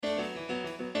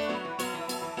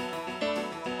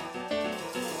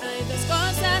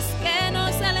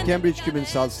Cambridge Cuban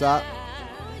Salsa,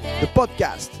 the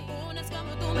podcast.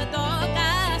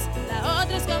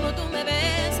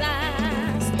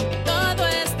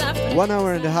 1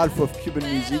 hour and a half of Cuban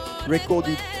music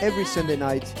recorded every Sunday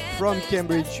night from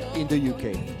Cambridge in the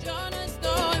UK.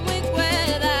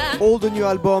 All the new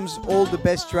albums, all the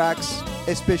best tracks,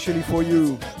 especially for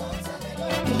you.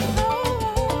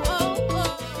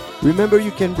 Remember,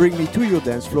 you can bring me to your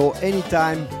dance floor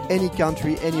anytime, any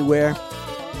country, anywhere.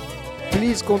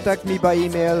 Please contact me by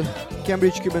email,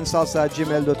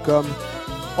 cambridgecubansalsa@gmail.com,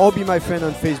 or be my friend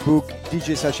on Facebook,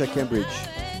 DJ Sasha Cambridge.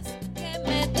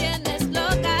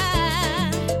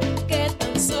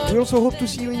 We also hope to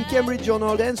see you in Cambridge on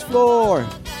our dance floor.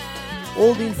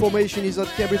 All the information is at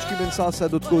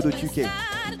cambridgecubansalsa.co.uk.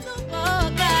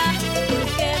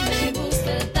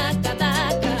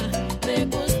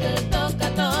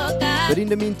 But in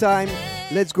the meantime,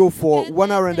 let's go for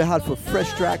 1 hour and a half of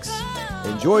fresh tracks.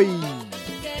 Enjoy!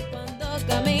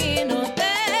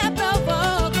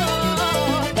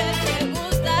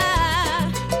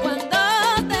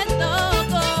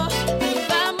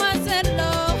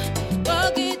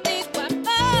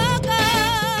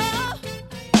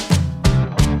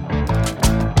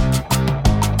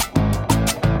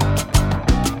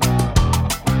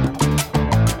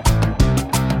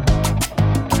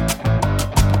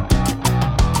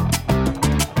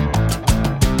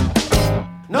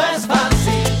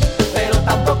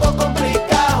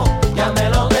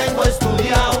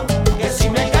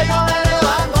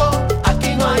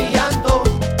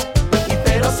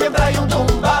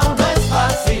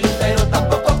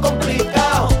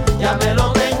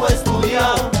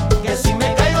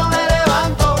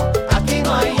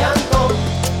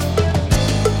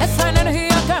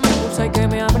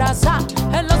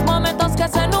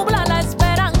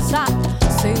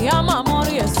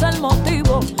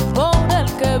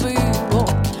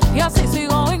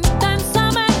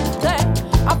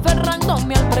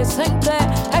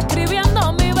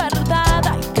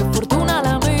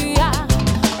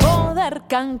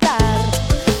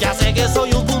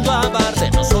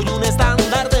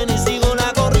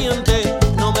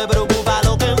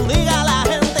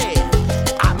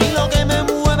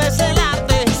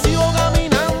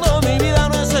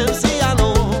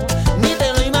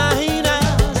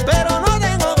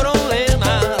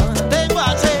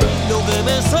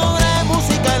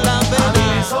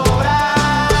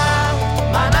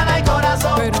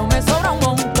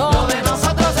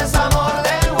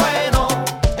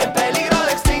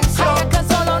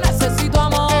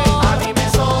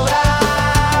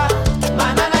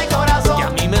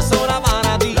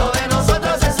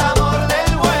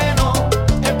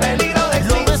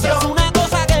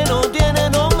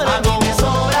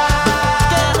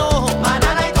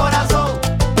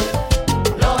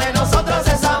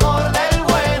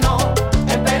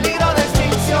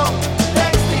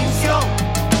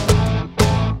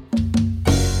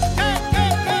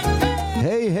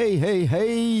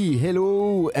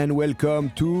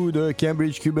 Welcome to the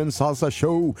Cambridge Cuban Salsa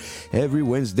Show every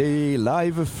Wednesday,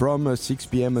 live from 6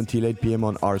 p.m. until 8 p.m.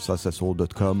 on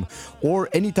rsalsasoul.com or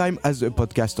anytime as a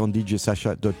podcast on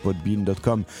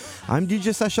djsasha.podbean.com. I'm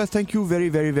DJ Sasha. Thank you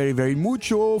very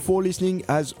mucho for listening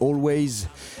as always,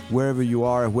 wherever you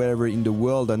are, wherever in the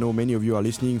world. I know many of you are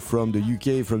listening from the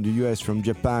UK, from the US, from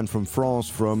Japan, from France,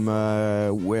 from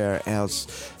where else,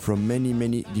 from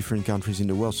many different countries in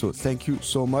the world. So thank you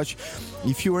so much.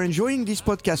 If you are enjoying this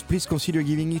podcast, please consider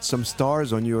giving it some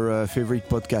stars on your favorite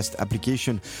podcast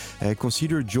application.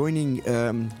 Consider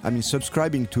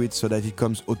subscribing to it so that it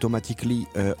comes automatically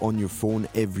on your phone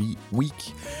every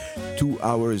week. 2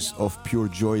 hours of pure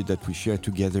joy that we share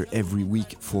together every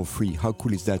week for free. How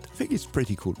cool is that? I think it's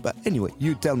pretty cool. But anyway,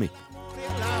 you tell me.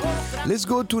 Let's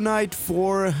go tonight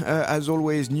for, as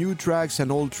always, new tracks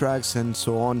and old tracks and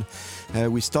so on.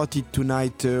 We started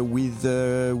tonight with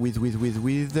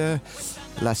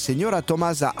La Señora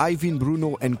Tomasa, Ivan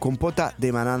Bruno and Compota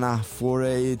de Banana for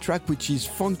a track which is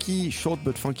funky, short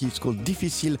but funky. It's called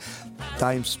Difícil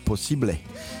Times Posible.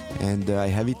 And I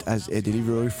have it as a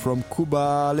delivery from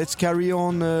Cuba. Let's carry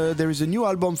on. There is a new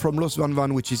album from Los Van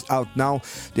Van which is out now.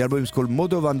 The album is called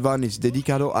Modo Van Van. It's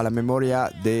dedicado a la memoria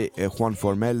de Juan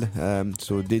Formel.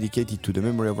 So dedicated to the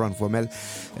memory of Juan Formel.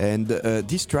 And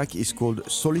this track is called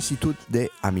Solicitud de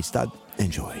Amistad.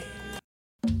 Enjoy.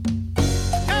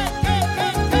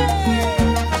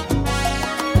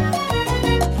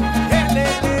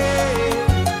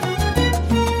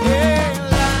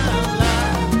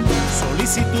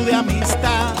 Solicitud de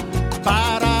amistad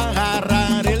para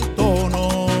agarrar el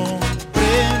tono,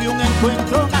 previo un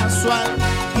encuentro casual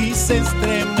y se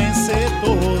estremece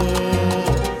todo.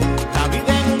 La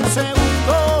vida en un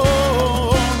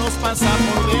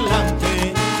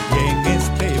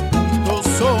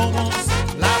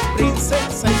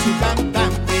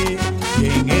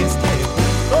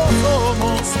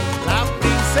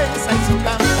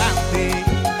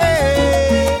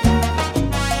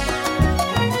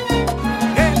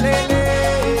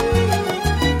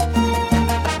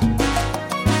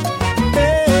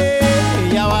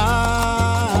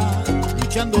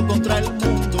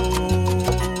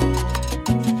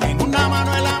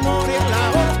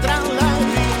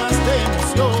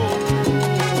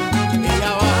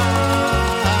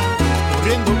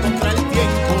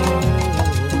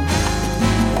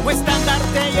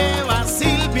estandarte lleva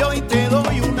Silvio y te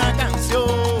doy una canción.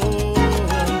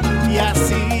 Y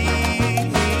así,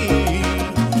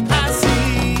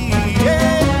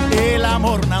 el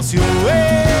amor nació.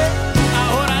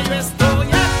 Ahora yo estoy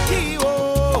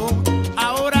activo,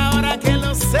 ahora que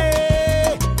lo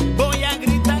sé, voy a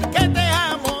gritar que te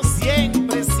amo,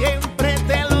 siempre, siempre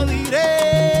te lo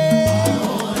diré.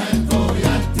 Ahora estoy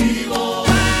activo,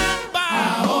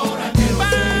 ahora que lo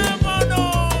sé,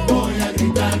 vámonos. voy a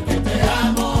gritar que te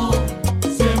amo,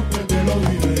 siempre te lo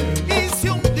diré. Y si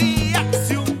un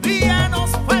día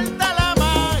nos falta la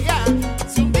magia,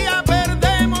 si un día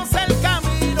perdemos el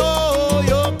camino,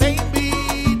 yo te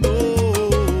invito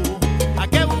a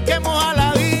que busquemos a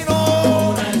Ladino.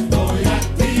 Ahora estoy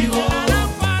activo,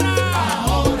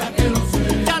 ahora que lo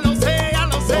sé, Ya lo sé,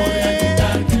 voy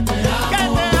a gritar que te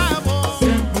amo,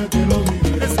 siempre te lo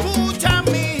diré. Escucha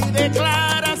mi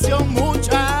declaración,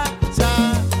 muchacha,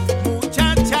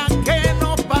 muchacha, ¿qué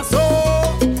nos pasó?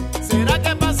 ¿Será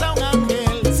que pasa un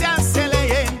ángel, se hace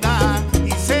leyenda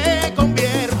y se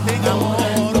convierte en amor?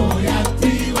 Estoy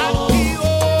activo,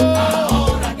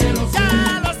 ahora que lo sé,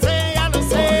 Ya lo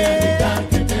sé.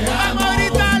 que te Vamos a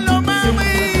gritarlo,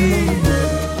 mami.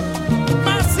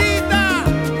 Masita,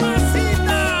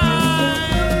 masita.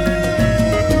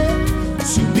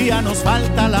 Si un día nos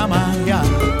falta la magia,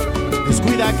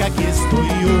 descuida que aquí estoy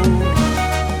yo.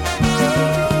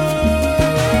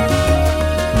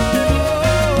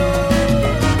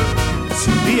 Si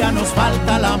un día nos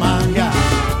falta la magia,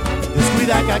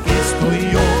 descuida que aquí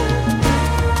estoy yo.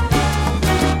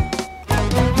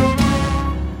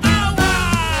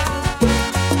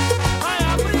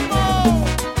 ¡Vaya, primo!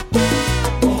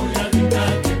 voy a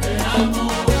gritar que te amo,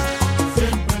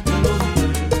 siempre te lo diré.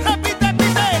 Repite,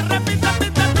 repite, repite,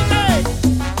 repite, repite.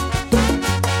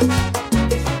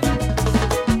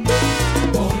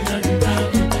 Voy a gritar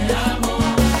que te amo,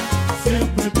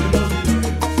 siempre te lo diré.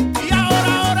 Y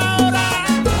ahora.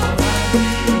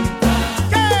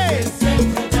 ¿Qué?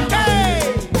 Siempre te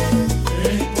amaré, ¿Qué?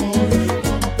 estoy el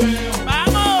conteo.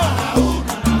 ¡Vamos! A la 1,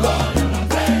 a la 2 y a la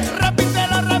 3.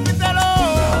 Repítelo, repítelo.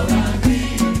 Ahora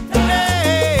grita,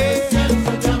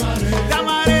 siempre te amaré, Te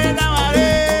amaré, te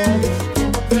amaré.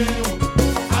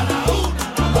 a la 1,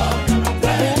 a la 2 y a la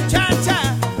 3. Muchacha,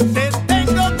 te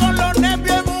tengo con los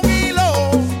nervios en un hilo,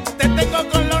 te tengo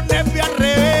con los nervios al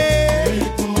revés.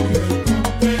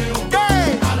 ¿Qué?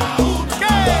 A la 1,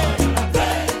 ¿Qué?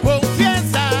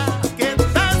 Confiesa que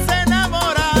estás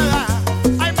enamorada,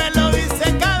 ay, me lo dice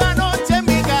cada noche en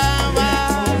mi cama.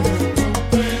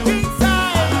 Quizá,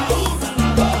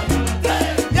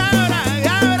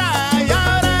 y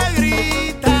ahora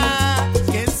grita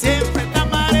que siempre te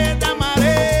amaré, te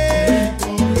amaré.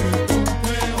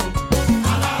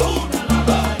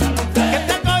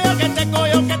 Que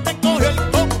te cogió el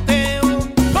conteo,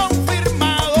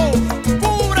 confirmado.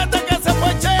 Cúbrete que se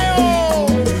fue cheo.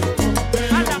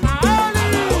 A la Maoli.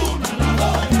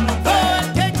 Todo el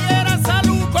que quiera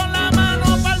salud con la mano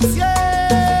pa'l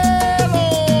cielo.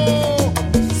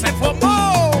 Se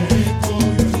formó.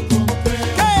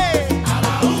 ¿Qué?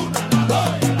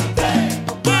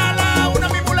 A la 1,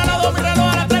 mi mula, a la 2, mi reloj,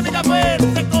 a la 3, mi café.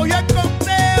 Te cogió el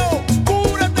conteo,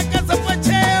 cúbrete que se fue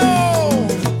cheo.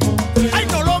 ¡Ay,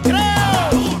 no lo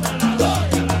creo! 1,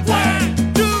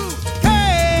 2, ¿qué?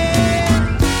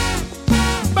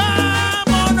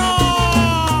 ¡Vámonos!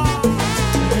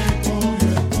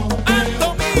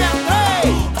 Antomía,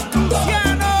 Andrés,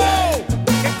 Luciano,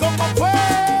 ¿qué cómo fue?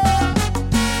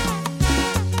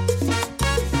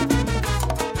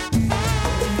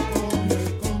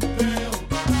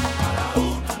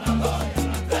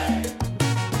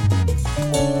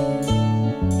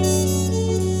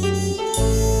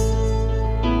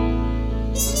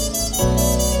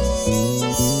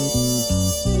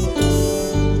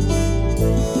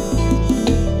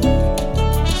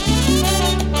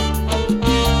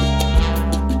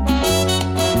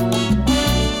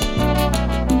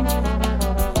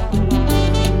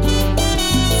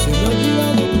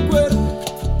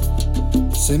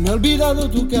 Se me ha olvidado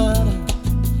tu cara,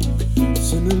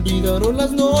 se me olvidaron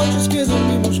las noches que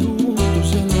dormimos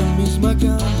juntos en la misma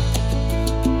cama.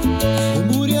 Se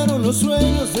murieron los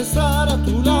sueños de estar a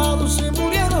tu lado, se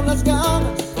murieron las ganas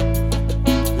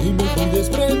y me fui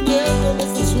desprendiendo de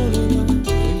esta soledad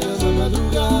en cada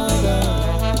madrugada.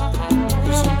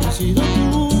 Yo siempre he sido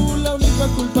tú la única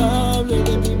culpable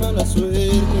de mi mala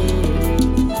suerte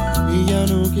y ya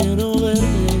no quiero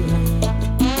verte.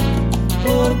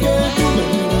 Porque tú me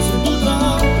miras en tu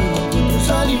trampa y no encuentro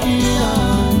salida.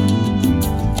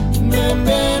 Me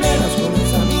envenenas con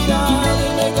esa mirada y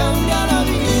me cambia la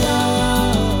vida.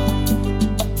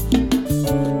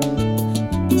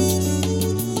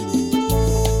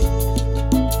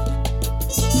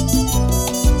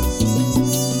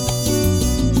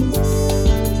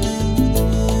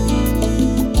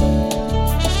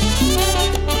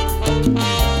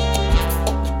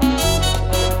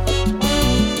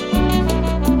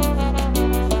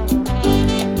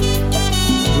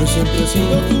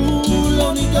 sido tú la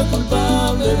única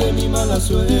culpable de mi mala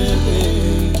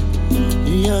suerte.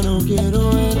 Y ya no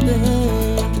quiero verte,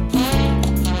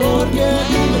 porque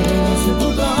tú me dejas en tu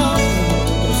cama,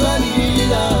 tu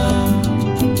salida.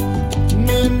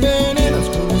 Me envenenas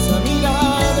con esa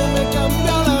mirada y me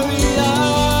cambia la vida.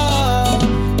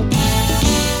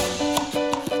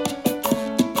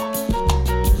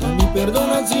 A mí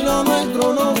perdonan si lo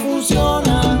nuestro no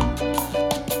funciona.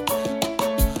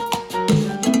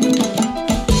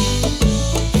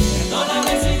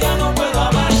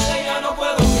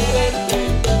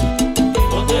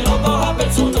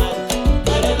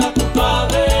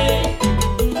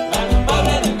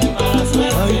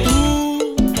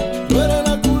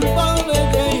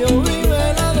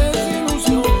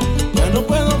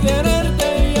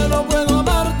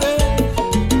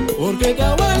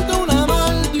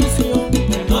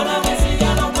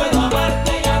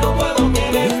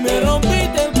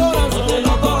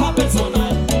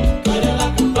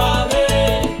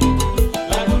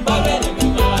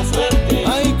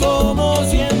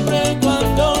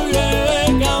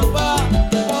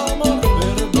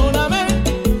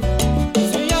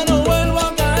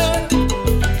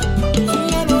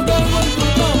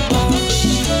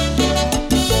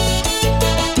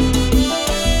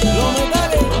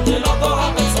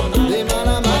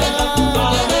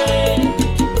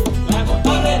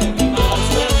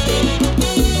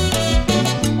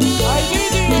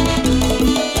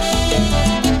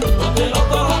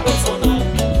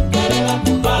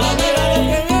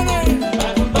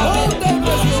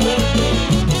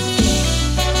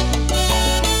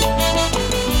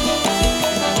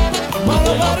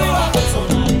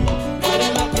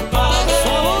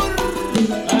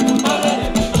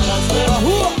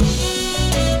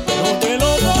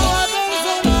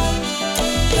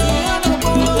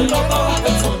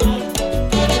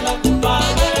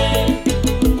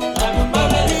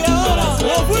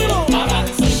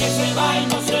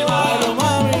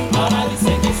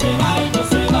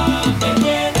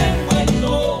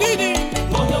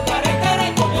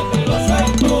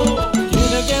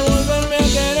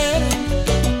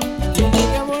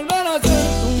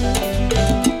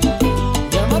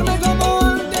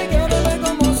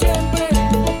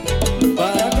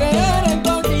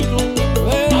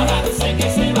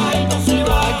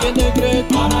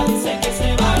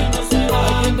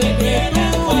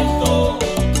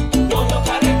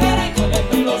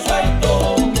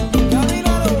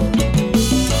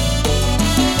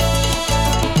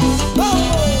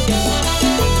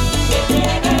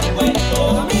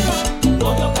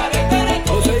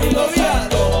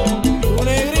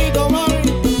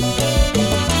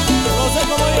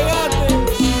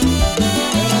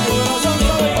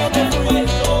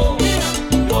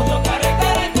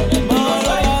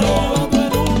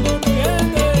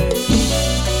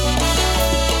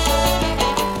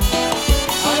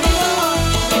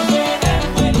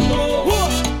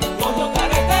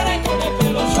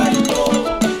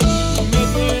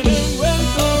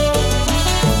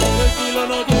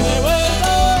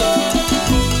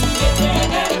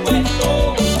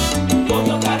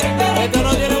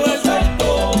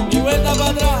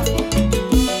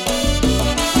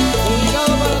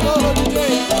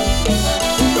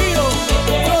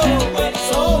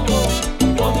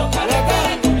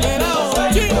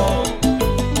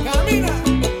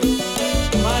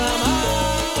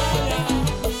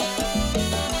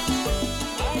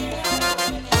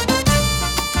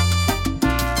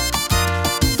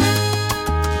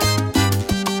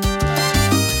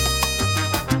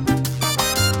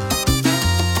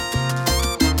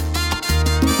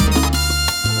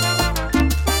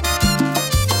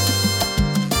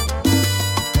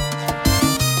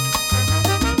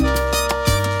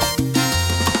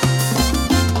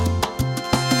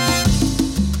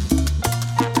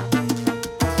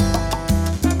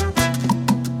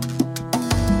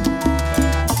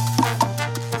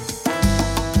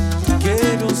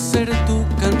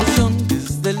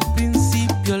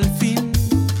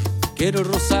 Quiero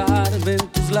rozarme en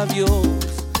tus labios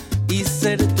y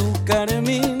ser tu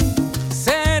carmín,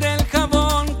 ser el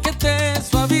jabón que te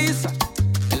suaviza,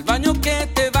 el baño que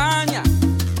te baña,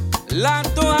 la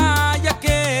toalla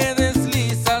que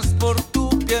deslizas por tu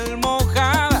piel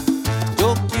mojada.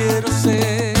 Yo quiero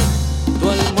ser tu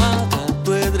almohada,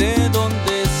 tu edredón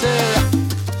de seda,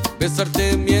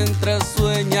 besarte mientras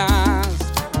sueñas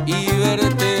y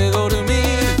verte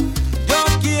dormir. Yo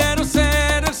quiero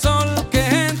ser el sol que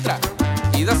entra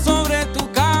y da sobre tu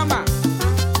cama,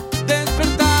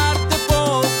 despertarte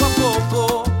poco a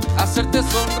poco, hacerte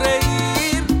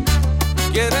sonreír.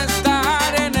 Quiero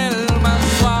estar en el más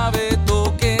suave toque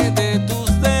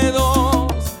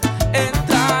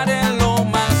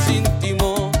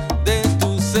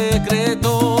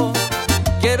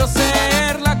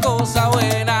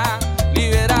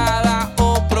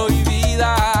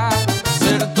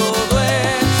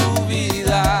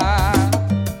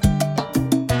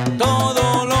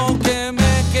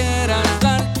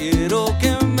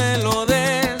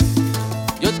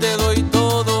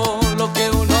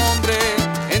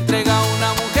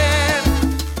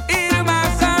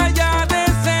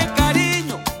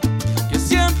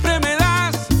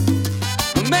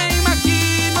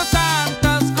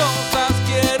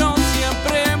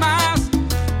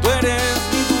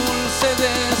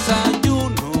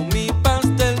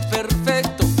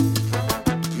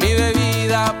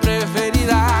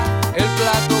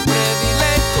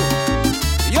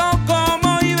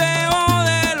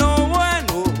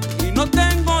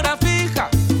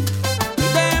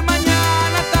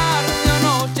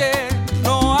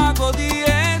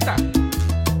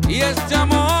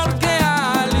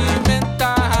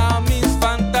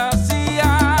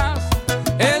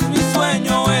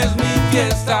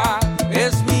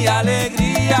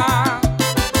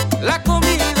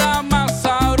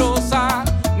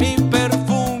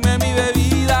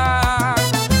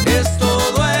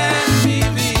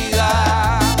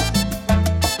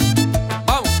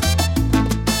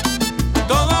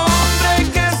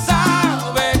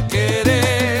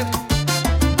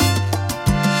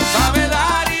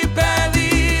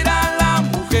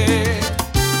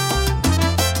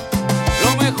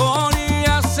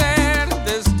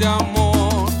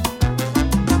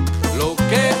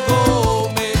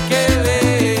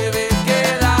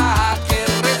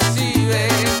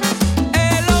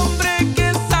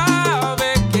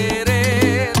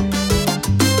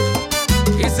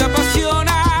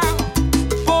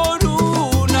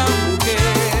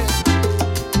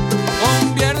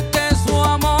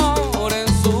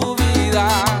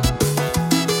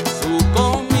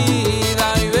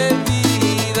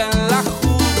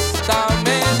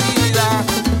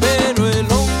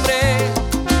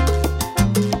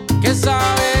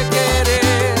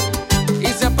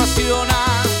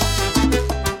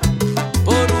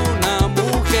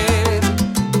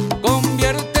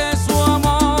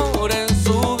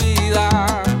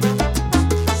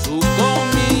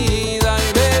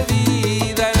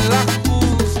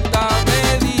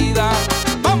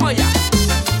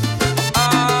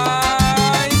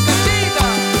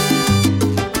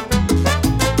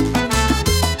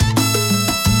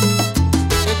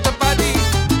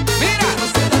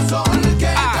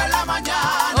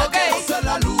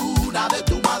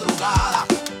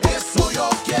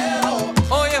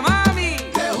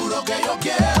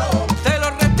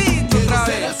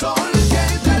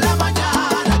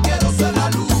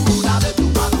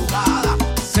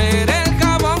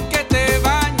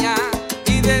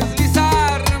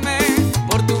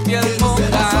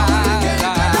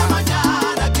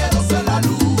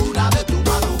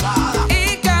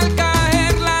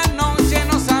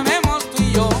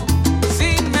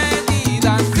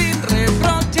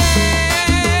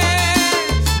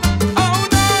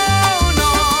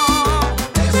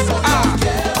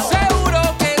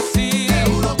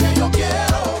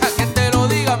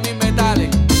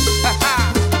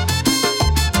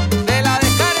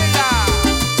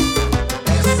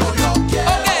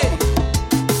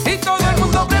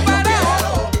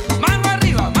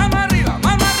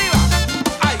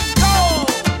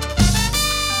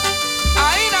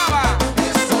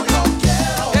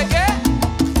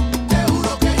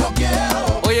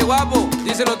Oye, guapo,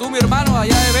 díselo tú, mi hermano,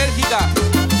 allá de Bélgica.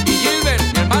 Y Gilbert,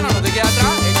 mi hermano, no te queda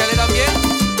atrás, échale también.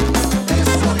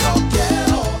 Eso yo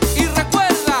quiero, Y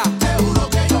recuerda seguro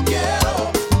que yo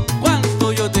quiero.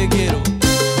 cuánto yo te quiero.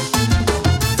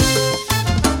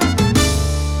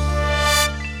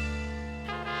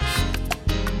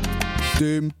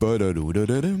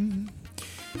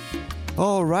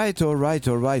 All right.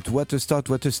 What a start.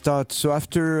 So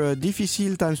after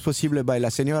Difícil Times Possible by La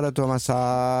Señora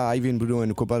Tomasa, Ivan Bruno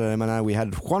and Copa de Alemana, we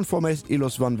had Juan Formes y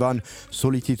Los Van Van.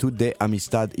 Solitude de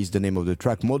Amistad is the name of the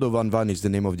track. Modo Van Van is the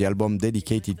name of the album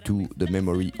dedicated to the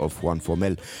memory of Juan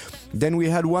Formel. Then we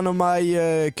had one of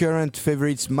my current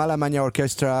favorites, Malamania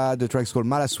Orchestra. The track's called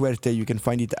Mala Suerte. You can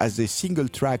find it as a single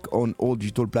track on all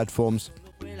digital platforms.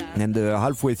 And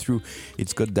halfway through,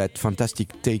 it's got that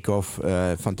fantastic takeoff,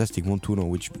 fantastic montuno,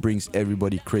 which brings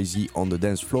everybody crazy on the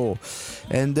dance floor.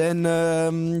 And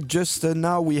then just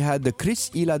now we had the Chris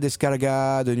y la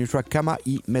Descarga, the new track Cama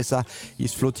y Mesa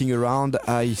is floating around.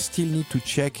 I still need to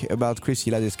check about Chris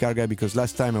y la Descarga because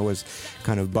last time I was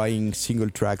kind of buying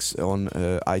single tracks on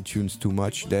iTunes too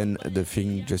much. Then the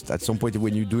thing just at some point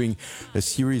when you're doing a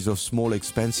series of small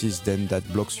expenses, then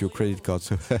that blocks your credit card.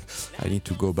 So I need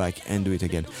to go back and do it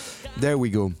again. There we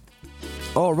go.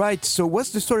 All right, so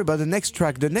what's the story about the next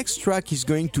track? The next track is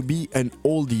going to be an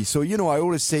oldie. So, you know, I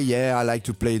always say, yeah, I like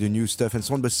to play the new stuff and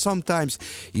so on, but sometimes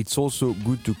it's also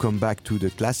good to come back to the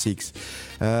classics.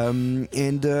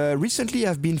 Recently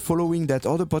I've been following that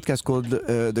other podcast called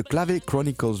The Clave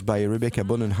Chronicles by Rebecca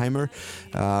Bonenheimer.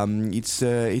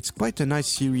 It's quite a nice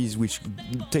series which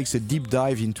takes a deep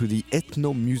dive into the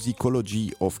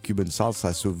ethnomusicology of Cuban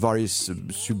salsa, so various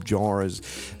subgenres,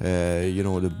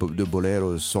 the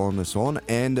bolero, son, and so on.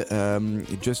 And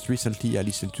just recently I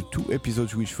listened to 2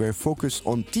 episodes which were focused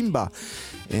on timba,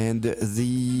 and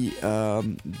the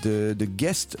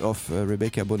guest of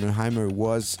Rebecca Bonenheimer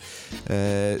was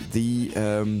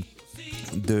the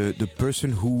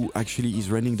person who actually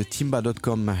is running the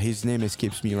timba.com. His name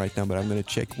escapes me right now, but I'm going to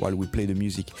check while we play the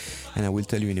music and I will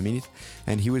tell you in a minute.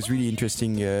 And he was really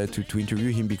interesting to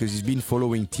interview him because he's been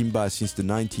following timba since the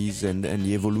 90s and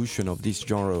the evolution of this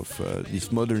genre of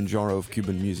this modern genre of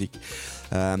Cuban music.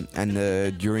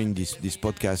 During this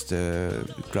podcast,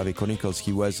 Clave Chronicles,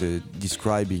 he was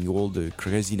describing all the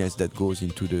craziness that goes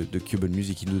into the Cuban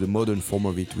music, into the modern form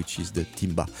of it, which is the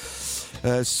timba.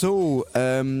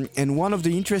 And one of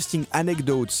the interesting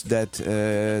anecdotes that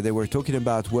they were talking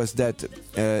about was that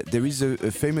there is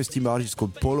a famous timba artist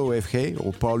called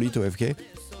Paulito FG,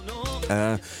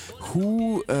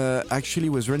 who actually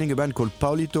was running a band called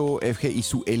Paulito FG y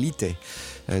su Elite,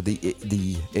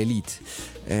 the Elite.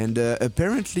 And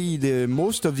apparently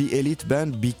most of the Elite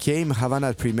band became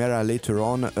Havana Primera later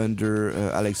on under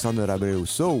Alexander Abreu.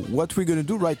 So what we're going to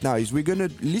do right now is we're going to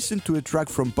listen to a track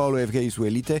from Paulo FG y su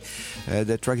Elite.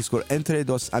 That track is called Entre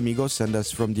Dos Amigos, and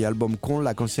that's from the album Con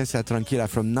la Conciencia Tranquila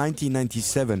from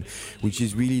 1997, which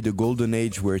is really the golden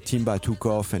age where timba took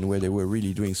off and where they were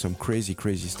really doing some crazy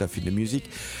stuff in the music.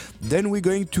 Then we're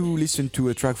going to listen to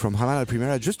a track from Havana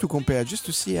Primera just to compare, just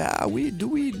to see do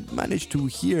we manage to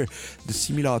hear the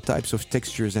similar types of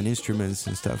textures and instruments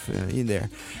and stuff in there.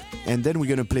 And then we're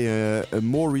going to play a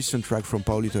more recent track from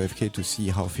Paulito FG to see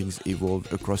how things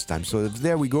evolve across time. So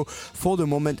there we go. For the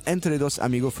moment, Entre Dos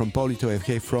Amigos from Paulito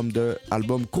FG from the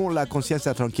album Con la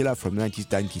Conciencia Tranquila from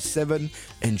 1997.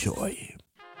 Enjoy.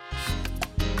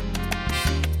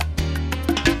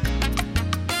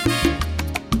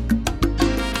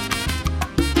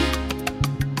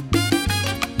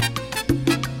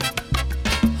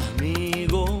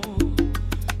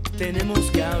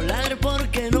 Tenemos que hablar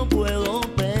porque no puedo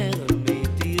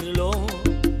permitirlo,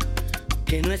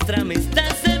 que nuestra amistad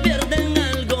se pierda en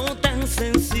algo tan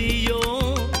sencillo.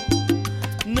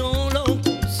 No lo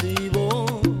concibo,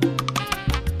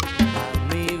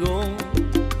 amigo.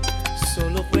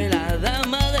 Solo fue la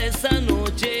dama de esa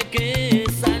noche que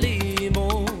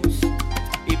salimos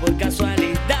y por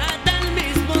casualidad al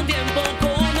mismo tiempo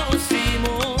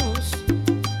conocimos.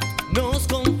 Nos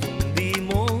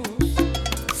confundimos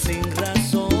sin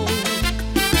razón,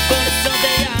 por eso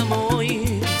te llamo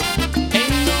hoy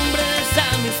en nombre de esa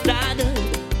amistad,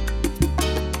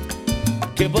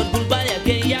 que por culpa de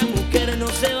aquella mujer no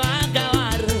se va a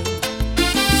acabar.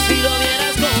 Si lo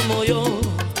vieras como yo,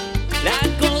 la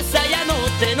cosa ya no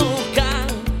te enoja.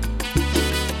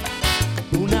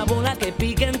 Una bola que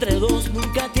pica entre dos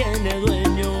nunca tiene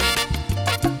dueño,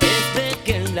 es de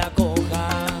quien la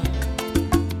coja.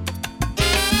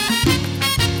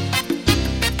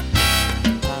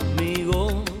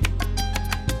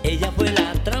 Ella fue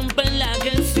la trampa en la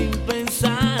que sin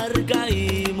pensar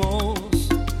caímos.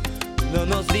 No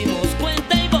nos dimos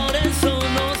cuenta y por eso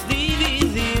nos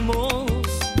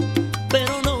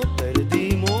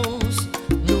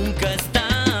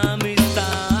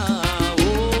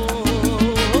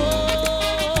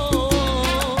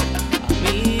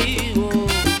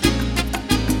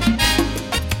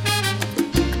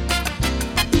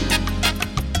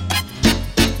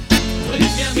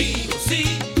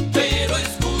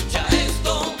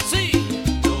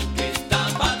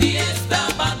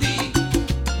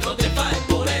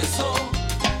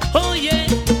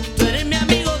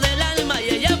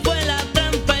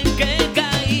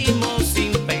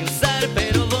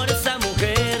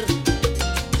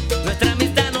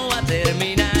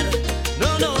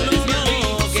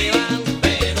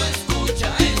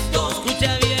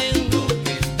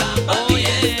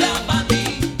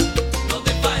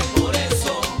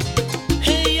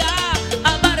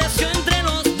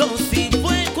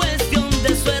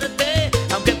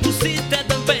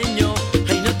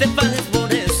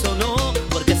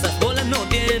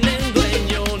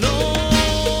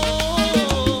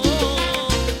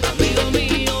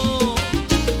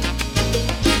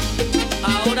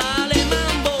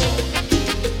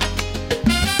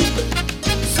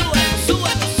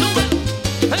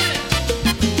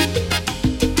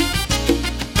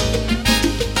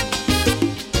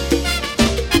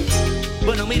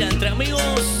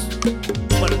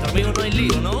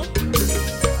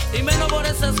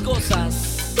cosas.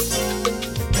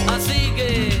 Así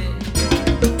que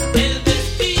el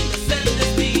destino es el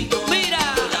destino. Mira,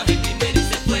 yo la vi primero y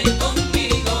se fue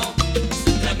conmigo.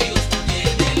 Entre amigos no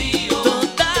tiene lío.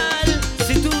 Total,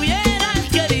 si tú hubieras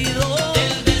querido,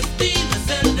 el destino es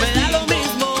el destino. Me da lo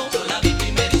mismo. Yo la vi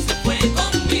primero y se fue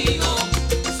conmigo.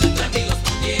 Entre amigos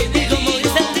no tiene lío. Y como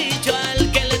dice el dicho,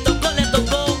 al que le tocó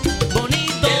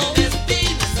bonito. El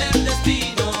destino es el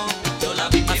destino. Yo la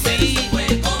vi primero y se fue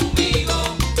conmigo.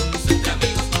 Entre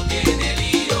amigos no tiene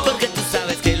lío. Porque tú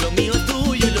sabes que lo mío es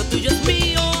tuyo y lo tuyo es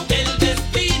mío. El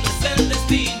destino es el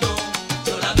destino.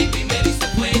 Yo la vi primero y se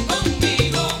fue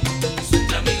conmigo.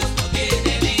 Entre amigos no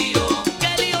tiene lío. ¿Qué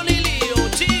lío ni lío,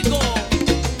 chico?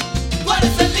 ¿Cuál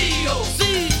es el lío?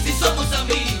 Sí, si somos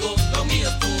amigos, lo mío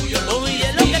es tuyo, lo tuyo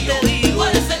es lo que te digo.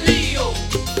 ¿Cuál es el lío?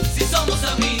 Si somos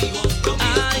amigos,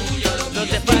 lo mío es tuyo, lo mío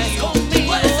es mío.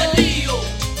 ¿Cuál es el lío?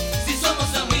 Si somos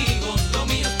amigos, lo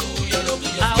mío es tuyo, lo tuyo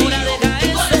es mío. Ahora deja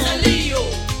eso. ¿Cuál es el lío?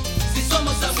 Si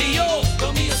somos amigos,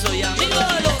 lo mío soy amigo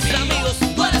de los amigos.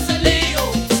 ¿Cuál es el lío?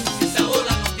 Si esa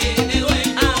bola no tiene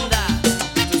dueño. Anda,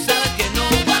 tú sabes que no.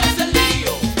 ¿Cuál es el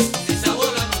lío? Si esa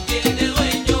bola no tiene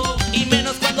dueño. Y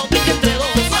menos cuando pique entre dos.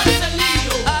 ¿Cuál es el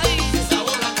lío? Ay, si esa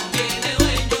bola no tiene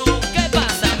dueño. ¿Qué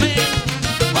pasa, men?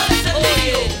 ¿Cuál es el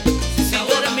lío? Si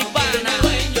tú eres mi pana,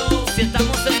 si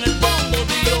estamos en el bombo,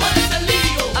 tío. ¿Cuál es el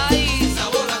lío? Ay, si esa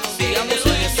bola no sigamos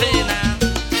en escena.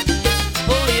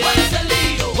 Oye, ¿cuál es el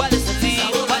lío? ¿Cuál es el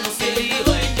lío? ¿Cuál es el lío?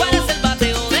 ¿Cuál es el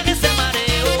bateo de ese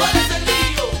mareo? ¿Cuál es el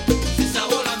lío? Si esa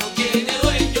bola no tiene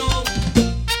dueño.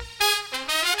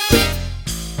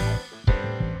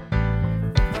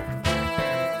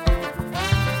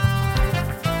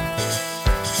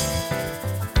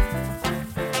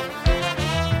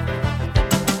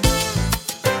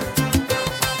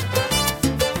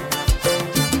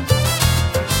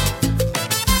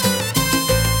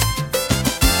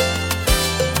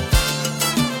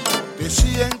 Te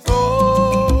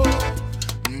siento,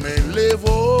 me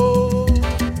elevo,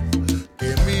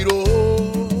 te miro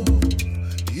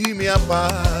y me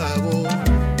apago,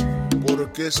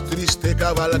 porque es triste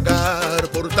cabalgar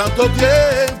por tanto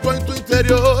tiempo en tu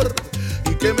interior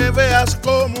y que me veas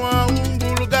como a un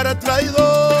vulgar traidor.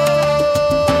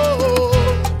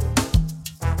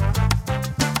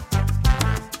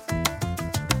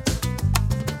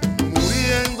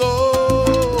 Muriendo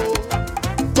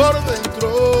por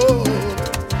dentro,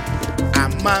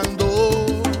 amando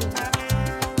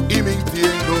y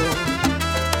mintiendo,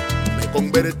 me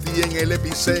convertí en el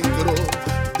epicentro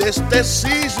de este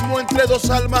sismo entre dos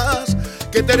almas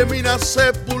que termina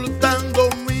sepultando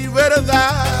mi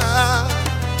verdad.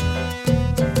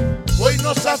 Hoy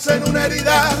nos hacen una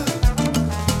herida,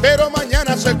 pero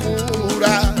mañana se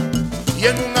cura, y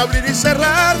en un abrir y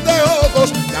cerrar de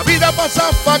ojos la vida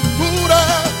pasa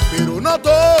factura. Pero no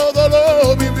todo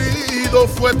lo vivido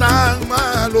fue tan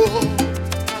malo,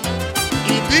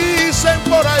 y dicen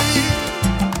por ahí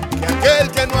que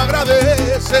aquel que no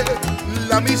agradece,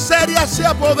 la miseria se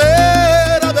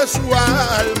apodera de su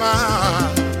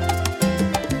alma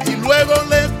y luego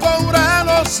le cobra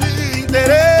los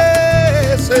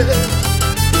intereses.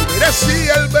 Tú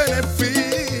merecías el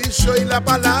beneficio y la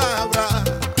palabra,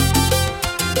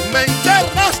 me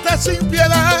enterraste sin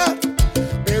piedad,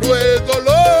 pero el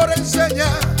dolor enseña.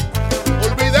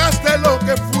 Olvidaste lo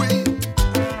que fui,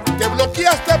 te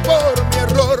bloqueaste por mi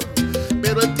error,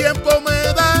 pero el tiempo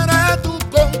me dará tu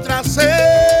contraseña.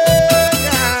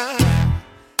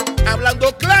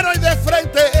 Hablando claro y de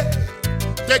frente,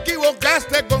 te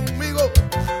equivocaste conmigo,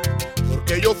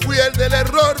 porque yo fui el del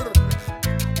error,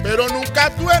 pero nunca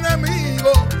tu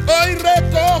enemigo. Hoy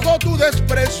recojo tu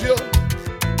desprecio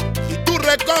y tú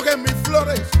recoges mis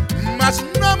flores, mas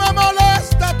no me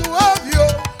molesta tu odio.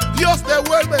 Dios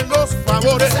devuelve los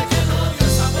favores. Sé que el odio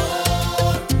es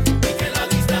amor y que la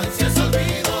distancia es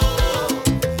olvido,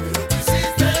 pero tú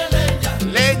hiciste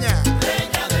leña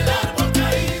del árbol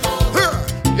caído.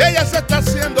 Y ella se está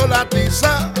haciendo la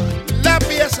tiza, la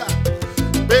pieza,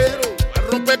 pero al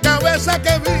rompecabezas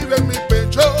que vive en mi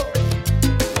pecho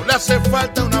no le hace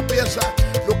falta una pieza.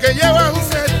 Lo que lleva es un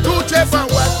estuche para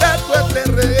guardar tu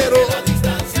terrero. La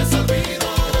distancia es olvido,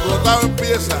 Explotado en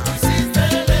pieza. hiciste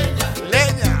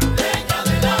leña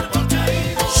del árbol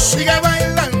caído. Sigue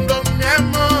bailando, mi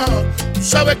amor. Tú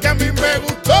sabes que a mí me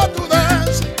gustó tu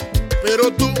danza,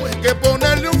 pero tuve que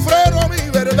ponerle un freno a mi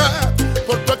verdad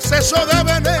por tu exceso de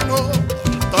veneno.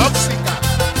 Tóxica,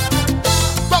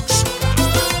 tóxica.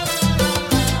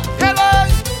 Hello.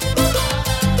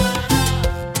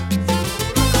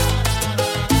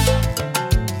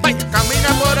 Vaya, camina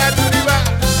por arriba,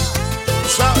 tú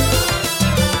sabes.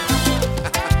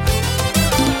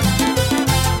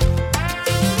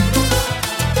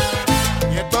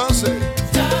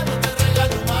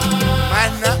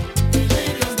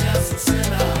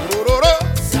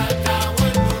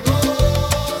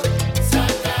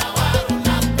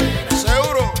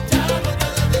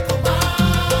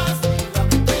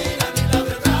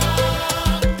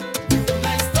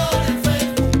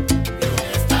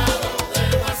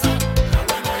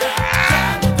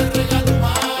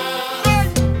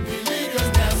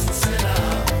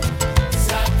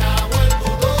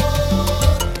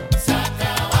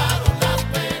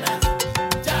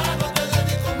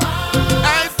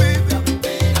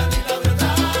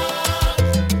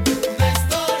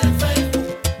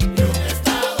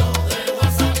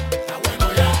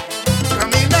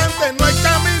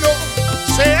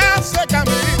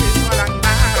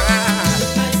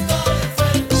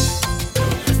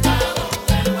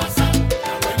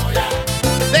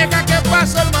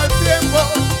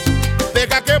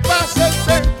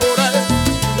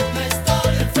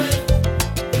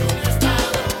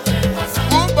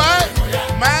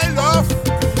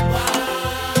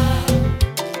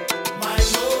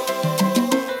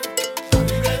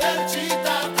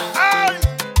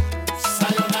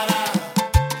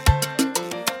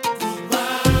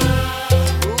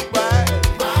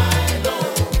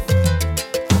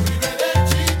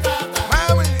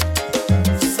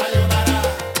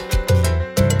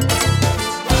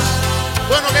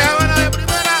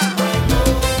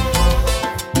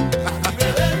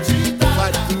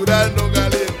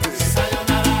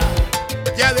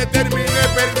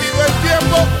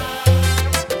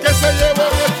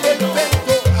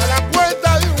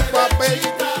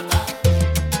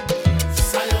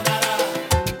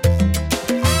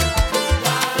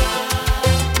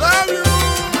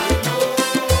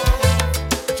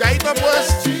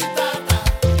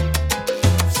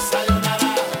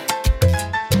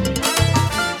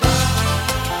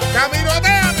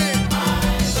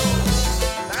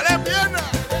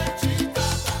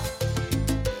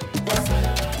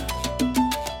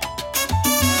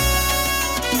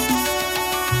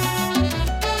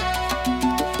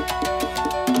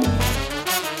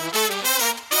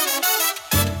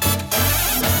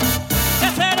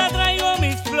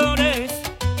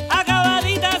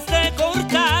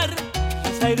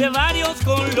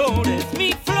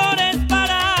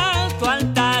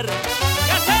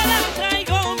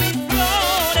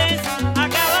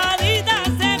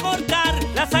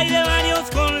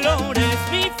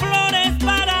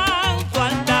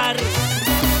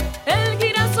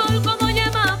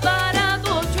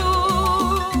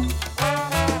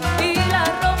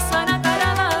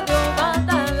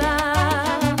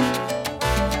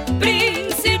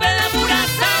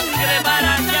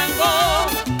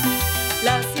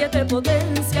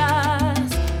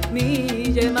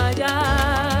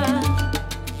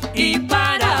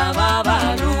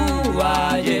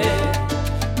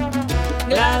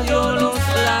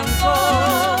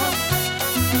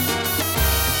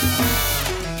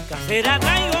 salsera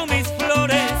traigo mis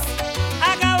flores,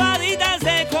 acabaditas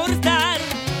de cortar.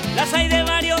 Las hay de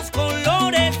varios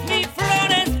colores, mis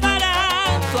flores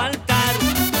para tu altar.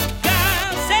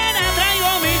 Salsera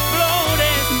traigo mis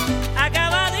flores,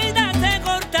 acabaditas de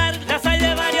cortar. Las hay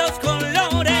de varios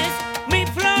colores, mis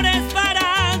flores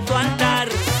para tu altar.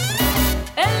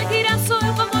 El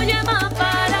girasol como llama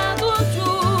para tu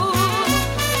ochú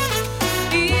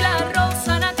y la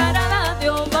rosa nacarada de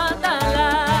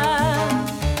Obatala.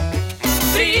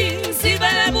 Príncipe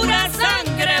de pura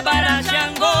sangre para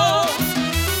Shango.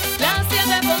 Las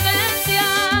 7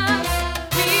 potencias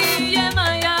y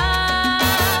Yemayá.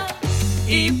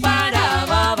 Y para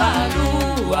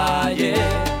Babalú ayer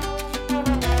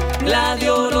la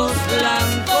dio los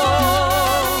blancos.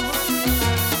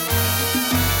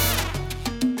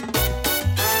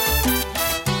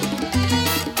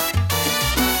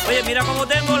 Oye, mira cómo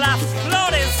tengo las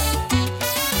flores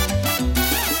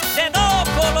de dos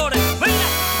colores. Mira,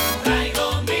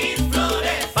 Traigo mis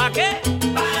flores ¿pa' qué?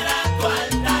 para tu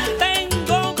altar.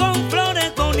 Vengo con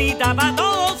flores bonitas para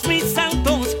todos mis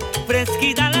santos.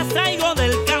 Fresquitas las traigo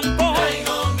del campo.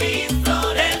 Traigo mis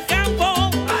flores Del campo.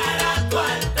 para tu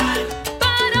altar.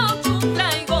 Para Ochú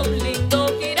traigo un lindo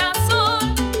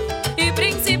girasol y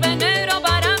príncipe negro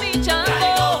para mi Traigo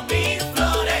chango. mis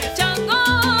flores Chango.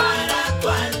 para tu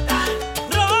altar.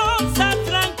 Rosas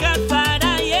blancas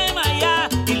para Yemayá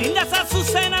y lindas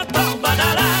azucenas para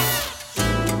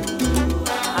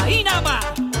ahí nada más.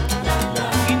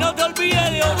 Y no te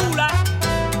olvides de Orula.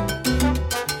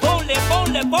 Ponle,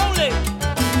 ponle, ponle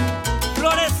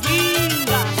flores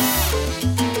lindas.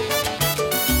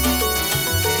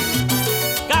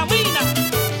 Camina,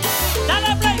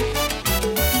 dale play.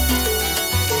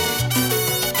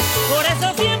 Por eso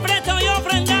siempre estoy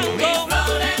ofrendando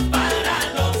Flores para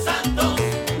los santos.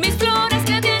 Mis flores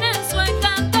que tienen su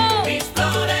encanto. Mis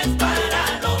flores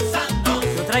para los santos.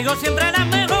 Yo traigo siempre las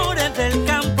mejores del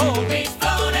campo. Mis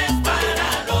flores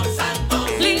para los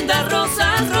santos. Lindas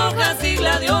rosas rojas y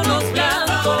gladiolos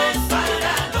blancos. Flores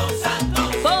para los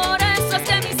santos. Por eso es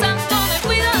que mi santo me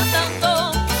cuida tanto.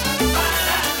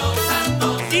 Para los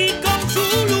santos. Y con su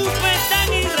luz me están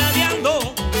irradiando.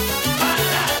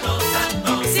 Para los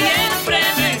santos. Siempre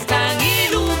me están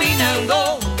iluminando.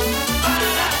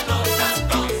 Para los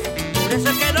santos. Por eso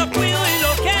es que los cuido y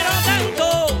los quiero tanto.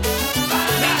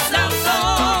 Mis santos.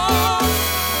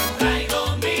 Traigo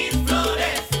mis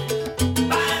flores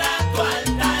para tu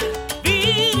altar.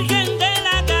 Virgen de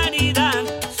la caridad,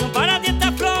 son para ti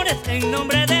estas flores en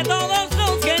nombre de todos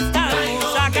los que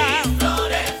estamos acá. Mis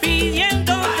flores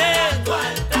Pidiéndote para tu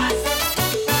altar.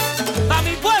 pa'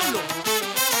 mi pueblo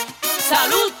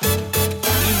salud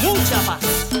y mucha paz.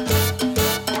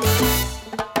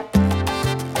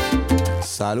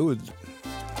 Salud.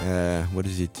 What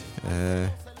is it?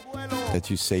 That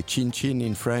you say chin chin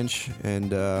in French,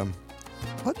 and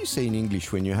how do you say in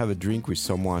English when you have a drink with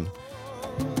someone?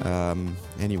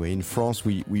 Anyway, in France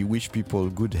we wish people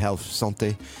good health,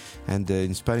 santé, and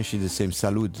in Spanish it's the same.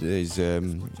 Salud is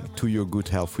to your good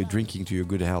health. We're drinking to your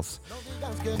good health.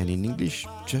 And in English,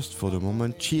 just for the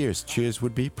moment, cheers. Cheers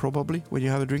would be probably when you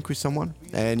have a drink with someone.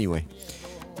 Anyway,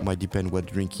 might depend what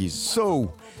drink is.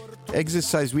 So,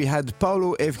 exercise, we had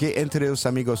Paulo FG Entre los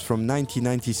Amigos from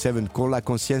 1997, Con la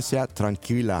Conciencia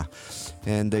Tranquila.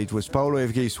 And it was Paulo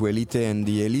FG su Elite, and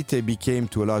the Elite became,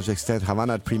 to a large extent,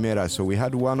 Havana Primera. So we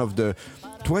had one of the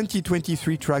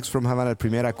 2023 tracks from Havana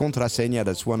Primera, Contraseña.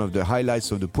 That's one of the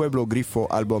highlights of the Pueblo Grifo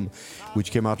album,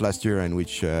 which came out last year, and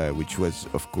which was,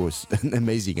 of course, an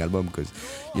amazing album, because,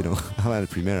 you know, Havana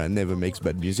Primera never makes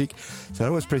bad music. So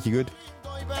that was pretty good.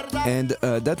 And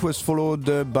that was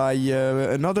followed by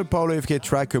another Paulo FG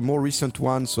track, a more recent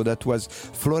one. So that was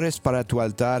Flores para tu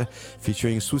altar,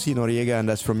 featuring Susi Noriega, and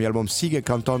that's from the album Sigue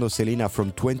Cantando Selena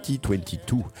from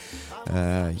 2022.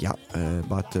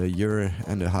 About a year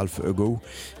and a half ago.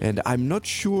 And I'm not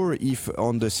sure if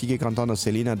on the Sigue Cantando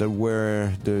Selena there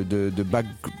were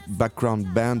the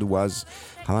background band was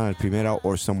Havana Primera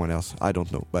or someone else. I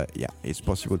don't know, but yeah, it's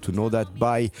possible to know that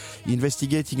by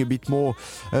investigating a bit more.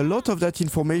 A lot of that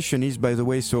information is, by the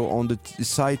way, so on the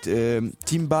site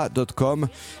timba.com,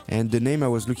 and the name I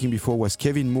was looking before was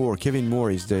Kevin Moore. Kevin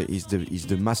Moore is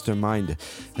the mastermind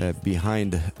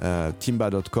behind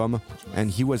timba.com, and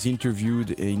he was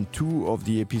interviewed in 2 of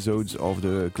the episodes of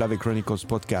the Clave Chronicles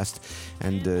podcast,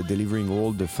 and delivering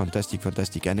all the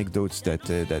fantastic anecdotes that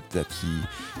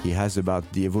he has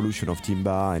about the evolution of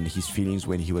timba and his feelings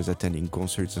when he was attending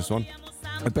concerts and so on.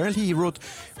 Apparently he wrote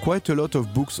quite a lot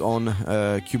of books on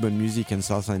Cuban music and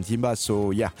salsa and timba,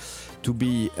 so yeah, to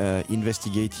be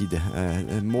investigated,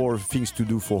 more things to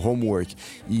do for homework,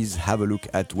 is have a look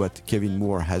at what Kevin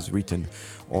Moore has written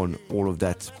on all of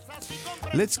that.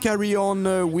 Let's carry on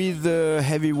with the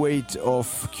heavyweight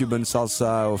of Cuban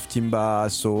salsa, of timba.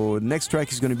 So next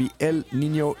track is going to be El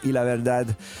Niño y la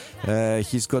Verdad.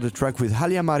 He's got a track with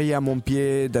Halia Maria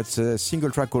Monpié. That's a single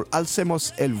track called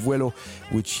Alcemos el Vuelo,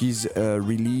 which is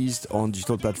released on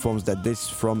digital platforms. That dates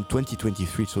from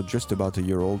 2023, so just about a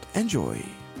year old. Enjoy.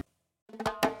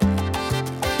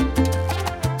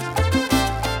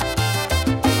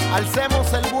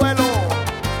 Alcemos el vuelo.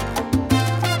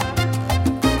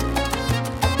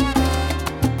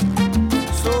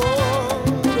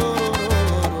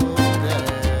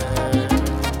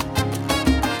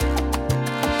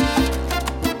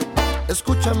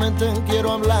 Escúchame, te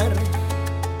quiero hablar.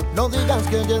 No digas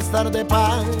que ya es tarde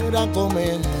para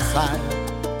comenzar.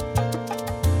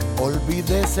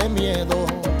 Olvide ese miedo.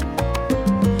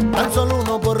 Tan solo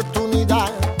una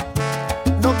oportunidad.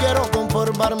 No quiero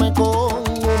conformarme con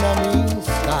una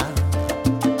amistad.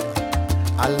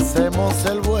 Alcemos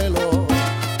el vuelo.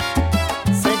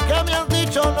 Sé que me has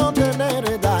dicho no tener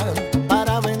edad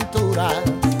para aventuras,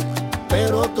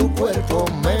 pero tu cuerpo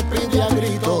me pide a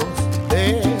gritos.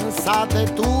 Desate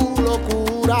tu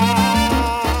locura.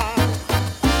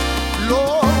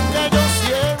 Lo que yo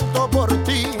siento por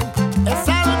ti es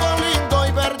algo lindo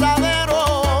y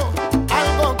verdadero,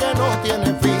 algo que no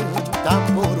tiene fin, tan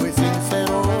puro y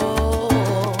sincero.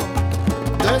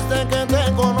 Desde que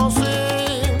te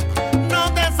conocí,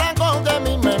 no te saco de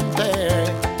mi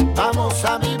mente. Vamos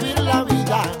a vivir la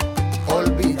vida,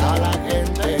 olvida a la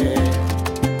gente.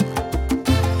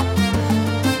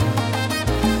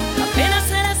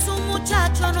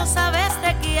 No sabes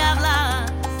de qué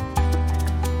hablas,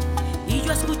 y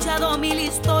yo he escuchado mil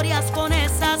historias con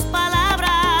esas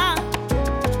palabras.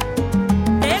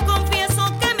 Te confieso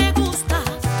que me gustas,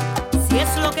 si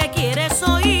es lo que quieres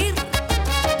oír,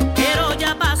 pero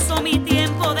ya pasó mi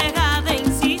tiempo, deja de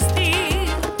insistir.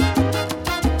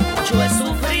 Yo he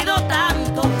sufrido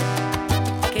tanto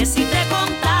que si te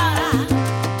contara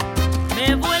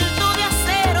me he vuelto de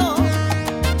acero,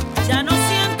 ya no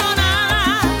siento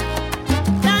nada.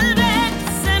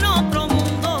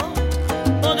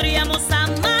 Podríamos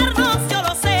amarnos, yo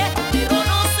lo sé, pero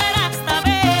no será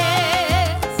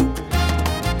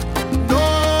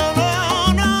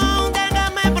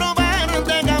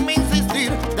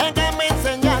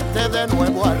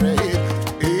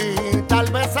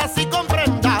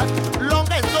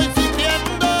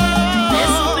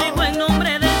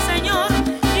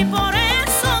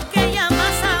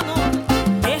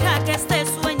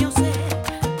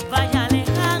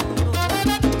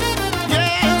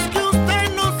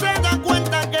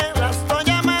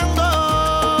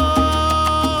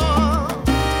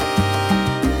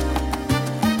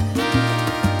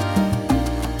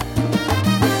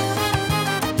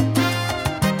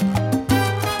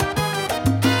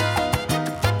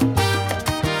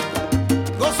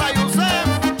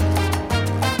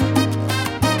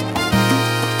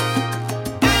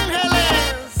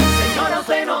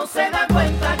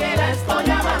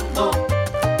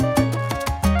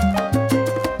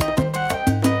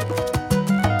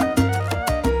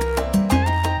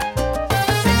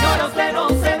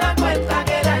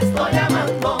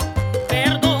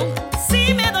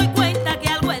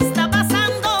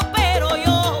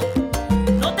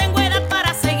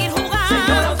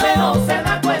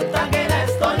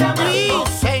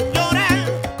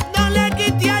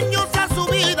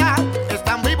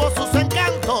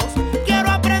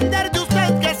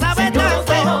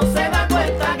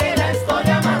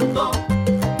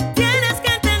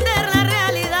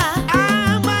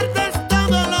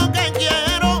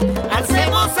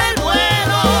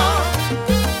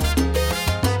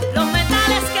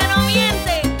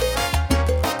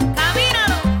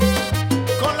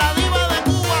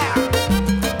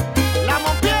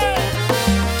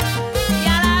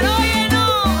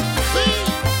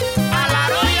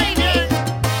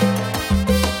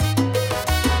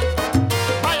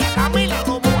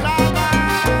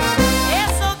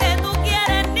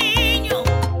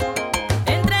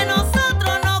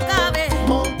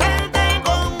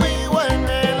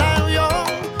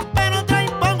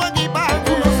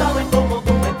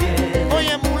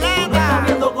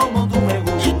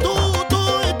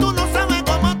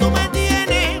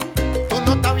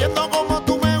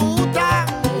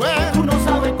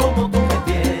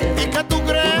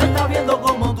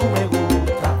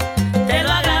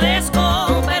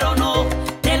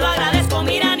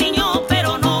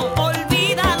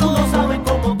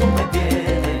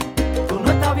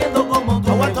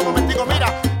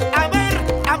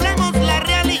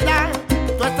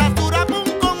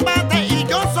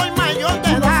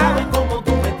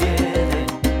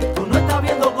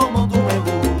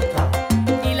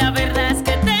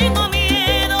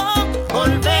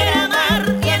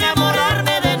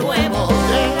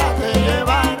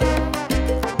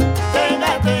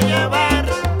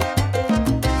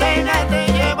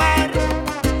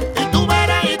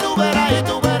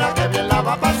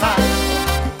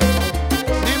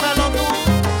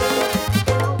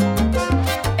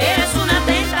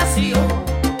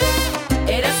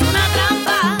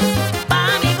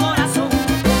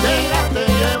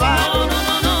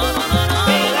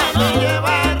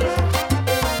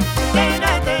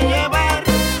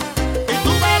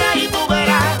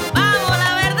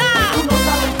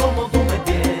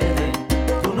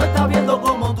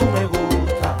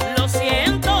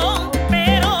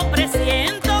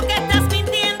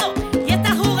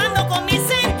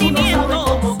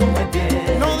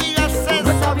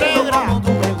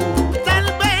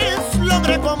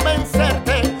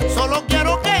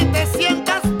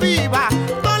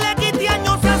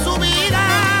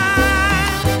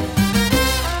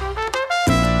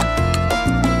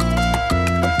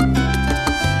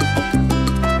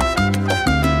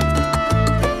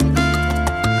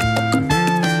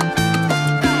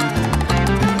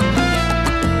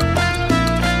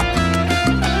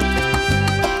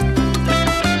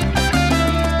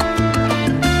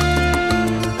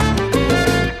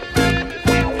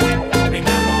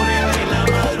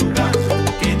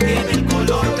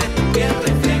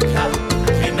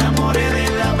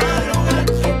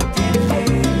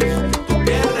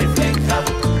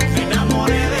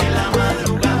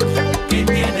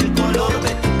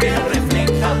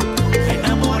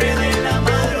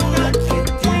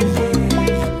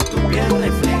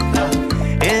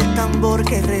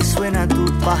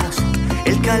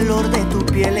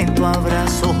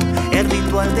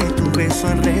beso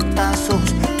en retazos.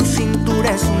 Tu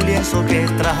cintura es un lienzo que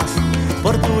trazo.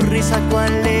 Por tu risa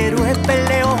cual héroe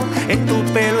peleo. En tu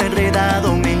pelo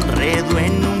enredado me enredo.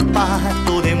 En un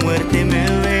pacto de muerte me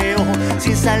veo.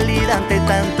 Sin salida ante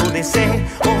tanto deseo.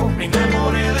 Me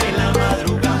enamoré de la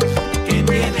madrugada que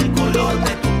tiene el color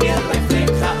de tu piel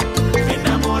refleja. Me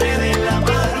enamoré de la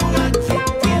madrugada que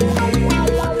tiene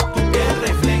tu piel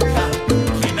refleja.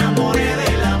 Me enamoré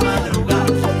de la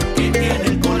madrugada que tiene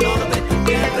el color de tu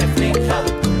piel refleja.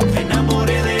 Me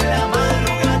enamoré de la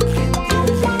madrugada que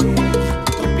tiene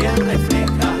tu piel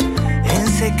refleja. En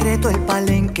secreto el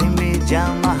palenque me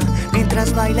llama.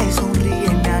 Mientras baila y sonríe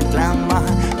me aclama.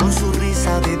 Con su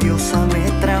risa de diosa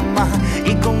me trama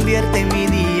y convierte mi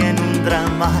día en un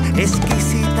drama.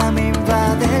 Exquisita me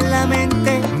invade la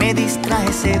mente, me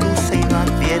distrae, seduce y no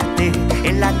advierte.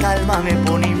 En la calma me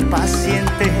pone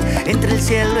impaciente. Entre el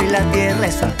cielo y la tierra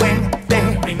es un puente.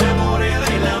 Me enamoré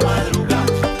de la madrugada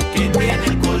que tiene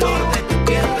el color de tu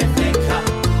piel refleja.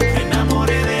 Me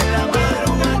enamoré de la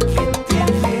madrugada que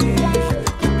tiene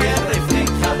tu piel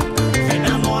refleja. Me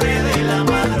enamoré de la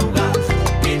madrugada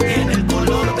que tiene el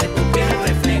color de tu piel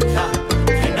refleja.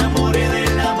 Me enamoré de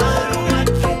la madrugada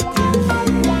que tiene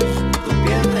tu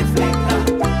piel refleja.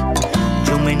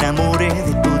 Yo me enamoré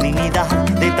de tu dignidad,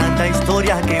 de tanta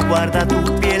historia que guarda tu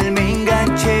piel. Me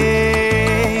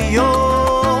enganché,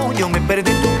 yo me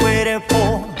perdí en tu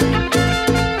cuerpo.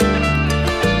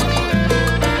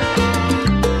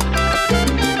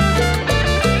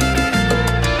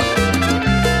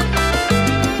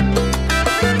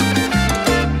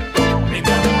 Me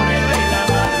enamoré de la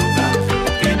madrugada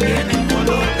que tiene el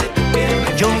color de tu piel.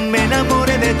 Yo me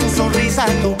enamoré de tu sonrisa,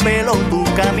 tu pelo, tu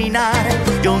caminar.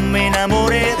 Yo me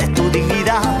enamoré de tu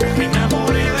dignidad. Me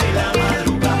enamoré de la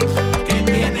madrugada que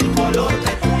tiene el color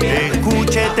de tu piel.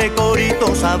 Escuche este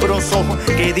corito sabroso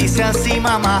que dice así,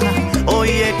 mamá.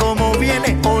 Oye cómo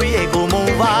viene, oye cómo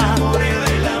va. Me enamoré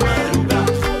de la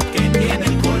madrugada que tiene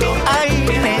el color de Ay,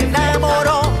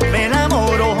 me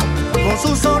enamoró. Con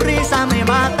su sonrisa me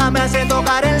mata, me hace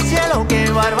tocar el cielo, qué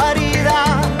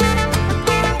barbaridad.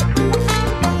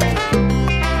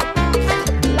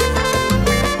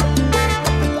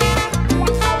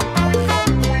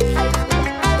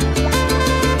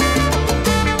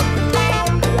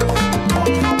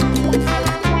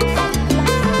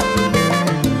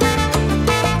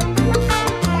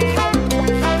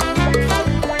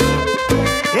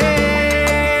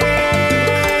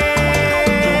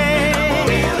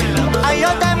 Ay, yo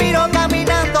te miro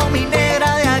caminando, mi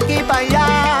negra, de aquí para allá.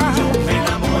 Me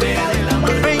enamoré de la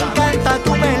madrugada. Me encanta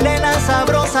tu melena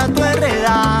sabrosa, tu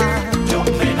enredada. Yo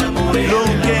me enamoré Lo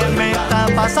de la que me madrugada.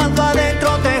 está pasando adentro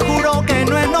te juro que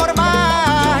no es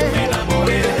normal. Me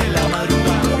enamoré de la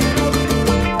madrugada.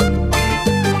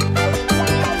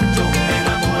 Yo me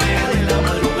enamoré de la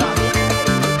madrugada.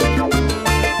 Yo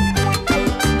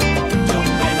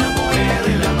me enamoré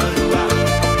de la madrugada.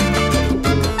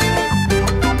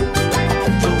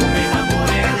 Yo me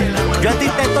enamoré de la madrugada. Yo a ti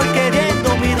te estoy queriendo,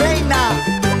 mi reina.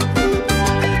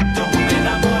 Yo me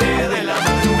enamoré de la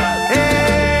madrugada.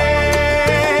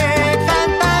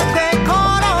 Canta este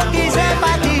coro que hice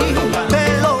pa' ti. Te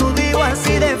lo digo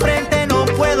así de frente, no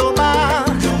puedo más.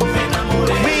 Yo me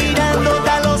enamoré. Mirándote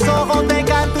a los ojos te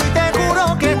canto y te juro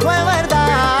que fue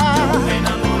verdad. Me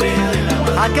enamoré de la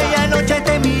madrugada. Aquella noche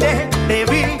te miré, te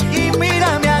vi y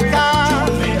mírame acá.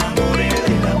 Me enamoré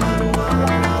de la madrugada.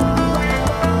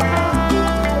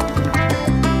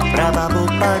 Brava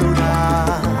parura,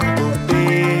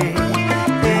 bope,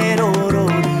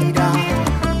 terororira.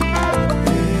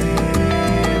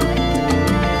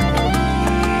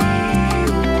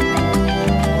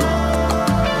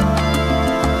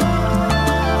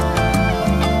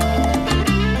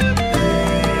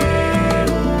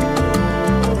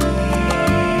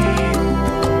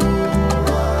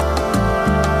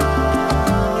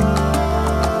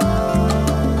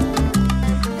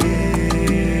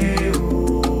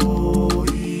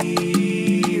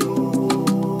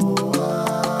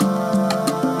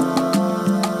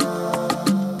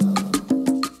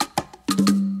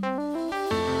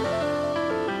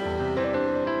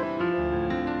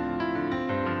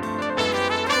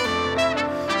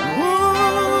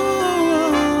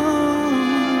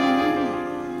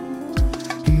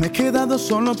 Me he quedado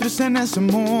solo, triste en ese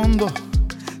mundo.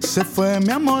 Se fue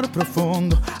mi amor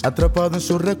profundo, atrapado en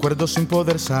sus recuerdos sin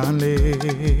poder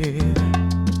salir.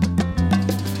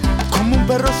 Como un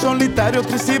perro solitario,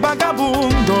 triste y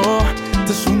vagabundo,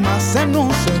 te sumas en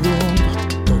un segundo.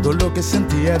 Todo lo que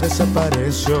sentía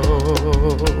desapareció.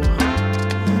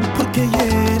 Porque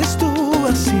eres tú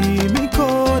así mi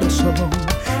corazón.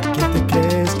 ¿Quién te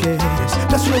crees que eres.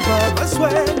 Te has robado el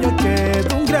sueño que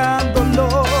de un gran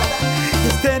dolor. Y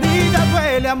esta herida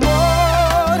duele,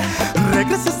 amor.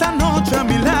 Regresa esta noche a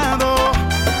mi lado.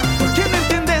 ¿Por qué no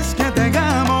entiendes que te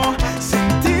amo?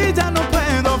 Sin ti ya no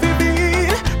puedo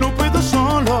vivir, no puedo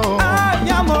solo. Ay,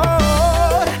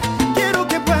 amor, quiero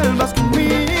que vuelvas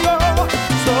conmigo.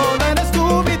 Solo eres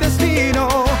tú mi destino,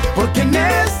 porque en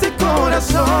este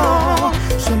corazón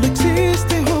solo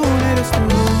existe uno, eres tú.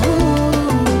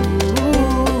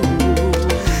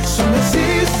 Solo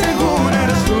existe uno,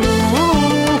 eres tú.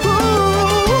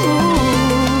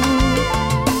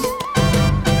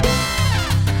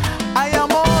 Ay,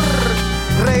 amor,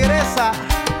 regresa,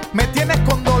 me tienes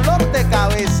con dolor de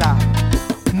cabeza.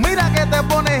 Mira que te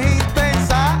pones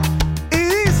intensa y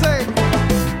dice: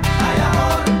 ay,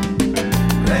 amor,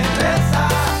 regresa,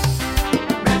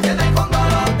 me tienes con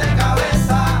dolor de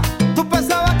cabeza. Tú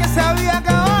pensabas que se había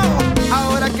acabado,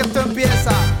 ahora que esto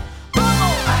empieza.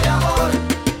 ¡Vamos! Ay, amor,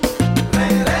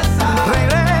 regresa,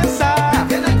 regresa, me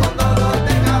tienes con dolor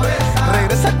de cabeza.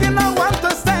 Regresa que no aguanto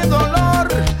este dolor,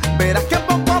 verás que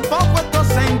poco a poco esto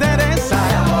se endereza.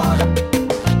 Ay, amor,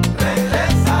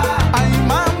 regresa, ay,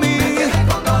 mami, me tienes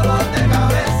con dolor de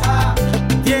cabeza.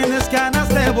 Tienes ganas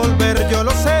de volver, yo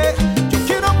lo sé. Yo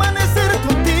quiero amanecer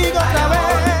contigo otra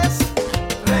vez.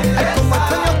 Ay, como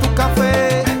extraño tu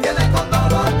café. Me tienes con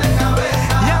dolor de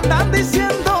cabeza. Y andan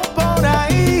diciendo por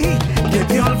ahí que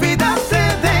te olvidaste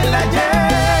del ayer.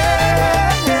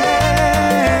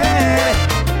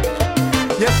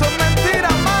 Y eso es mentira,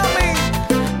 mami.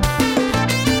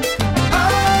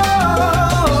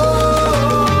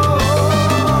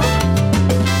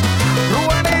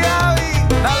 Rubén y Gaby,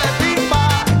 dale timba,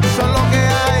 eso es lo que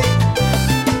hay.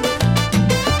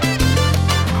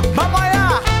 Vamos allá,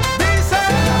 dice.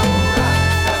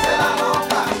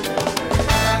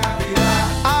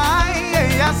 Ay,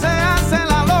 ella se hace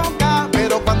la loca,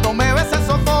 pero cuando me ve se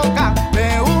sofoca.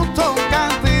 Le gusto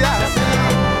cantidad.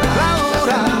 La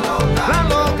dura, la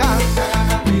loca.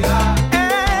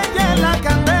 Ella es la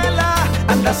candela,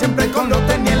 anda siempre con los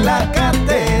tenis en la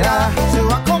cartera. Se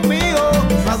va conmigo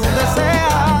a donde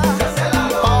sea,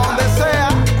 pa' donde sea.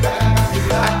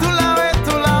 Ay, tú la ves,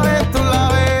 tú la ves, tú la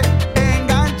ves,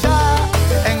 engancha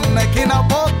en una esquina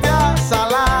postea,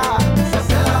 salada. Se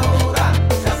hace la dura,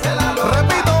 se hace la loca.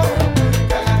 Repito.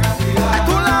 Ay,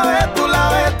 tú la ves, tú la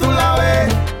ves, tú la ves,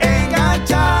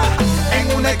 engancha en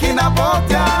una esquina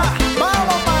postea.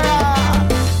 Vamos para allá.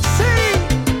 Sí.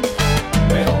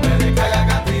 Pero me descarga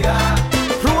cantidad.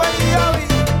 Rubén y Gaby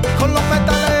con los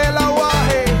metales del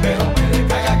aguaje. Pero me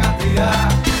descarga cantidad.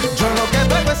 Yo lo que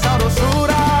traigo es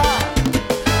sabrosura.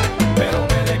 Pero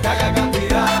me descarga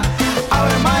cantidad.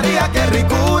 Ave María, qué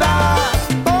ricura.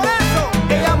 Por eso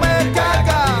ella me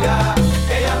descarga.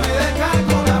 Ella me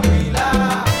descarga una pila.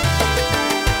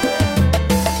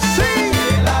 Sí.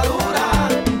 La dura,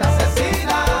 la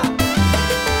asesina.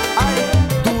 Ay,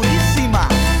 durísima.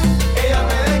 Ella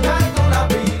me descarga una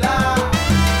pila.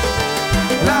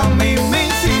 La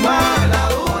mismísima. La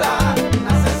dura,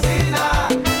 la asesina.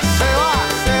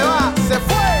 Se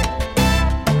fue.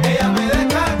 Ella me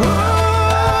descarga.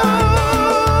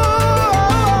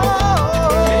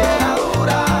 Ella la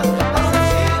dura, la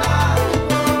asesina.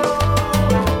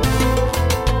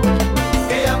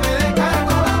 Ella me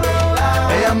descarga una pila.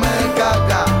 Ella me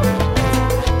descarga.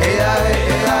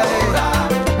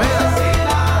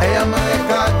 Ella me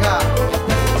descarga.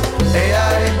 Ella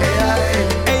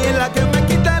es la que me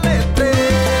quita el estrés.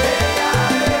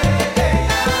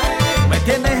 Me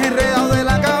tienes enredado de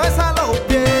la cabeza a los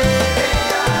pies.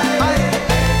 Ay,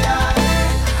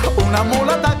 una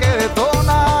mulata que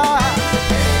detona.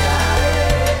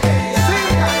 Sí,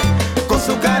 con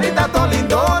su carita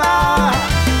tolindona.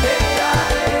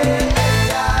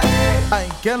 Ay,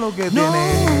 ¿qué es lo que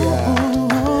tiene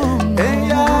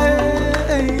ella?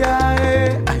 Ella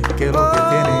es. Ay, ¿qué es lo que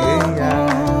tiene ella?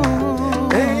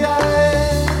 Ella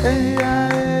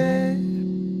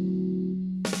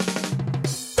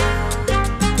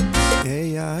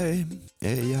es.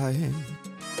 Ella es.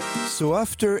 So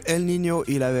after El Niño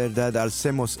y La Verdad,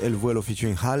 Alcemos el Vuelo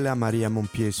featuring Hala Maria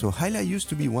Monpié. So Hala used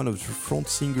to be one of the front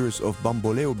singers of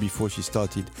Bamboleo before she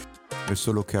started her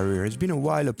solo career. It's been a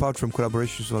while, apart from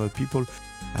collaborations with other people.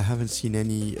 I haven't seen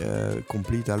any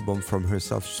complete album from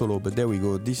herself solo, but there we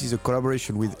go. This is a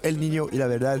collaboration with El Niño y La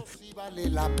Verdad,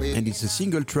 and it's a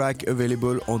single track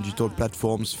available on digital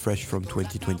platforms, fresh from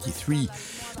 2023.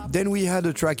 Then we had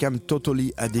a track I'm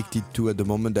totally addicted to at the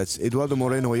moment. That's Eduardo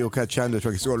Moreno y Oka Chan. The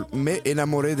track is called Me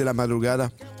Enamoré de la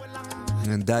Madrugada,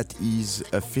 and that is,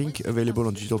 I think, available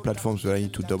on digital platforms, but I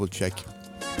need to double check.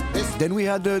 Then we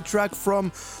had a track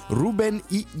from Ruben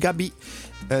y Gaby.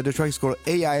 The track is called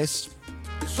AIS.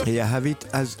 I have it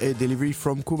as a delivery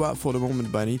from Cuba for the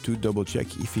moment, but I need to double check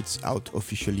if it's out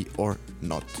officially or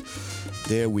not.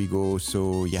 There we go.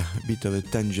 So yeah, a bit of a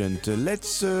tangent.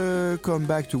 Let's come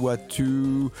back to what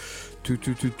to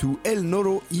El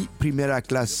Noro y Primera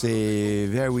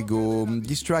Clase. There we go.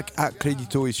 This track,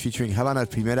 Acredito, is featuring Havana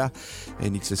Primera,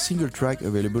 and it's a single track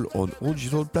available on all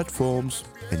digital platforms.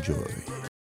 Enjoy.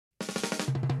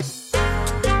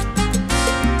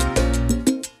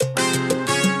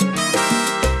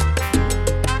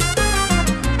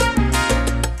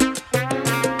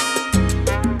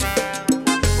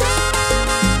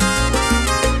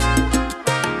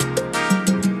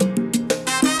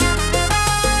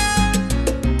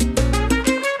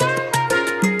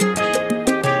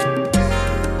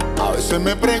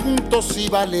 Me pregunto si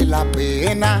vale la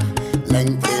pena la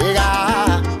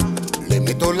entrega. Le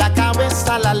meto la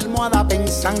cabeza a la almohada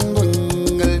pensando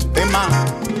en el tema.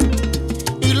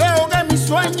 Y leo que mis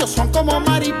sueños son como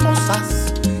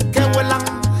mariposas que vuelan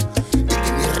y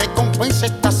que mi recompensa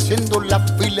está haciendo la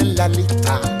fila en la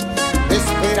lista de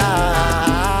espera.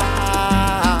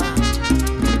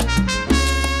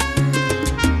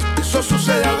 Eso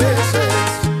sucede a veces.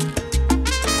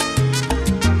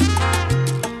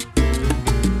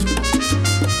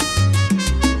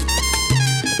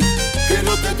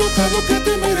 Lo que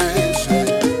te mereces.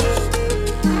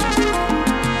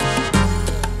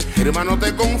 Hermano,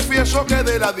 te confieso que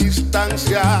de la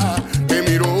distancia te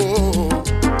miro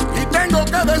y tengo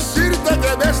que decirte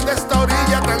que desde esta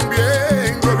orilla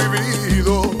también lo he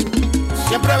vivido.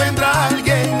 Siempre vendrá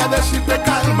alguien a decirte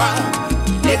calma,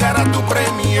 llegará tu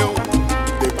premio.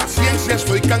 De paciencia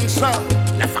estoy cansado,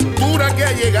 la factura que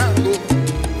ha llegado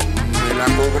me la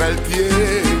cobra el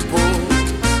tiempo.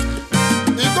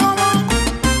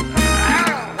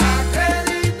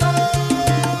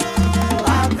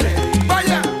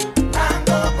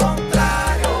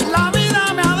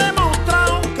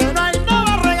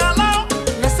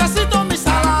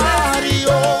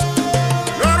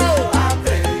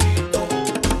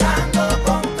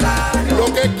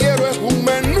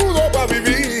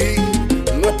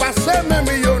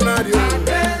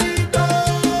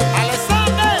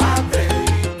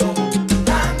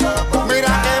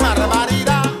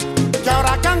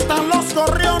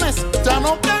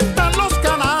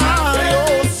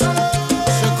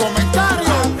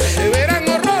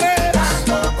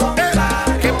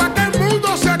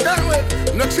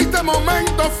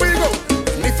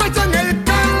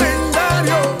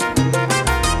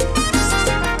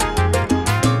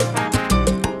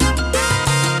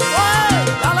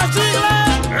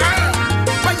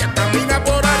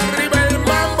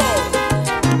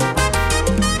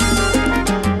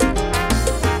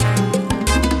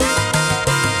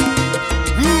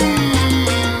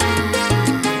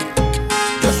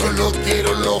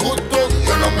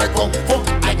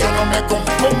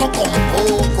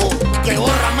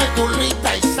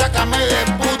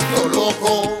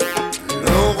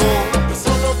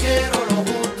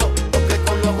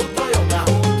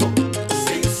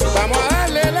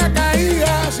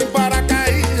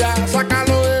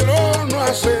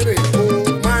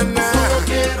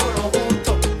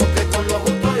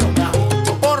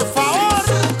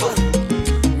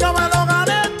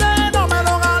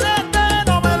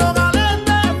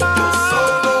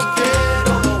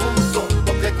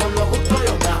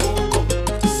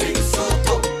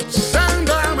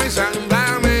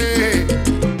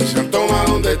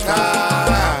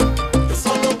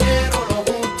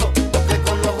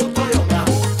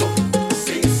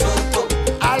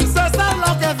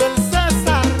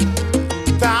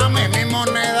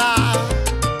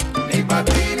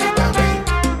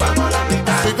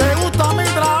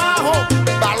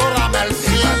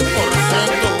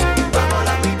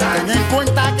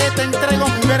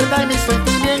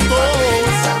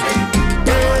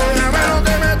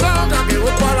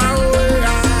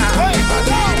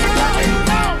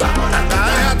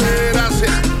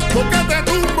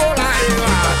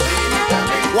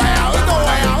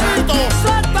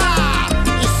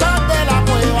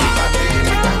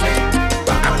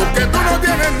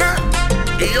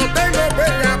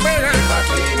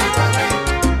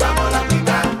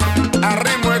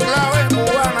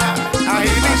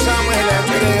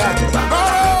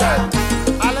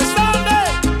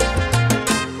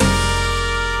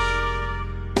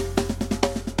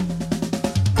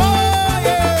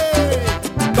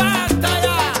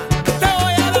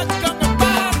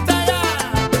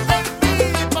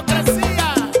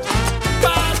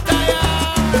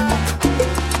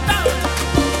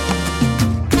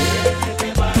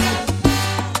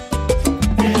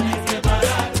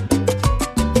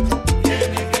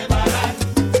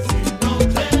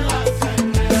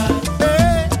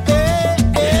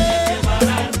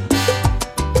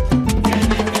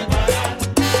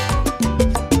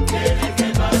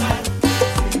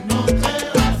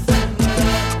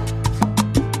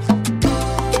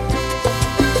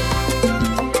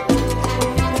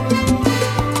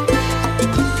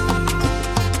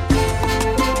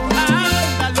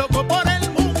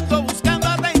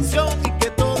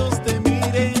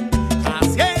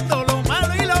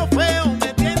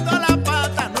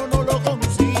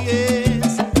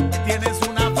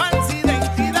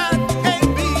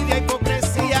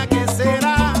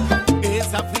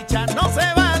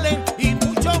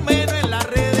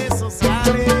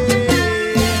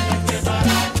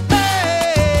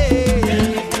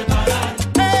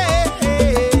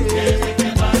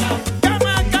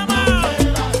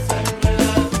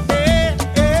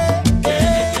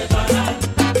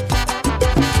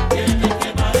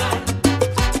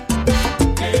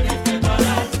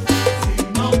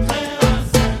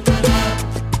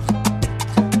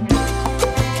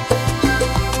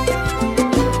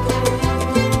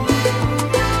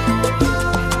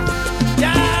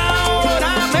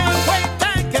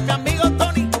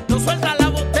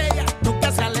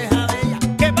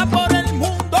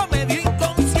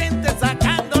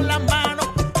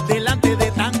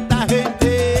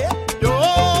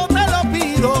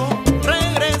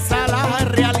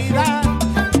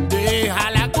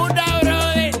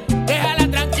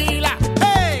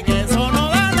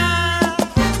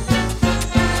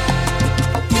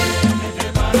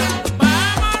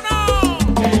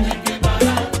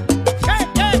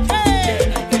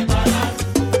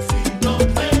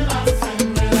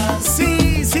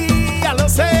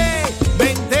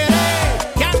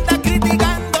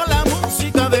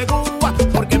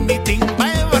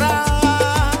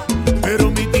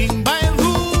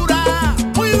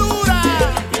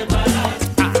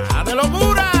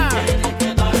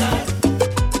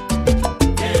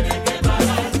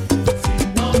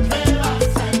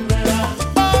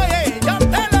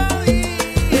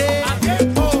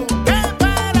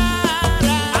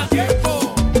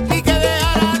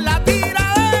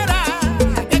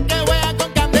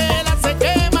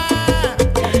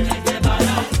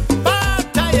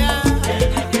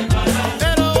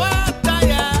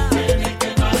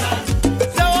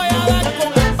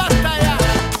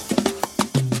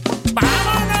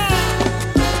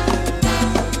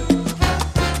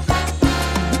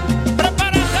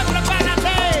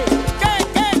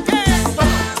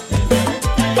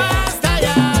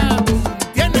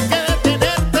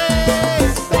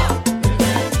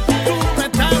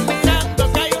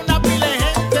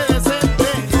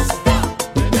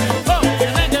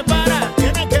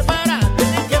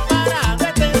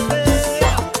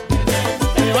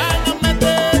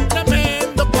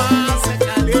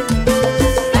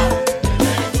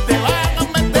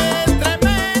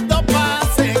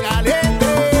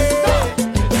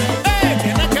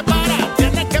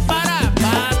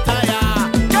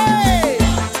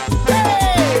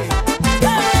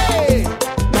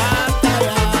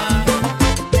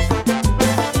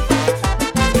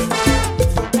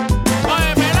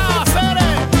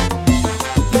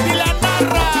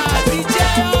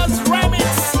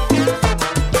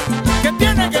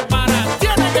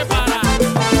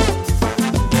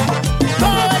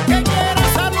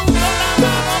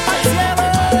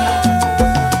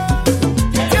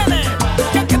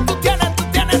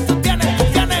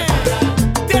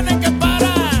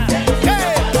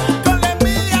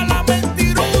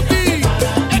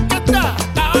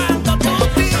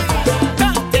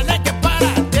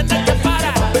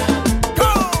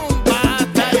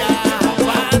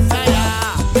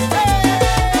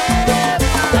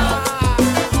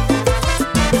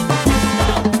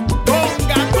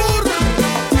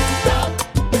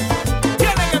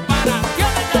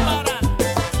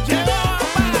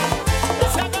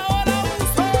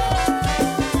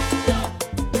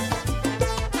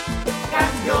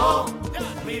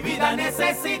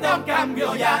 necesita un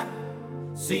cambio ya.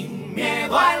 Sin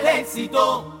miedo al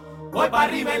éxito, voy para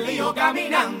arriba el lío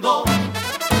caminando.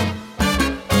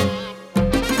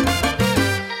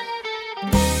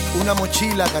 Una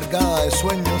mochila cargada de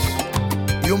sueños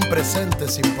y un presente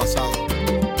sin pasado.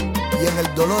 Y en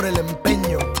el dolor el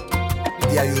empeño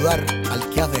de ayudar al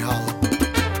que has dejado.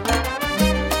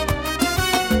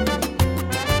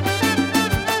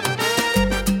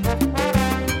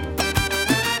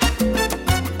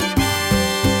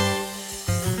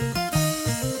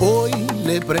 Hoy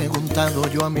le he preguntado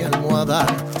yo a mi almohada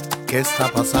qué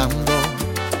está pasando.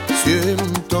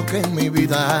 Siento que en mi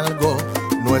vida algo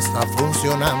no está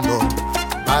funcionando.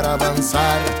 Para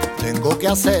avanzar tengo que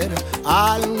hacer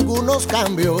algunos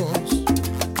cambios.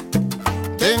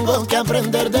 Tengo que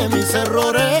aprender de mis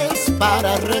errores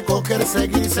para recoger,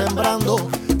 seguir sembrando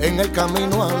en el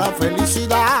camino a la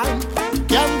felicidad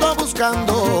que ando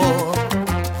buscando.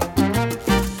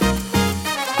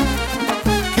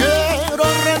 Quiero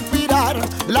respirar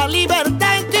la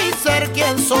libertad y ser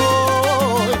quien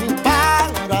soy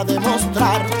para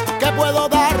demostrar que puedo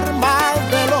dar más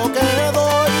de lo que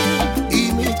doy.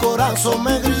 Y mi corazón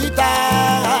me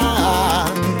grita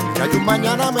que hay un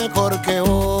mañana mejor que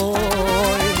hoy.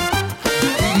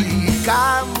 Y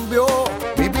cambio,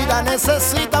 mi vida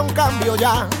necesita un cambio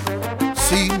ya.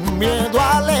 Sin miedo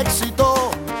al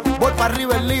éxito, voy para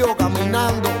arriba el lío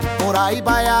caminando por ahí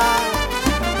para allá.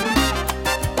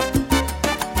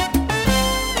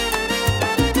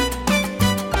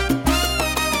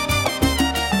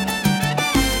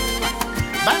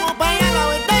 Vamos para allá, la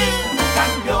verdad.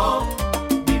 Cambio,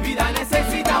 mi vida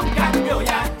necesita un cambio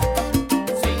ya.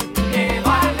 Sin miedo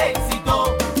al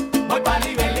éxito, voy para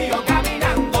arriba el lío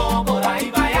caminando por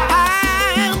ahí para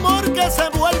allá. Amor que se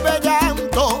vuelve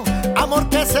llanto, amor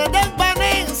que se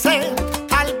desvanece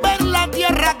al ver la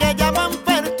tierra que llaman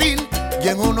fértil y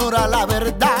en honor a la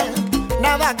verdad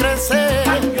nada crece.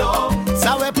 Cambio,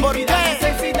 ¿Sabes por mi vida qué?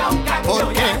 necesita un cambio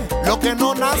Porque ya. lo que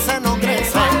no nace no Sin miedo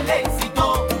crece. al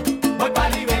éxito, voy para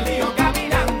arriba el lío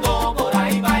caminando por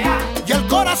ahí para allá. Y el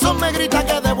corazón me grita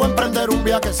que debo emprender un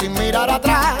viaje sin mirar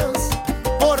atrás.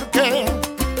 Porque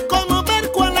como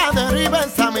perco en la deriva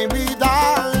está mi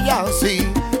vida y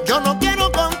así yo no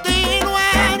quiero continuar.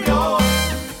 Cambio,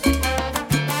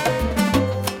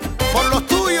 Por los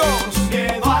tuyos,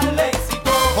 miedo al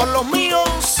éxito, por los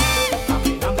míos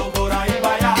caminando por ahí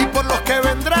para y allá. por los que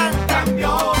vendrán.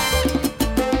 Cambio,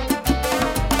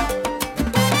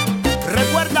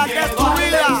 Recuerda que es tu miedo al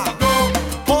vida, éxito.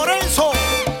 por eso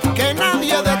que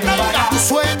nadie detenga tu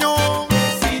sueño.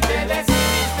 Si te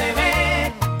decidiste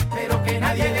ver, pero que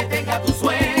nadie detenga tu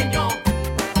sueño.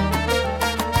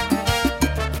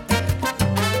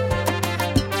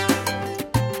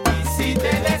 Y si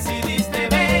te decidiste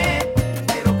ver,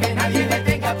 pero que nadie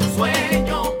detenga tu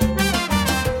sueño.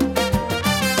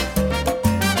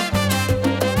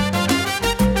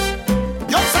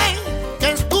 Yo sé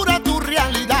que es dura tu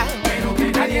realidad, Pero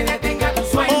que nadie detenga tu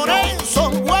sueño. por eso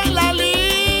vuela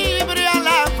libre a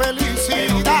la Pero que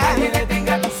felicidad. nadie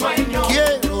detenga tu sueño.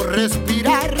 Quiero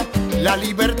respirar la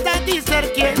libertad y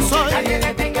ser quien Que soy. nadie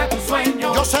detenga tu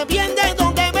sueño. Yo sé bien de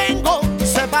dónde vengo,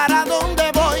 sé para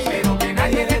dónde voy. Pero que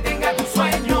nadie detenga tu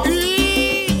sueño.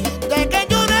 Y de que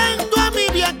llorando a mi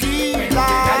Pero que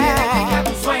nadie detenga viejita,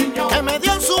 tu sueño. que me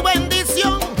dio su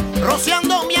bendición,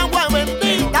 rociando mi agua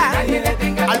bendita Nadie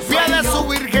detenga tu al pie de sueño. su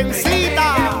virgencita.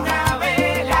 Una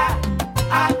vela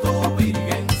a tu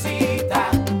virgencita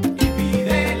y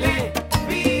pídele,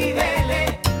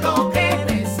 pídele lo que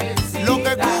necesita. Lo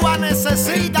que Cuba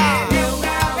necesita, Pídele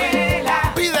una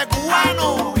vela pide a tu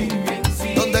cubano,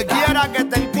 virgencita. donde quiera que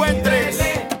te encuentres.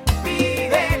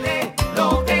 Pídele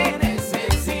lo que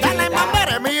necesita. Dale,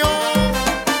 mamere mío.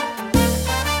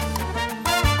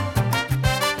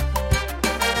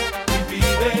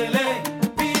 Pídele,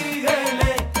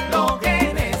 pídele lo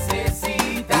que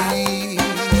necesita. Y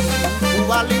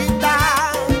Cuba linda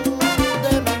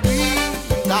de mi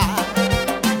vida.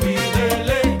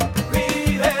 Pídele,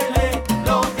 pídele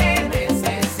lo que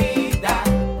necesita.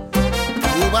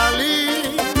 Cuba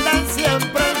linda,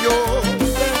 siempre yo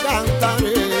te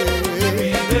cantaré.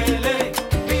 Pídele,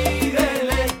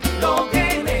 pídele lo que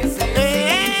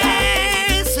necesita.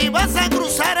 Si vas a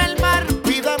cruzar el mar,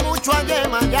 pide mucho a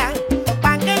Yemayá,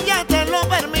 pa' que ella te lo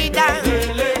permita.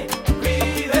 Pídele,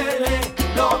 pídele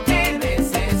lo que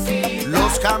necesita.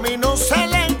 Los caminos se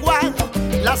lenguan,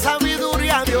 la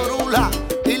sabiduría de Orula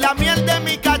y la miel de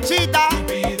mi cachita.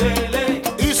 Pídele,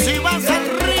 Y si vas al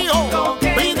río,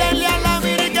 pídele a la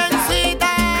virgencita.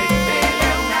 pídele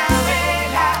una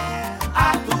vela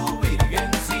a tu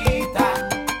virgencita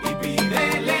y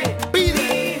pídele,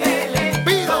 Pide, pídele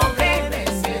pide. lo que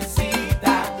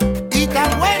necesita.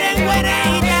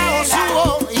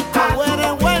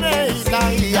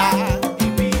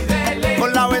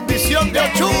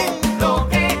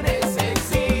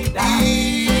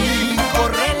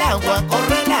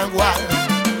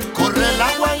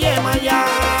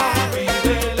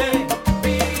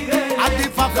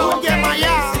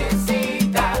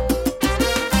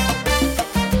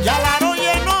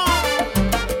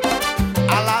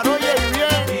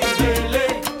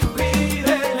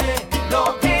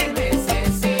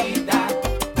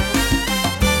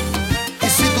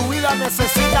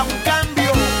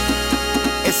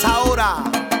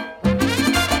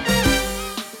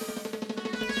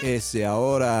 Ese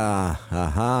ahora.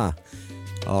 Ajá.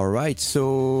 All right,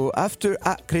 so after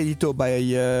Acredito by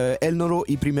El Noro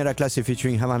y Primera Clase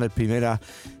featuring Havana Primera,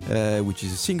 which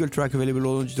is a single track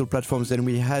available on digital platforms, then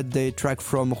we had the track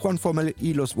from Juan Formel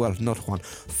y los, well, not Juan,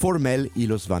 Formel y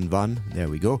los Van Van, there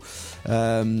we go,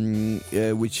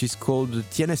 which is called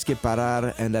Tienes que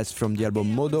Parar, and that's from the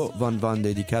album Modo Van Van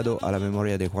dedicado a la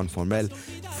memoria de Juan Formel,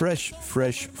 fresh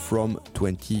from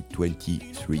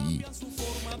 2023.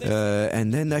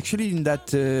 And then actually in that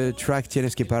track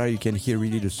Tienes que Parar, you can hear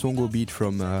really the songo beat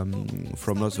from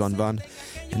Los Van Van.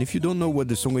 And if you don't know what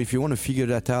the songo, if you want to figure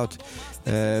that out,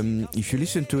 if you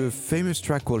listen to a famous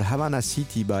track called Havana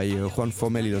City by Juan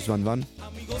Formel y Los Van Van,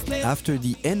 after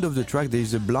the end of the track there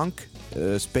is a blank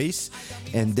space,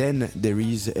 and then there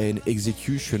is an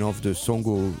execution of the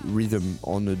songo rhythm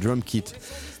on a drum kit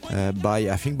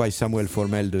by Samuel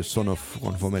Formel, the son of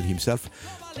Juan Formel himself.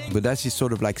 But that's this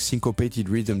sort of like syncopated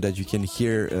rhythm that you can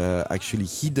hear actually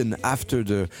hidden after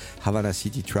the Havana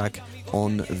City track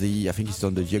on the, I think it's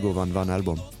on the Diego Van Van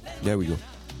album. There we go.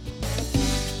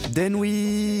 Then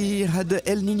we had the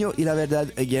El Niño y la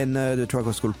Verdad again. The track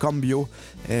was called Cambio,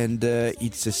 and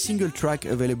it's a single track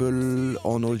available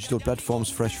on all digital platforms,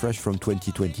 fresh from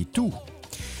 2022.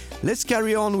 Let's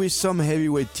carry on with some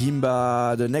heavyweight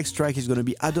timba. The next track is going to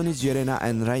be Adonis Llerena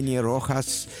and Rainier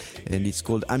Rojas, and it's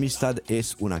called Amistad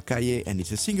es una calle, and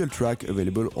it's a single track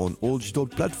available on all digital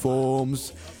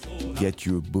platforms. Get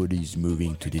your bodies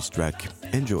moving to this track.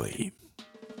 Enjoy.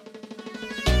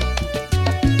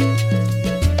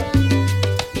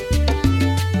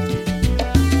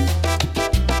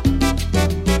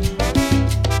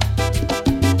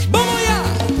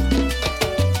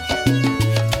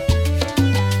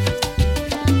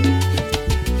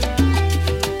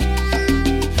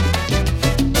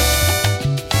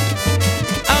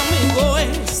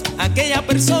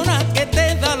 Persona que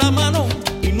te da la mano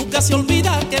y nunca se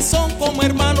olvida que son como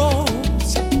hermanos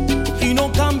y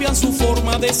no cambian su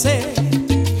forma de ser.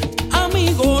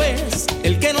 Amigo es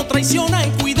el que no traiciona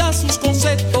y cuida sus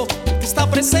conceptos, que está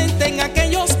presente en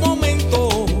aquellos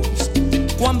momentos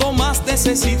cuando más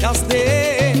necesitas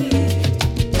de él.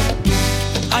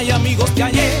 Hay amigos de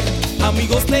ayer,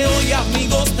 amigos de hoy,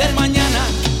 amigos del mañana.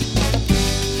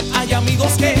 Hay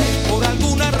amigos que por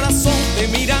alguna razón te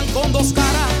miran con dos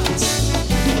caras.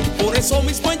 Por eso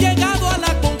mismo he llegado a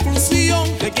la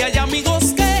conclusión de que hay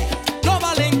amigos que lo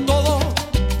valen todo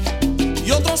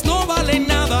y otros no valen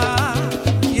nada.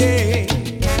 Yeah.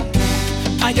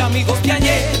 Hay amigos de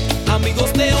ayer,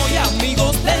 amigos de hoy,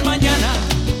 amigos del mañana.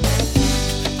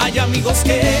 Hay amigos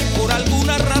que por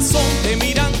alguna razón te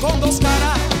miran con dos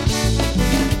caras.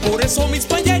 Por eso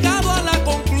mismo he llegado a la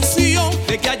conclusión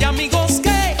de que hay amigos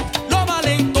que lo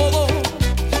valen todo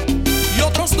y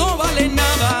otros no valen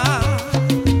nada.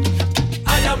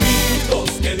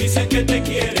 Dicen que te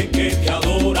quieren, que te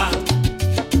adoran.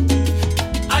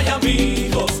 Hay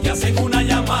amigos que hacen una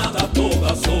llamada a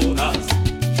todas horas,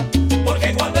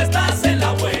 porque cuando estás en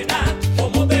la buena,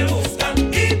 como te buscan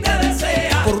y te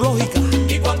desean, por lógica.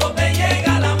 Y cuando te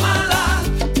llega la mala,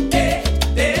 te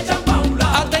echan pa' un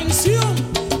lado. Atención,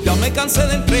 ya me cansé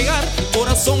de entregar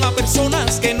corazón a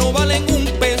personas que no valen un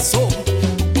peso.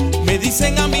 Me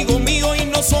dicen amigo mío y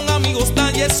no son amigos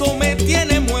nadie, eso me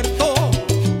tiene muerto.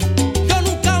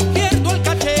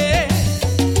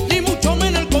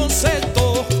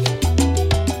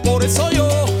 Por eso yo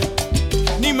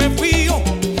ni me fío,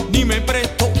 ni me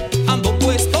presto, ando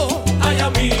puesto. Hay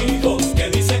amigos que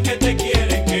dicen que te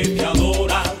quieren, que te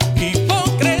adoran.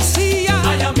 Hipocresía.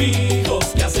 Hay amigos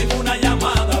que hacen una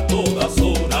llamada a todas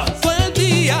horas, todo el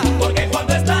día. Porque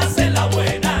cuando estás en la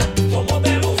buena, como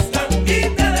te buscan y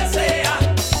te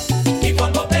desean. Y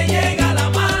cuando te llega la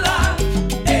mala,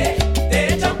 te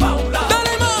echan pa' un lado.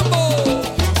 ¡Dale mambo!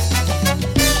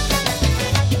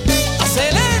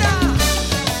 ¡Acelera!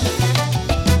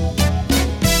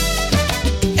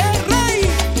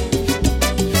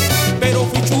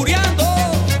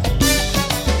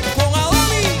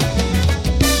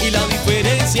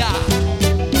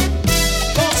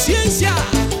 Conciencia.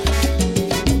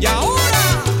 Y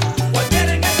ahora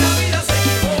cualquiera en esta vida se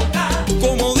equivoca.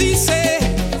 Como dice,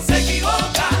 se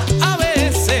equivoca. A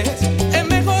veces es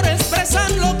mejor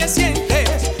expresar lo que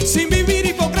sientes sin vivir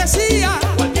hipocresía.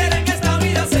 Cualquiera en esta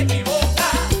vida se equivoca.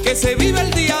 Que se vive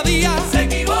el día a día. Se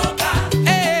equivoca.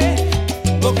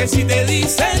 Porque si te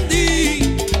dicen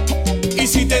di y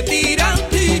si te tiran,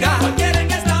 tira. Cualquiera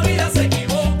en esta vida se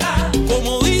equivoca.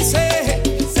 Como dice,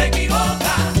 se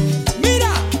equivoca.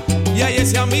 Mira, y hay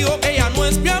ese amigo que ya no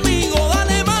es mi amigo.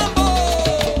 Dale mambo.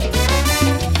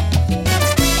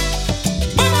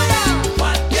 Vamos allá.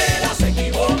 Cualquiera se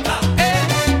equivoca.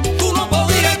 Tú no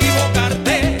podías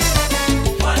equivocarte.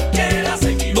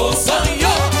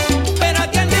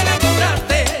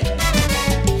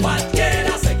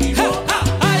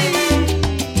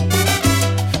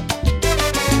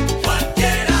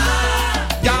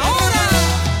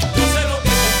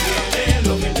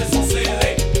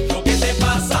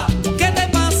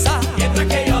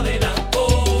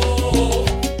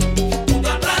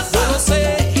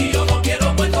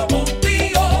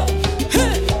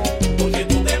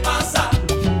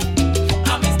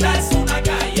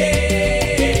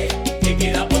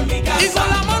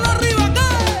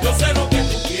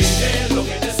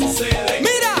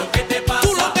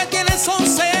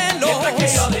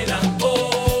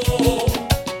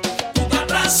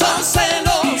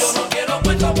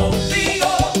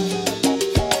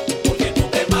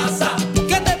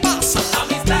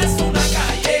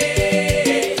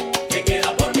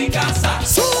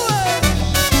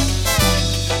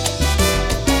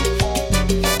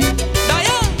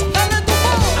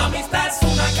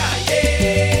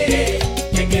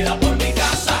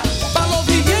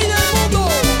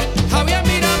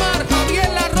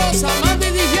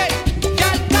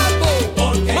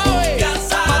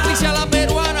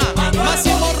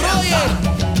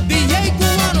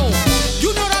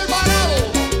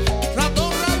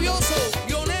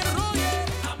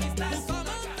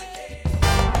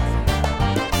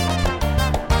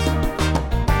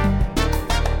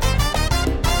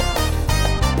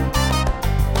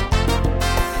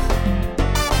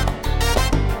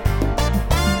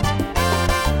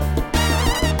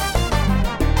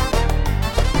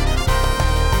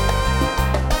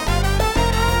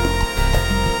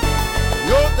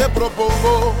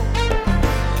 propongo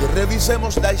que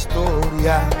revisemos la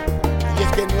historia. Y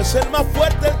es que no es el más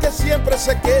fuerte el que siempre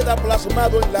se queda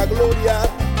plasmado en la gloria.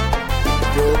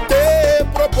 Yo te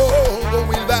propongo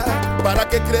humildad para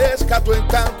que crezca tu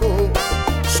encanto.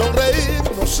 Sonreír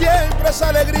no siempre es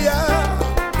alegría,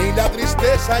 ni la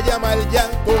tristeza llama el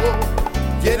llanto.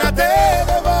 Llénate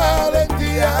de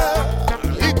valentía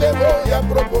y te voy a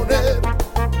proponer,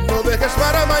 no dejes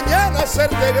para mañana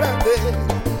hacerte grande.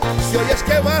 Si hoy es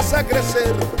que vas a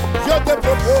crecer, yo te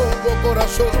propongo,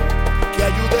 corazón, que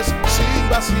ayudes sin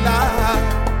vacilar,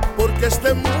 porque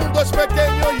este mundo es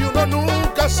pequeño y uno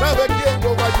nunca sabe quién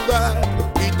lo va a ayudar.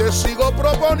 Y te sigo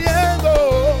proponiendo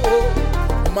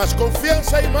más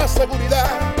confianza y más seguridad.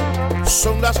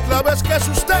 Son las claves que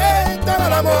sustentan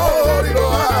al amor y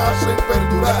lo hacen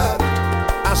perdurar.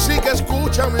 Así que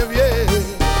escúchame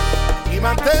bien y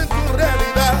mantén tu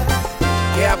realidad,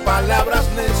 que a palabras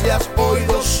necias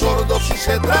oídos sordos si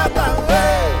se trata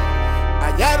de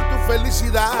hallar tu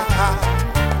felicidad.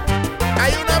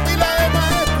 Hay una pila de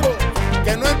maestros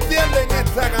que no entienden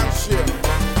esta canción.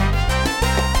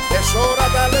 Es sobra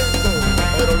talento,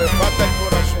 pero le falta el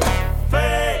corazón.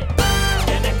 Fe,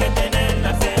 tienes que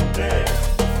tenerla siempre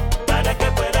para que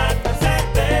puedas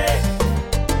crecerte.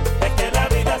 Es que la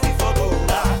vida se hizo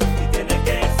dura y tienes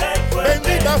que ser fuerte.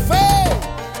 Bendita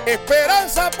fe,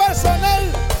 esperanza personal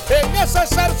en ese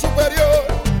ser superior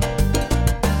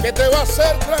que te va a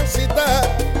hacer transitar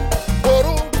por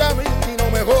un camino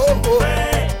mejor.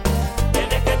 Fe,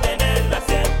 tienes que tenerla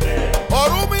siempre Por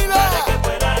humildad, para que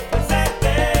puedas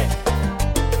crecerte.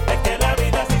 Es que la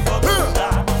vida se hizo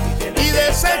dura y y tienes que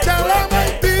desecha ser la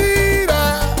fuerte.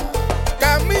 mentira,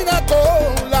 camina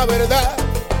con la verdad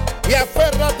y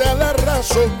aférrate a la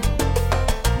razón.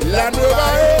 La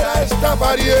nueva era está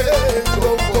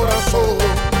pariendo un corazón.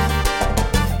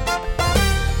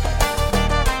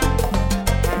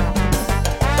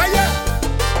 Vaya,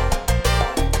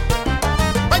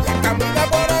 vaya, camina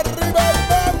por arriba y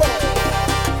vamos.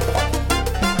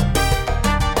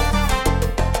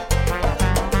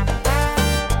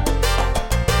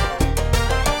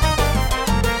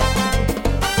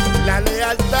 La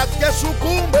lealtad que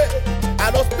sucumbe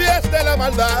a los pies de la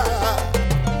maldad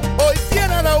hoy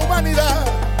tiene a la humanidad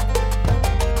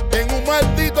en un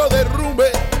maldito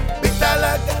derrumbe.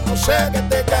 Vítala que no sea que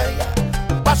te caiga,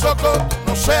 paso corto,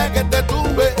 no sea que te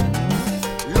tumbe.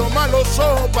 Los malos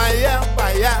ojos pa'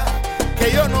 allá,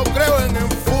 que yo no creo en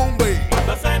enfumbe.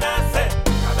 Cuando se nace,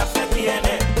 nada se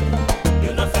tiene, y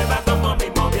uno se va como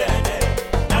mismo viene.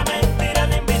 La mentira,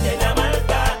 la envidia y la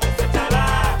maldad,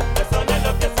 desechará, eso no es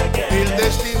lo que se quiere. El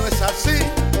destino es así,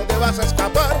 no te vas a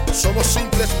escapar. Somos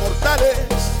simples mortales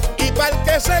y para el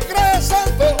que se cree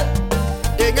santo,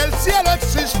 en el cielo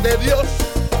existe Dios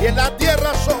y en la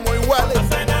tierra somos iguales.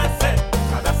 Cuando se nace,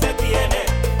 nada se tiene,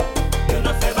 y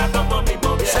uno se va como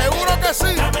mismo viene. Seguro que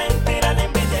sí. La mentira, la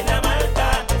envidia y la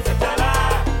maldad, desechará,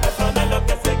 eso no es lo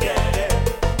que se quiere.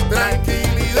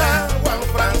 Tranquilidad, Juan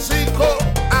Francisco,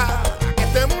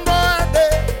 este mundo arde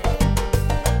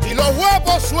y los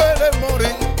guapos suelen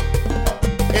morir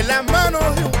en las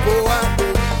manos de un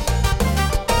cobarde.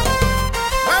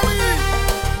 Mami,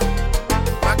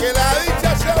 pa' que la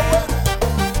dicha sea buena,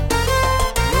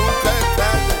 nunca es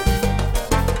tarde.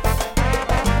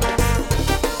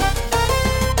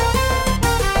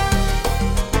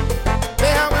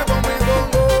 Déjame con mi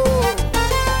bongo,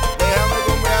 déjame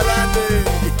con mi adelante.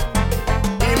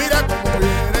 Y mira cómo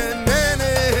viene el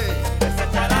nene.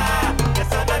 Desechará,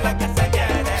 eso no es lo que se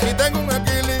quiere. Si tengo un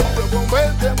equilibrio con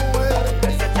 20 mujeres,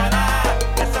 Desechará,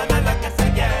 eso no es lo que se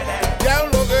quiere. ya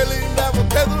lo que linda,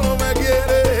 porque tú no me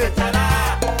quieres. Desechará,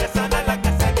 eso no es lo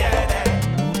que se quiere.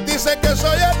 Dice que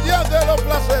soy el dios de los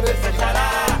placeres. Desechará,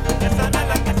 eso no es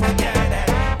lo que se quiere.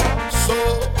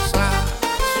 Sosa,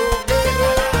 soquero.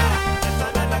 Eso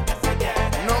no es lo que se quiere.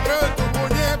 No creo en tu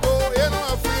muñeco lleno de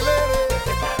alfileres.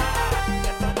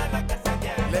 Eso no es lo que se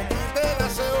quiere. Le quité la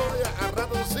cebolla al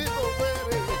ratoncito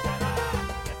Pérez.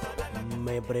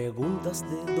 Me preguntas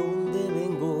de dónde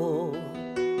vengo,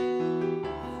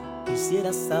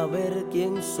 quisiera saber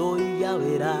quién soy, ya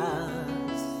verás.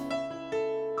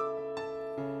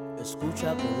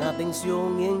 Escucha con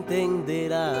atención y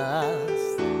entenderás.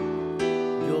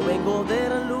 Yo vengo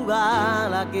del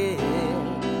lugar aquel,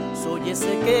 soy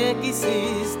ese que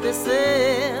quisiste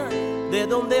ser, de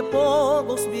donde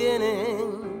pocos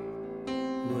vienen,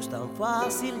 no es tan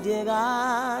fácil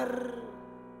llegar.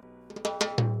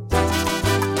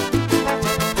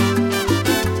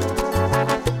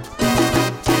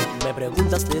 Me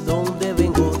preguntas de dónde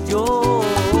vengo yo,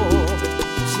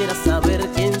 quisiera saber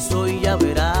quién soy, ya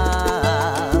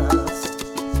verás.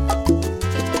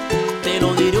 Te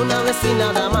lo diré una vez decir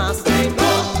nada más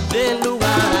del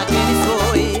lugar a que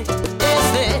soy.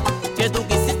 Ese que tú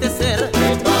quisiste ser,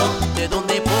 de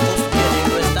donde pocos vienen,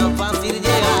 no es tan fácil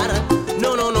llegar.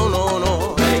 No, no, no, no,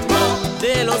 no.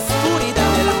 De la oscuridad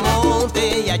del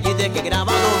monte y allí dejé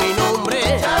grabado mi nombre.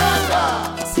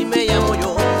 Así me llamo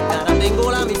yo, y ahora tengo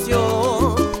la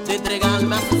misión de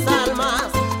entregarme a sus almas,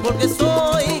 porque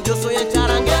yo soy el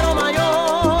charanguero mayor.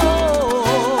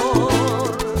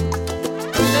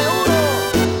 Seguro,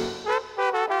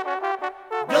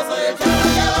 yo soy el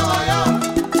charanguero mayor.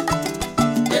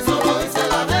 Eso lo dice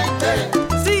la gente,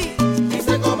 sí, y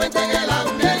se comenta en el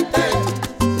ambiente,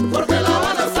 porque La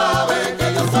Habana sabe que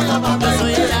yo soy la patente. Yo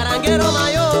soy el charanguero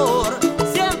mayor,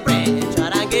 siempre el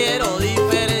charanguero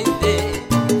diferente,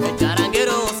 el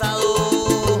charanguero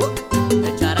osador,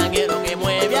 el charanguero que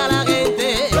mueve a la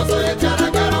gente. Yo soy el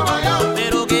charanguero mayor,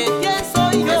 pero que quién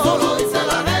soy yo, eso lo dice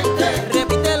la gente.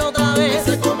 Repítelo otra vez,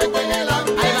 y se comenta en el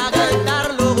ambiente. Ahí va a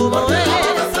cantarlo como es. La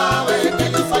Habana sabe que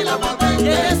yo soy la patente.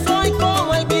 Que soy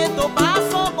como el viento,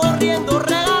 paso corriendo,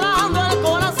 regalando el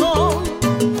corazón.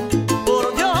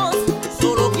 Por Dios,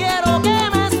 solo quiero que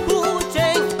me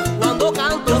escuchen cuando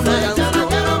canto una canción.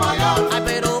 Ay,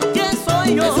 pero ¿quién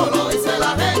soy yo? Eso lo dice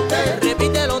la gente.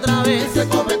 Repítelo otra vez, y se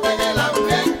comenta en el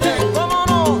ambiente. ¿Cómo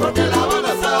no? Porque La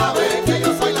Habana sabe que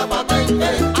yo soy la patente.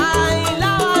 Ay,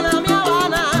 La Habana, mi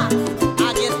Habana,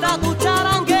 aquí está tu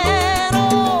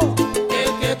charanguero,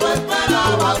 el que tú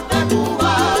esperabas de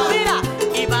Cuba. Mira,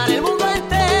 y para el mundo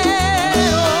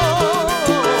entero.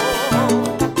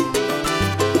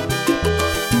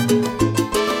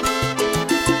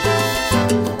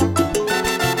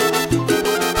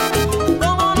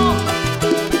 ¿Cómo no?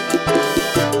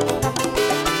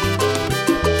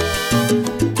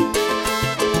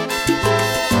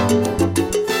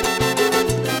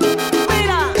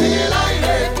 Mira,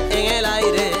 en el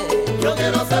aire, yo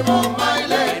quiero ser Bob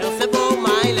Marley, quiero ser Bob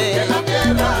Marley. En la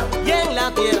tierra, y en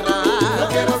la tierra, yo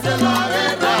quiero ser la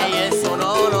guerra. Ay, eso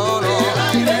no, no, no. En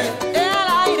el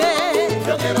aire,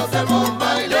 yo quiero ser Bob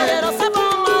Marley, yo quiero ser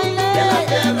Bob Marley. En la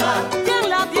tierra, y en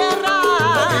la tierra,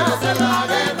 yo quiero ser la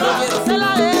guerra. Yo quiero ser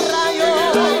la guerra, yo.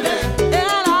 En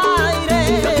el aire,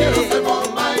 yo quiero ser Bob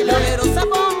Marley, yo quiero ser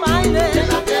Bob Marley. En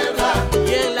la tierra,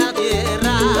 y en la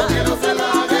tierra, yo quiero ser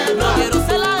la guerra. Yo quiero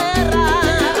ser la guerra.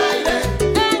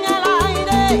 En el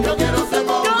aire, yo quiero ser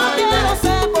Bob Marley, yo quiero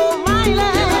ser Bob Marley.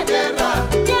 En la tierra,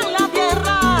 y en la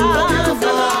tierra, yo quiero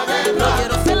ser la guerra. Yo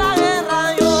quiero ser la guerra,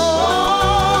 yo.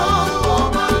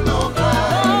 Oh, man, no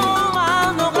cry. Oh, man,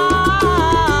 no cry.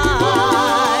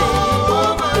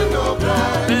 Oh, man, no cry.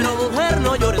 Pero mujer,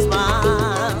 no llores más.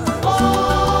 Oh,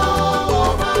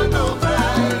 man, no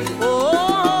cry. Oh,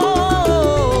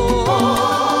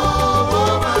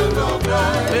 man, no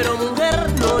cry. Pero mujer,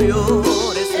 no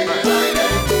llores más.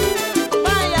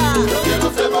 Vaya, yo quiero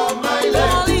ser Bob Marley.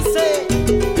 Como dice,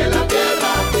 en la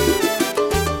tierra,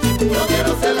 yo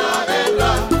quiero ser la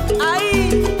guerra. Ahí,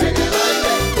 en el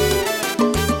aire,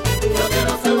 yo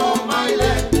quiero ser Bob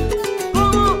Marley.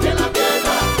 ¿Cómo? En la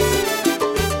tierra,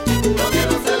 yo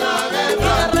quiero ser la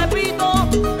guerra. Y te repito,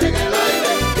 en el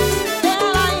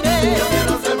aire, yo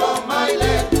quiero ser Bob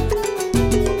Marley.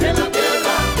 En la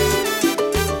tierra,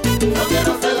 yo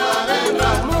quiero ser la guerra.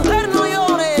 Mujer, no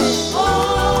llores. Oh,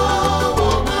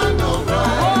 man, no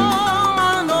cry. Oh,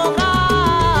 man, no cry.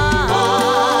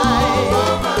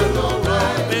 Oh, man, no cry.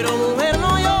 Pero mujer,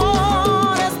 no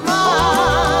llores más.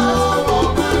 Oh,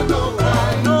 man, no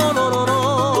cry. No, no, no, no,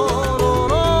 no,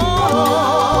 no.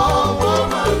 Oh,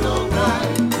 man, no cry.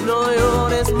 No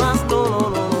llores más, no, no,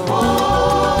 no, no.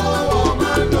 Oh,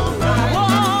 man, no cry. Oh,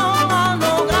 man,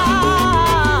 no cry. Oh,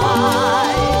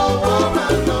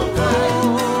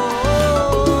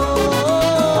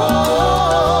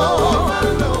 man,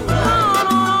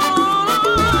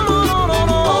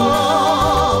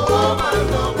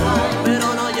 no cry. Pero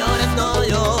no llores, no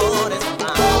llores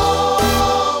más.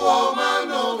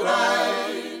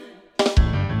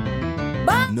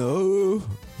 No,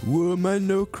 woman,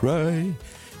 no cry.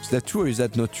 Is that true or is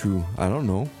that not true? I don't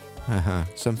know.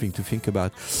 Something to think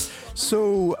about.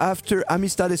 So, after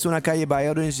Amistades Una Calle by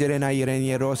Orange Serena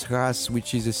Irene Rosas,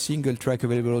 which is a single track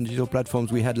available on digital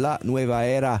platforms, we had La Nueva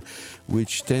Era,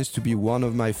 which tends to be one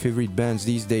of my favorite bands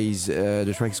these days.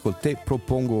 The track is called Te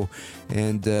Propongo,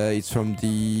 and it's from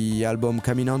the album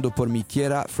Caminando por mi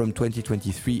Tierra from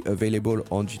 2023, available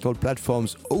on digital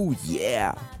platforms. Oh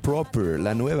yeah, proper.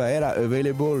 La Nueva Era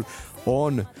available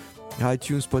on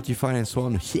iTunes, Spotify, and so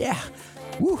on. Yeah,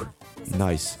 woo,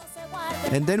 nice.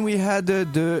 And then we had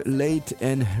the late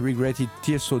and regretted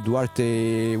Tirso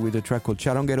Duarte with a track called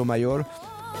Charanguero Mayor.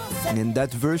 And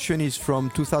that version is from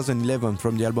 2011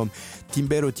 from the album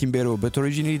Timbero Timbero. But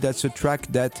originally that's a track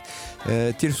that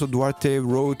Tirso Duarte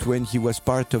wrote when he was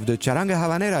part of the Charanga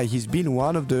Habanera. He's been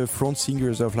one of the front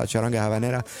singers of La Charanga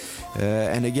Habanera.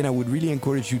 And again, I would really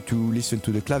encourage you to listen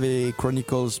to the Clave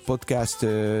Chronicles podcast.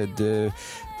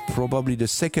 Probably the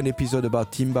second episode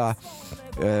about Timba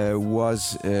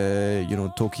was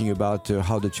talking about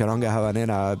how the Charanga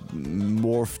Habanera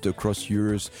morphed across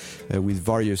years with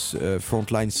various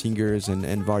frontline singers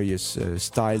and various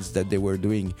styles that they were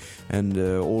doing, and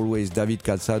always David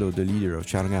Calzado, the leader of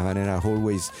Charanga Habanera,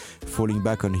 always falling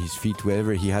back on his feet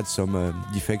wherever he had some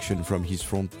defection from his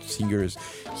front singers.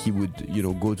 He would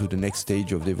go to the next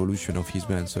stage of the evolution of his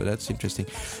band. So that's interesting.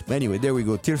 But anyway, there we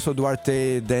go. Tirso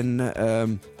Duarte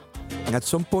then at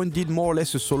some point did more or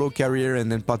less a solo career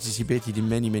and then participated in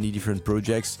many different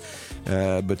projects,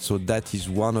 but so that is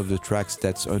one of the tracks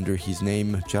that's under his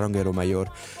name, Charanguero Mayor,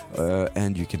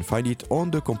 and you can find it on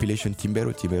the compilation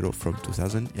Timbero Timbero from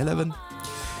 2011.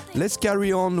 Let's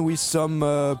carry on with some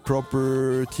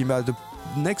proper timba. The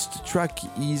next track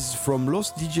is from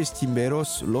Los DJs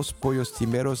Timberos, Los Pollos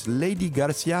Timberos, Lady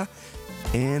Garcia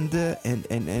and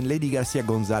Lady Garcia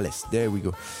Gonzalez. There we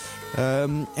go.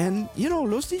 And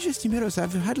Los DJs Timberos,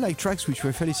 I've had like tracks which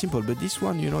were fairly simple, but this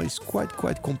one, is quite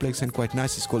complex and quite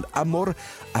nice. It's called Amor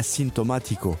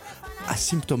Asintomático.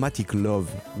 Asymptomatic love.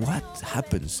 What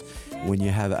happens when you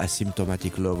have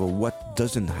asymptomatic love, or what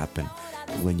doesn't happen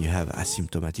when you have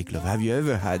asymptomatic love? Have you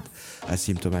ever had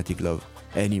asymptomatic love?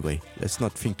 Anyway, let's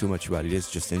not think too much about it.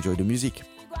 Let's just enjoy the music.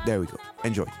 There we go.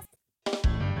 Enjoy.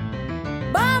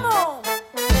 ¡Vamos!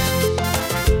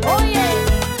 Oye,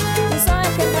 tú sabes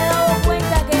que me he dado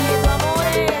cuenta que tu amor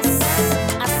es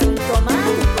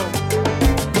asintomático.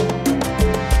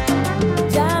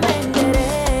 Ya me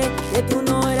enteré que tú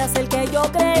no eras el que yo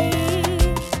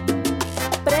creí.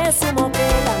 Presumo que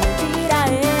la mentira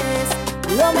es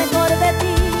lo mejor de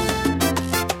ti.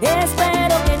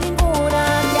 Espero que ninguna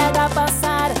te haga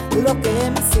pasar lo que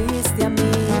me hiciste a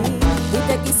mí. Y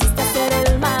te quisiste hacer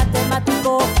el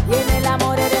matemático, y en el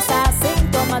amor eres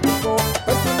asintomático.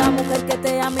 Porque una mujer que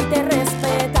te ama y te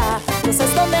respeta no se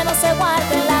esconde, no se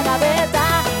guarda en la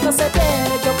gaveta, no se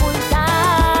tiene que ocultar.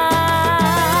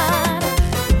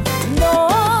 No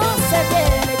se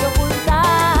tiene que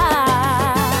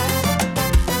ocultar.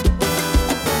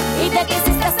 Y te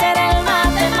quisiste hacer el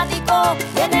matemático,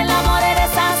 y en el amor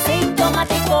eres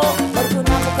asintomático. Porque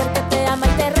una mujer que te ama y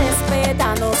te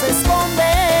respeta no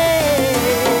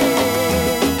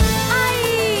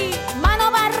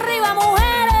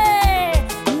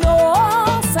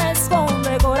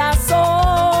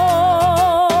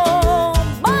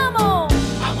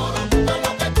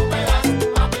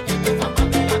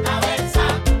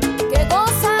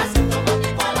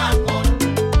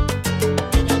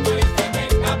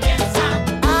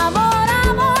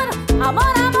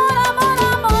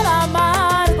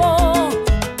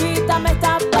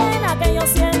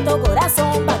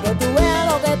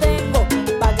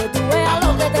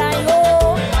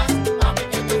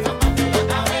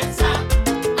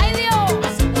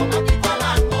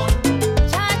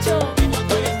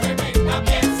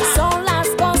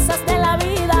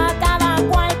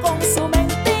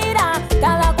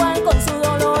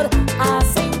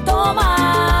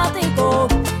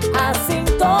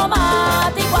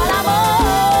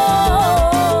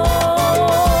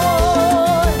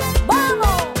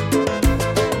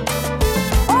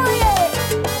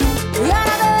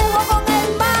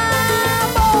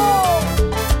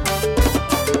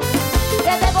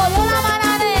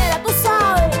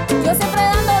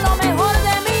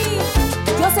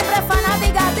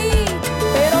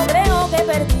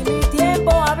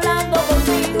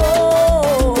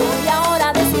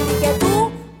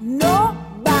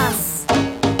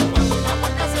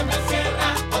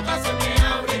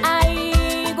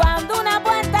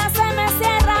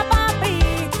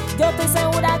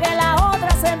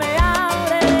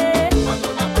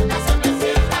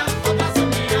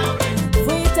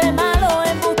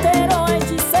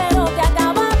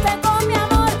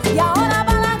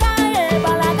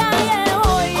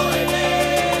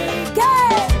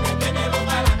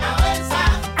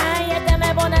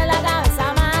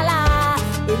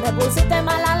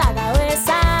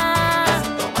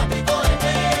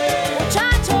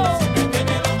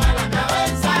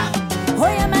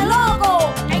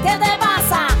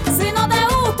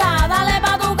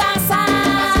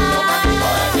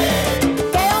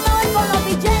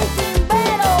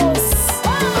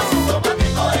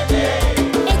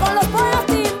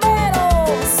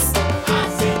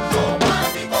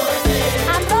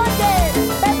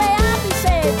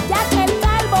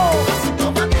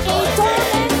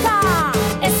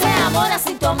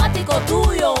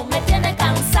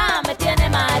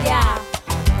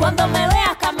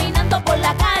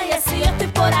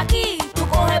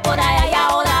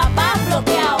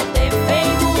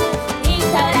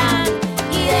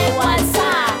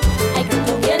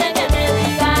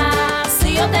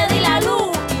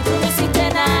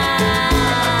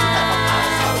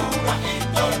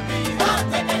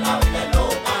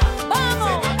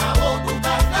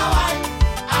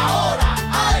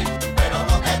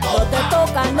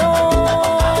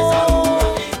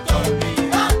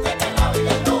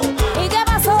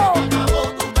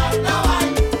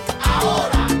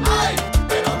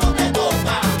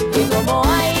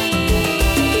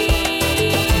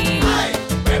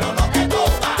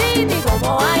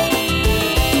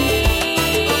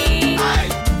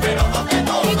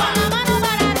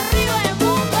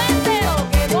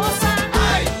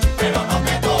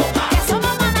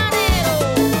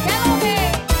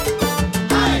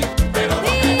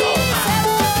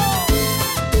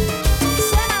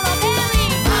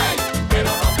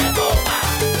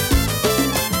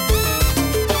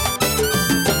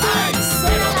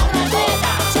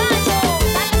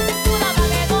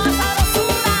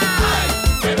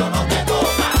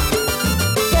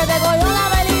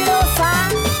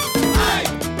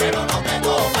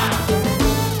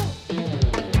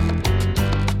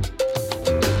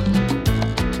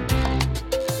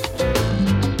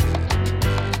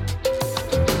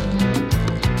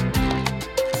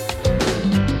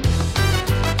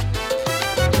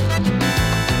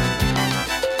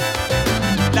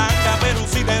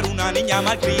niña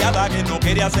malcriada que no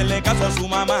quería hacerle caso a su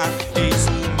mamá. Y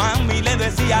su mami le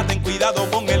decía, ten cuidado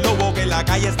con el lobo, que la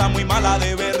calle está muy mala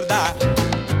de verdad.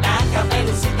 La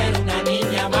Caperucita era una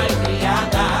niña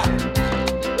malcriada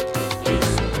y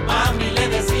su mami le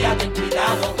decía, ten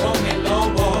cuidado con el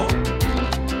lobo.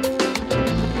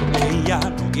 Ella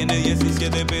no tiene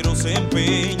 17 pero se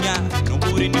empeña no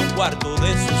cubrir ni un cuarto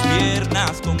de sus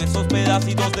piernas con esos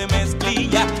pedacitos de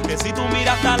mezclilla que si tú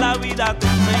miras a la vida te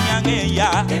enseñan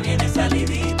ella. Que viene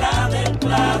salidita del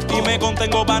plato. Y me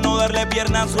contengo para no darle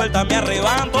pierna suelta, me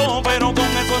arrebato, pero con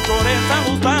esos chores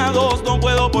ajustados no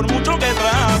puedo por mucho que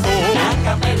trato. La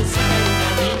Caperucita era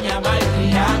una niña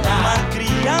malcriada.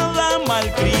 Malcriada,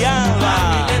 malcriada.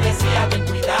 Mami le decía, ten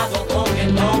cuidado con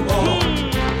el lobo.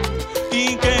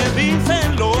 ¿Y qué dice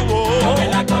el lobo? Yo me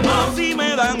la como. Si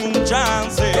me dan un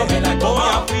chance, Yo me la como. voy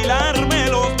a afilarme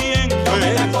los dientes. Yo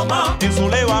me la como. Eso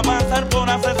le va a pasar por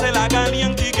hacerse la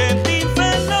caliente. ¿Y qué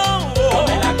dice el lobo? Yo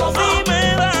me la como. Si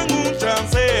me dan un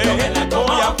chance, Yo me la como.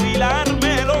 voy a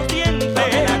afilarme los dientes. Yo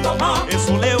me la como.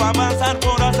 Eso le va a pasar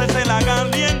por hacerse la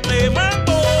caliente.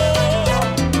 ¡Mambo!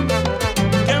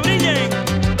 Que brillen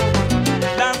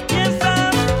las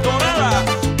piezas doradas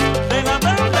de la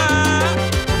tabla.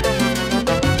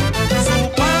 Su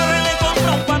padre le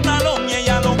compra un pantalón y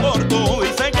ella lo cortó.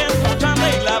 Dice que es mucha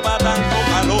tela para tanto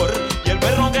calor. Y el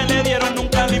perro que le dieron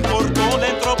nunca le importó. Le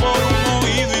entró por un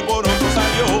oído y por otro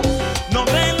salió. No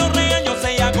creen los regaños,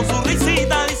 ella con su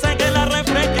risita dice que la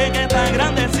refresque, que está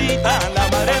grandecita. La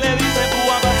madre le dice, tú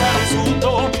vas a pasar insulto,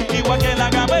 igual que la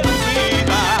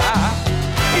Caperucita.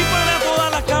 Y para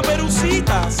todas las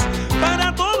Caperucitas,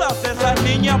 para todas esas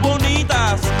niñas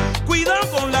bonitas, cuidado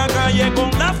con la calle, con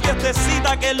la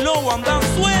fiestecita, que el lobo anda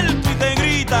suelto y te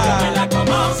grita. Yo me la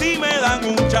como. Si me dan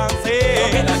un chance, Yo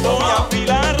me la como. voy a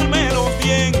afilarme los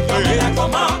dientes. Yo me la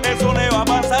como. Eso le va a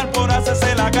pasar por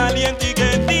hacerse la caliente. ¿Y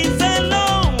que dice el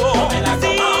lobo? Yo me la como.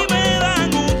 Si me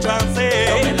dan un chance,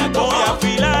 Yo me la como. voy a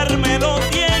afilarme los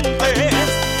dientes.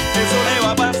 Eso le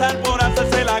va a pasar por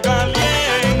hacerse la caliente.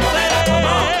 Yo me la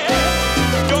como.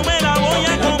 Yo me la voy Yo me a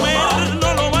la comer, como. no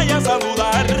lo vayas a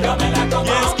saludar. Yo me la como. Y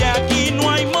es que aquí no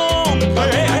hay monte.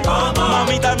 me la como.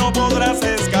 Mamita, no podrás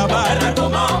escapar. Yo me la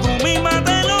como. Tú misma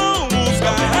te lo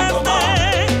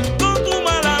buscaste con tu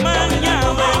mala maña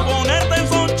de ponerte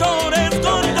esos chores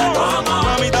cortos.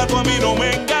 Mamita, tú a mí no me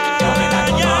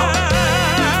engañas.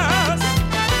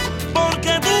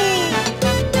 Porque tú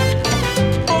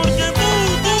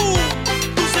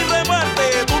sí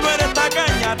repartes, tú no eres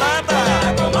tacaña, tata.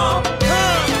 Como.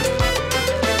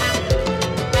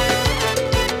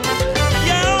 Y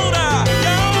ahora,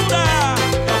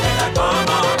 Yo me la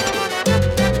como.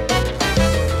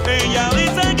 ella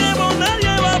dice que por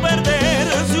nadie va a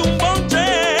perderse un bonche.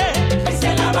 Y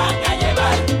se la van a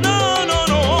llevar. No, no,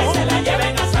 no. Que se la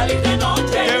lleven a salir de Que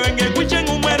noche. venga el cuiche en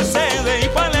un Mercedes y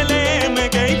para el M,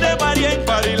 que te parien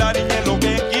para y la niña es lo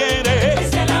que Que quiere.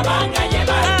 se la van a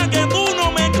llevar. Ah, que tú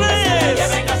no me Que se la crees.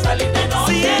 lleven a salir de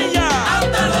noche. Si ella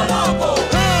anda lo loco.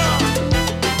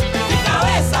 Mi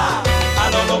cabeza. a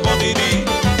lo loco tití,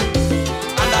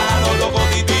 anda a lo loco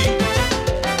tití.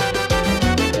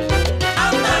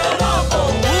 Anda lo loco.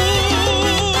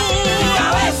 Mi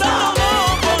cabeza.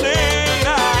 loco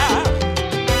negra,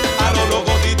 a lo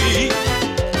loco tití,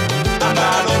 anda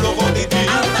a lo loco tití.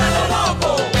 Anda lo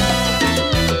loco.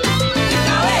 Mi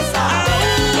cabeza.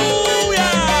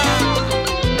 Auya.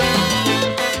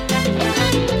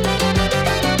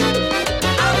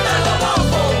 Anda lo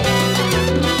loco.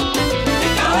 Mi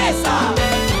cabeza.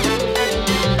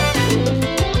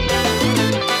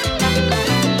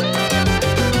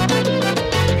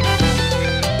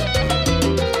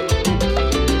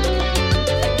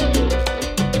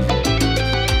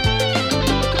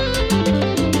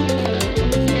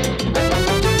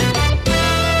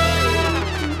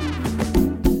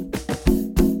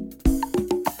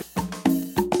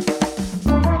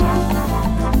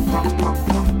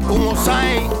 Un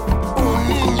Osai, un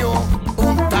niño,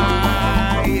 un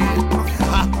Tai.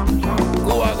 Ja.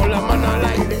 Cuba con la mano al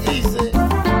aire dice.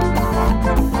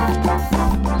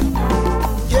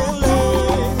 Yele,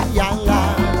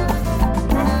 yala.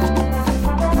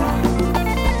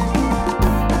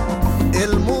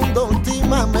 El mundo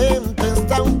últimamente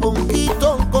está un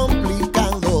poquito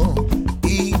complicado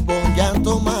y voy a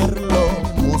tomarlo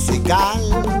musical.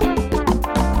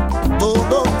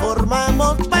 Todos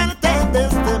formamos parte de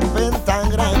este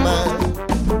pentagrama,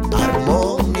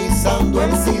 armonizando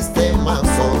el sistema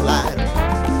solar.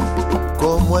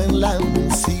 Como en la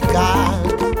música,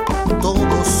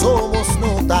 todos somos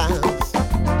notas,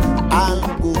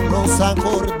 algunos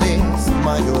acordes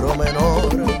mayor o menor.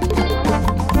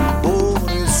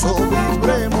 Por eso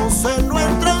vibremos en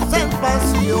nuestros espacios.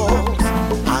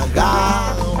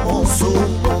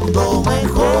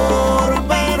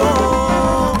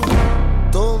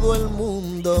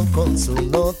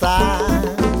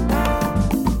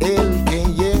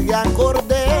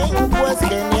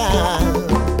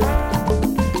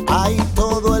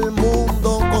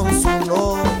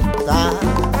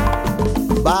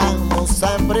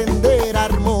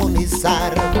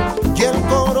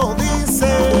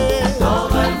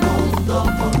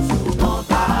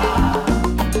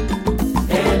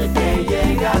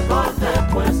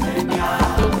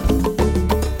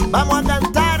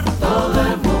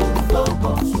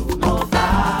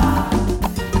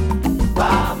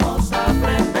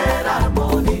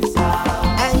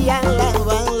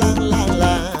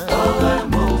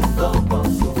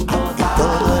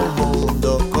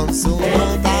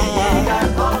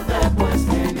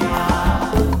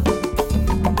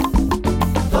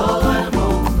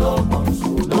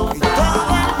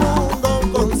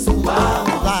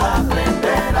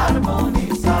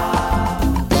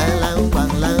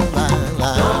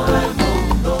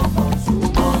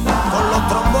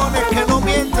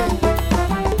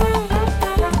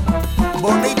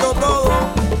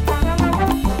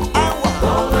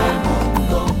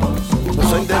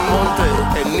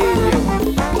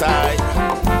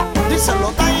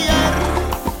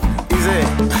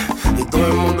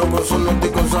 con su nota y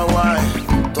con su aguaje.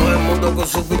 Todo el mundo con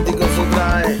su pinta y con su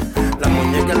traje. La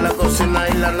muñeca en la cocina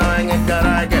y la nave en el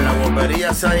garaje. Que la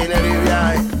guapería sea dinero y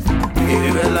viaje. Y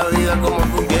vive la vida como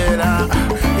tú quieras.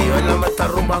 Y bailame esta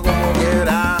rumba como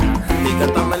quieras. Y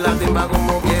cántame la timba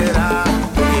como quieras.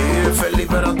 Y vive feliz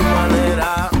pero a tu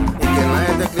manera. Y que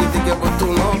nadie te critique por tu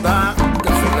nota. Que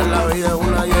al final la vida es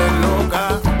una y es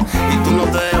loca. Y tú no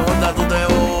te dejas, tú te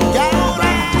botas.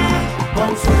 Con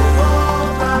su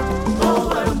nota,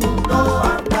 todo el mundo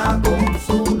anda con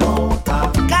su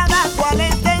nota. Cada cual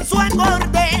está en su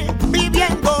acorde,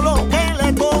 viviendo lo que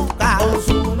le toca. Con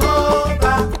su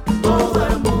nota, todo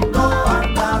el mundo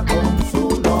anda con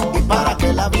su nota. Y para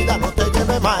que la vida no te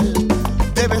lleve mal,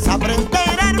 debes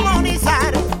aprender a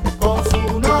armonizar. Con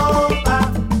su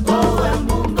nota, todo el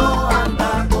mundo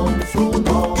anda con su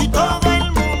nota. Y todo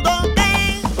el mundo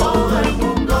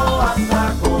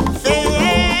anda con su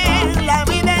nota. la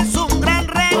vida es un gran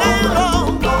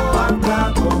regalo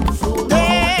Anda con su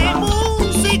de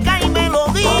música y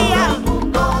melodía.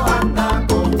 anda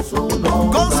con su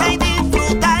nota. Goza y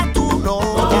disfruta tu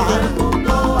nota.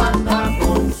 Anda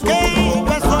con su Que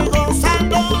yo estoy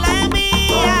gozando la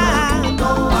mía.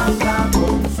 anda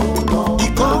con su nota. ¿Y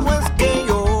cómo es que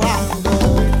yo ando?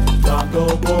 Ando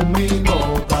con mi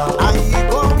nota. Ay,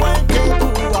 ¿cómo es que tú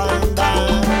andas?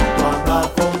 Anda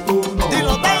con tu nota.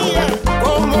 Dilo, baby,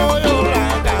 como yo la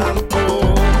canto,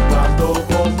 Ando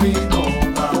con mi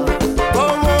nota.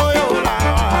 como yo la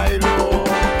bailo.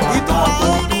 Y tú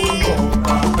ahora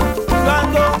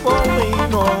ando con mi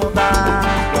nota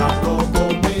Ando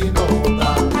con mi nota.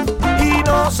 y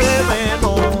no se me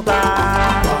nota.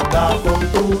 Anda con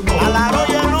tu nota. A la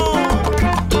roya no,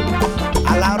 a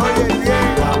la roya es bien.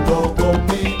 Ando con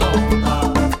mi nota.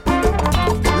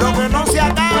 Lo que no se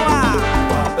acaba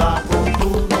Anda con tu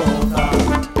nota.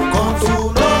 con su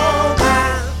nota.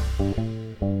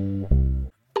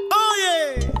 Oye,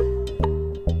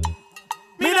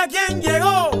 mira quién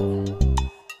llegó.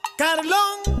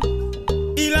 Carlón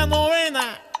y la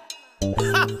novena.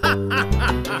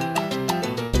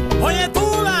 Oye,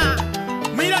 Tula,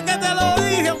 mira que te lo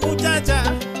dije, muchacha,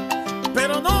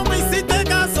 pero no me hiciste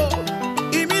caso.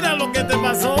 Y mira lo que te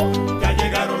pasó. Ya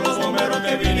llegaron los bomberos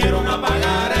que vinieron a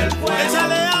apagar el fuego.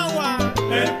 Échale agua,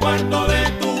 El cuarto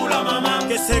de tu la mamá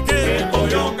que se que quede.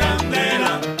 cogió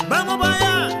candela. Vamos para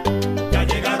allá. Ya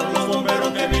llegaron los bomberos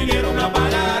que vinieron a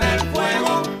apagar el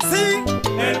fuego. Sí,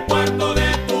 El cuarto de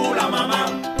tu la mamá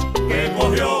que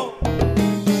cogió.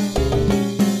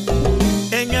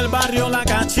 en el barrio La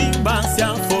Cachimba se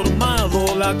ha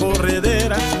formado la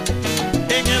corredera.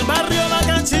 En el barrio La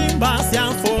Cachimba se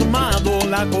ha formado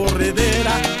la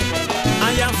corredera.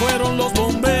 Allá fueron los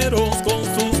bomberos con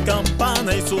sus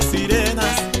campanas y sus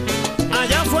sirenas.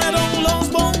 Allá fueron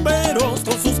los bomberos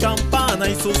con sus campanas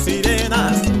y sus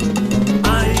sirenas.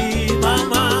 Ay,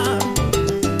 mamá,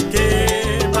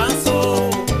 ¿qué pasó?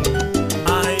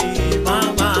 Ay,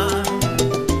 mamá,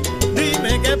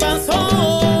 dime qué pasó.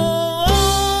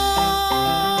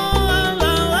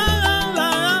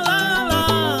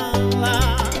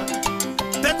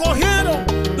 Te cogieron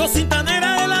los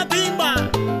cintaneras de la timba.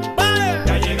 Vaya,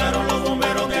 Ya llegaron los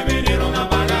bomberos que vinieron a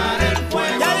apagar el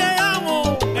fuego. ya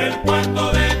llegamos. El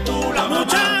cuarto de tu la mamá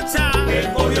Muchacha, que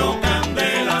cogió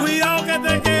candela. cuidado que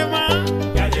te quema.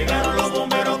 Ya llegaron los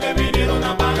bomberos que vinieron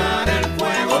a apagar el Con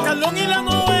fuego. Carlón y la El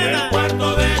novena.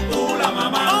 cuarto de tu la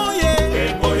mamá Oye,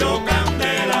 que cogió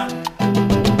candela.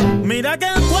 mira que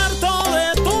el cuarto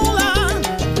de Tula,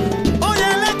 oye,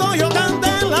 le cogió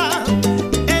candela.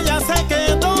 Ella se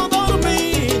quedó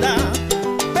dormida,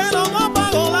 pero no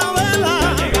apagó la vela.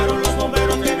 Llegaron los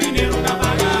bomberos que vinieron a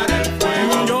apagar el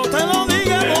fuego. Yo te lo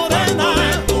dije, El cuarto morena.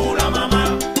 de tu la mamá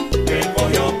que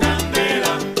cogió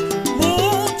candela.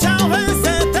 Muchas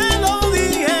veces te lo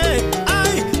dije,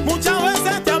 ay, muchas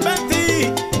veces te advertí,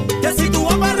 que si tú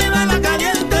vas para arriba la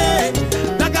caliente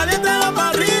va para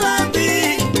arriba de ti.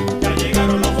 Ya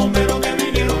llegaron los bomberos que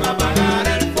vinieron a apagar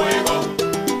el fuego.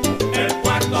 El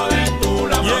cuarto de tu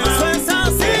la Y eso mamá es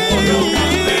así. cogió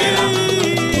candela.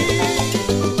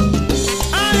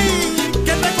 Ay,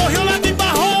 que te cogió la tipa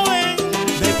joven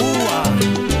de Cuba.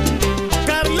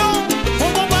 Carlón,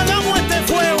 ¿cómo apagamos este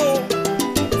fuego?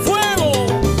 ¡Fuego!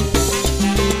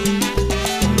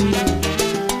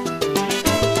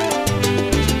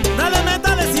 Dale,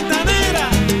 métale, cintanera.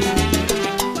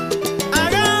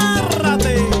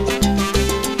 Agárrate.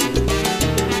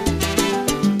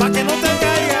 Pa' que no te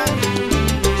caiga.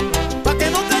 Pa' que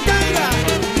no te caiga.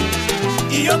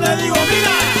 Y yo te digo,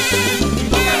 mira, Y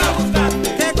tú que la buscaste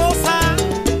qué cosa.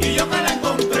 y yo me la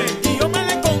encontré. Y yo me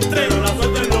la encontré. Pero la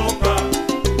suerte es loca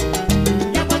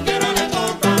y a cualquiera le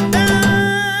toca.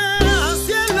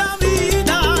 Así es la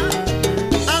vida.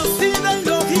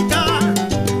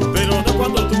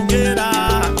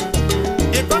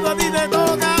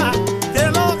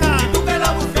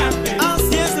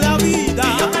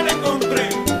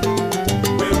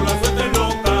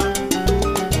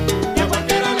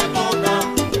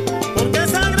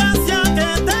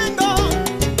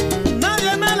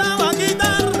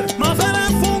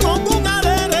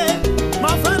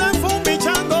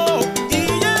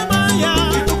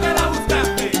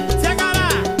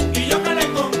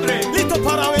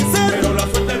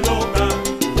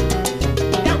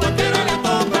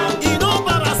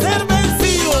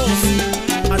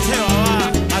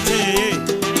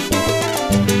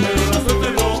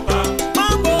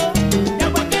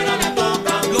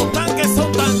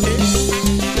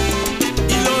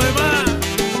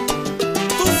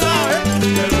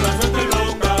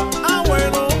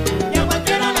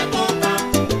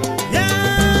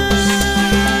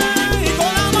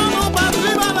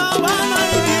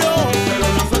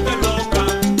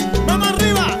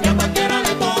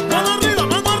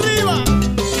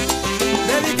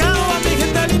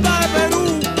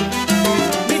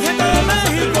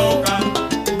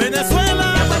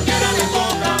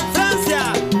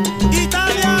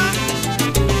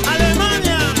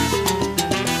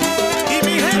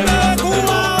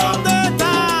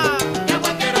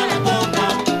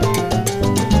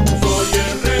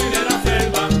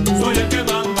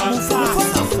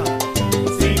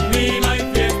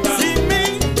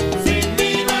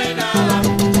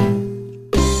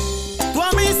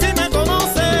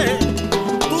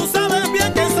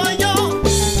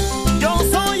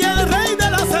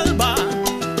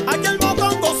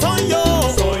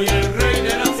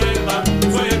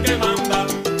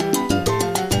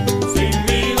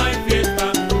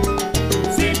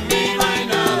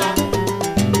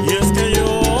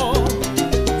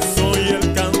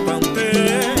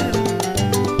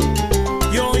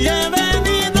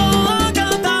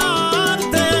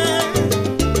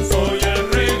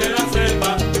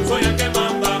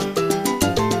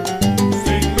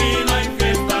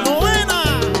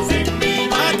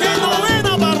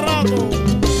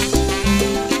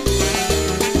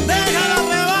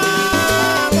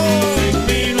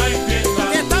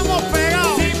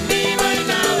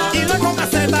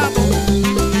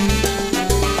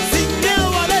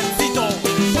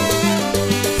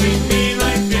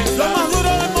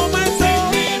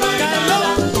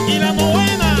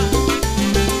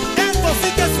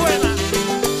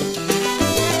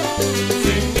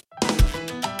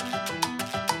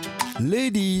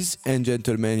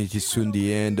 gentlemen, it is soon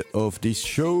the end of this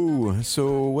show.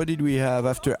 So what did we have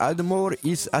after Amor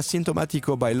is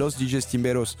Asintomático by Los DJs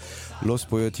Timberos, Los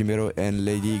Pollo Timbero and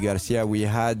Lady Garcia. We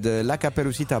had La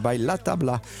Caperucita by La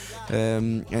Tabla,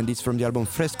 and it's from the album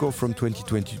Fresco from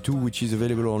 2022, which is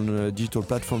available on digital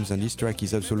platforms, and this track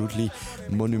is absolutely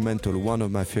monumental, one of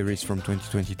my favorites from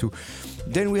 2022.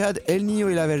 Then we had El Niño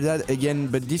y la Verdad again,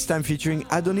 but this time featuring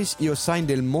Adonis y Osain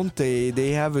del Monte.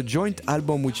 They have a joint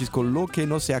album which is called Lo que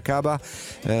no se acaba,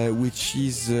 which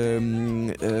is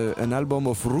an album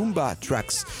of rumba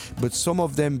tracks, but some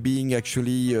of them being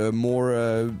actually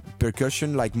more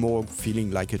percussion, like more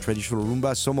feeling like a traditional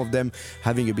rumba, some of them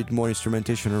having a bit more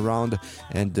instrumentation around,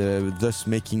 and thus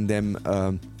making them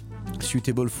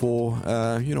suitable for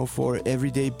for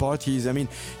everyday parties. I mean,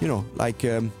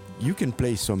 you can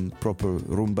play some proper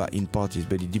rumba in parties,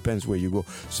 but it depends where you go.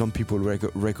 Some people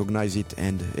recognize it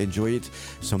and enjoy it.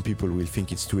 Some people will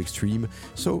think it's too extreme.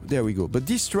 So there we go. But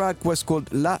this track was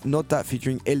called La Nota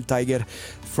featuring El Tiger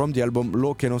from the album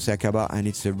Lo que no se acaba, and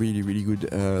it's a really, really good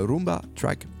rumba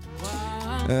track.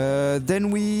 Then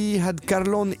we had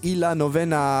Carlón y la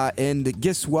Novena, and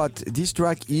guess what? This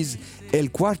track is El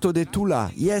Cuarto de Tula.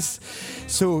 Yes.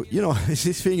 So,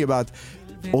 this thing about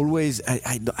always,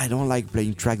 I don't like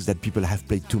playing tracks that people have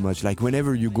played too much. Like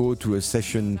whenever you go to a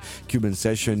session, Cuban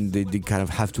session, they kind of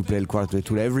have to play El Cuarto de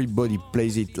Tula. Everybody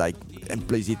plays it and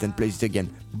plays it again.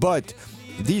 But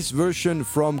this version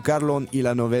from Carlón y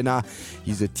la Novena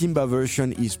is a timba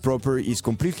version, is proper, is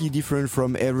completely different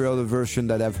from every other version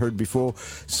that I've heard before.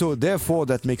 So therefore,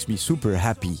 that makes me super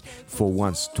happy for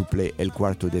once to play El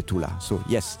Cuarto de Tula. So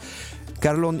yes,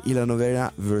 Carlón y la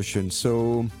Novena version.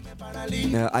 So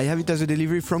I have it as a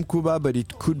delivery from Cuba, but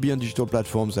it could be on digital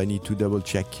platforms. I need to double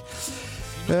check.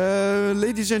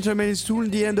 Ladies and gentlemen, it's soon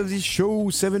the end of this show.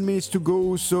 7 minutes to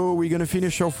go, so we're gonna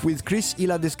finish off with Chris y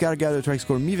la Descarga. The track's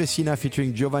called Mi Vecina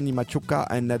featuring Giovanni Machuca,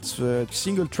 and that's a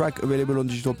single track available on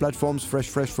digital platforms, fresh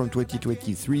from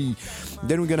 2023.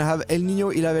 Then we're gonna have El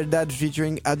Niño y la Verdad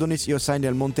featuring Adonis y Osain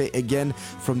del Monte again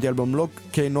from the album Lo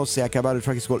que no se acaba. The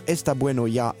track is called Está Bueno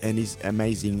Ya, and is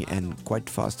amazing and quite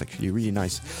fast, actually, really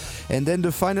nice. And then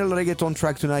the final reggaeton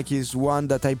track tonight is one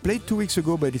that I played 2 weeks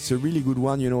ago, but it's a really good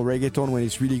one. Reggaeton, when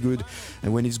it's really good,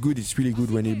 and when it's good, it's really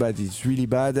good. When it's bad, it's really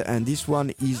bad. And this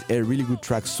one is a really good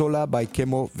track, Sola by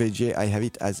Kemo VJ. I have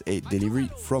it as a delivery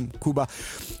from Cuba.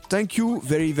 Thank you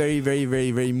very, very, very,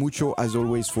 very, very mucho, as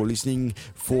always, for listening,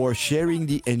 for sharing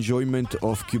the enjoyment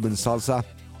of Cuban salsa.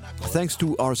 Thanks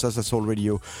to our Salsa Soul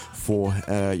Radio for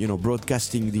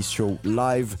broadcasting this show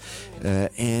live,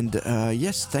 and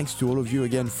yes, thanks to all of you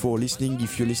again for listening.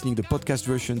 If you're listening the podcast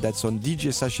version, that's on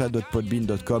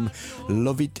djsasha.podbean.com.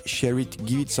 Love it, share it,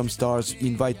 give it some stars,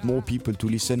 invite more people to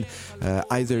listen,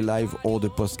 either live or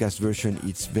the podcast version.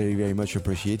 It's very, very much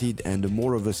appreciated, and the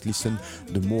more of us listen,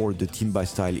 the more the timba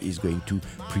style is going to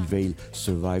prevail,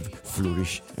 survive,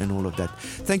 flourish, and all of that.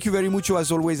 Thank you very much.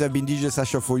 As always, I've been DJ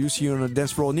Sasha for you. See you on the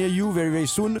dance floor near you very, very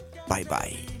soon. Bye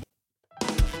bye.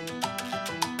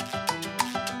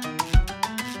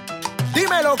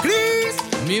 Dímelo, Chris.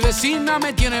 Mi vecina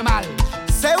me tiene mal,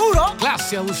 ¿Seguro?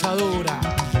 clase abusadora.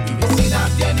 Mi vecina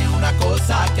tiene una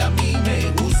cosa que a mí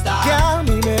me gusta. Que a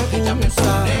mí me Ella me gusta.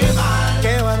 pone mal.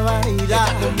 Qué barbaridad.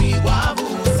 Ella conmigo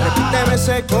abusa. Repíteme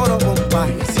ese coro, compa.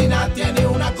 Mi vecina tiene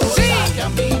una cosa que a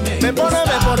mí Me pone.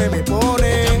 Ella me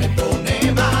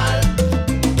pone mal.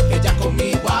 Ella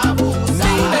conmigo abusa.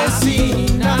 Mi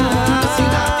vecina. Mi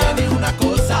vecina tiene una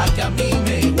cosa que a mí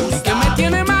me gusta. Que me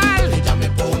tiene mal, Ella me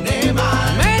pone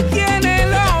mal. me tiene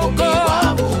loco. Conmigo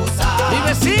abusa. Mi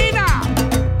vecina.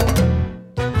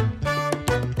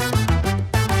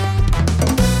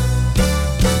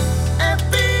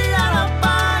 Espía la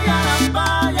pa.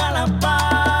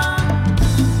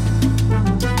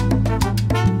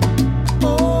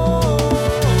 Oh.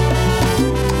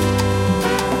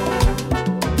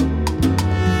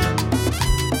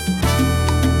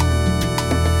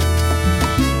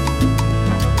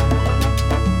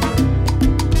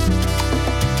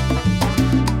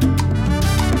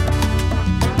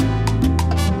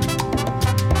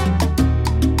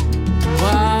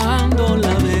 Cuando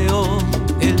la veo,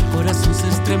 el corazón se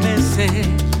estremece.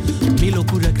 Mi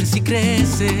locura crece y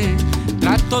crece.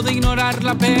 Trato de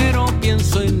ignorarla, pero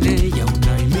pienso en ella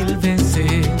una y mil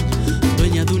veces.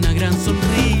 Dueña de una gran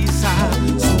sonrisa,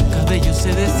 su cabello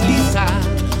se desliza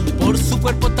por su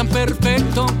cuerpo tan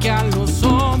perfecto que a los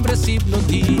hombres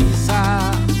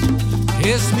hipnotiza.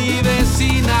 Es mi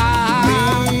vecina.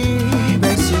 Mi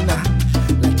vecina,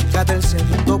 la chica del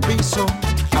segundo piso.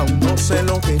 Aún no sé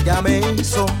lo que ella me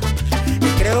hizo, y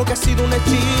creo que ha sido un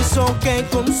hechizo que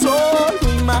con solo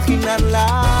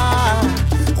imaginarla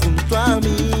junto a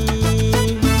mí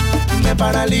me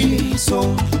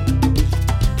paralizo.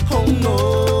 Oh no.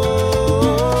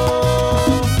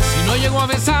 Si no llego a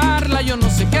besarla, yo no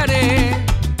sé qué haré.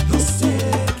 No sé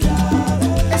qué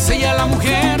haré. Es ella la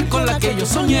mujer con la que yo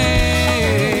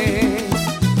soñé,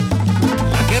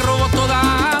 la que robó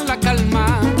toda la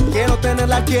calma. Quiero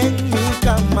tenerla aquí en mi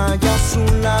cama y a su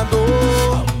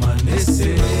lado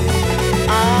amanecer.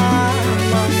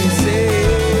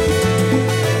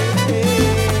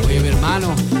 Oye, mi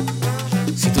hermano,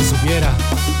 si tú supieras,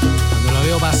 cuando la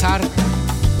veo pasar,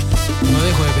 no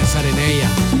dejo de pensar en ella.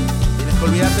 Tienes que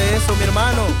olvidarte de eso, mi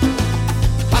hermano.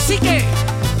 Así que,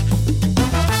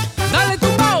 dale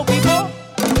tumbao, Pico.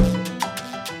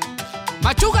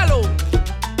 Machúgalo.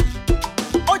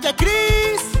 Oye,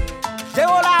 Chris,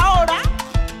 llegó la hora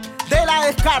de la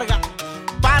descarga.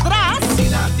 Pa' atrás.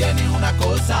 Vecina tiene una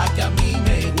cosa que a mí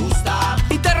me gusta.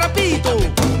 Y te repito, Me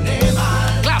pone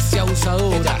mal. clase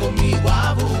abusadora. Ella conmigo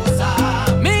abusa.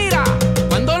 Mira,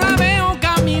 cuando la veo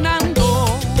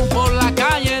caminando por la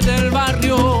calle del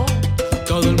barrio,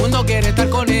 todo el mundo quiere estar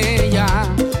con ella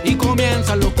y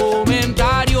comienzan los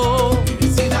comentarios. Mi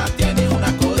vecina tiene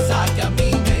una cosa que a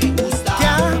mí me gusta. Que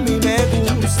a mí me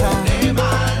Ella me gusta. pone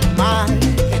mal. Mal.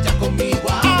 Ella conmigo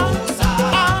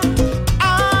abusa.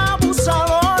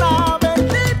 Abusadora,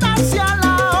 bendita sea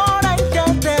la hora en que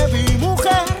te vi,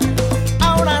 mujer.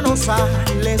 Ahora no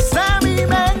sales de mi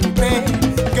mente.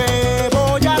 ¿Qué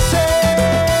voy a hacer?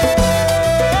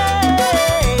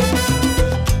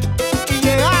 Y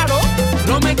llegaron,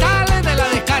 No me cales de la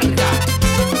descarga.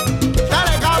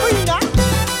 dale cabina.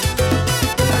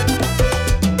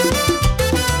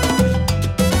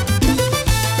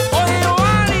 Oye,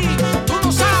 Giovanni, tú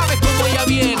no sabes cómo ella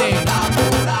viene.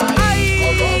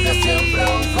 Color de siempre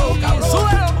un flow cabrón.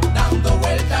 Súbelo. Dando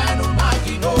vuelta en un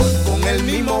maquinón. Con el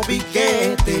mismo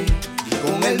piquete y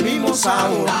con el mismo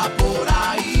sabor. Anda por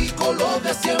ahí, color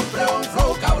de siempre un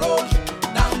flow cabrón.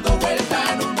 Dando vuelta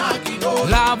en un maquinón.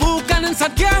 La buscan en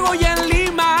Santiago y en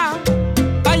Lima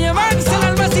pa' llevársela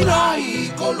al vacilón.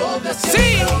 Ahí, color de siempre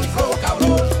Sí. un flow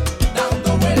cabrón.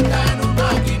 Dando vuelta en un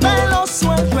maquinón. Pelo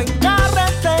suelto en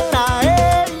carretera,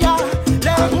 ella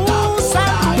le gusta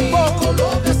el Ahí, rumbo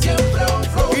color de siempre un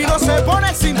flow y no se pone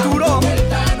el cinturón.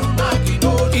 vuelta en un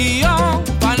maquinón. Y yo,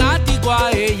 fanático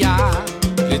a ella,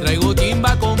 le traigo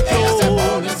timba con Ella se flow.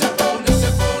 pone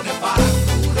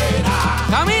farandulera.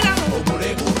 Camina. Como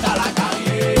le gusta la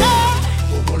calle.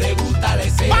 Como le gusta la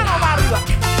escena. Mano para arriba,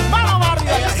 mano para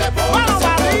arriba, Ella se pone, mano se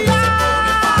para pone, arriba.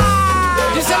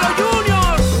 Díselo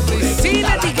Junior, sin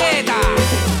etiqueta.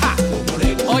 Ja.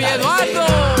 Oye Eduardo,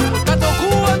 Tato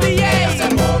Cuban DJ. Se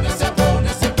pone.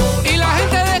 Y la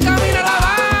gente de Camino La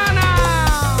Habana.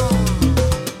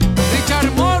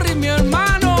 Richard Morris, mi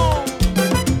hermano.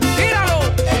 Tíralo.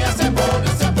 Ella se pone.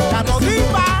 La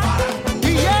Todipa,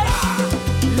 DJ,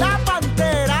 La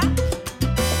Pantera,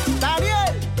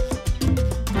 Daniel,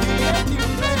 DJ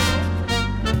Timbre.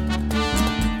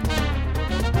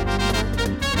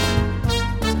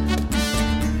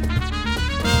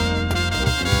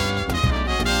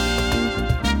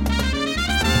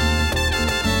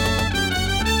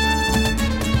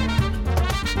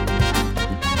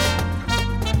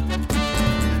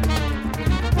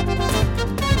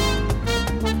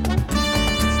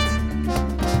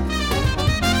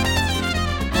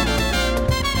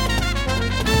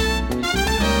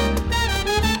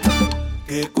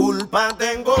 ¿Qué culpa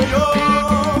tengo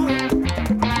yo?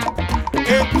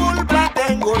 ¿Qué culpa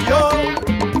tengo yo?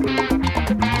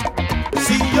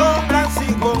 Si yo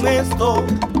nací con esto,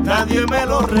 nadie me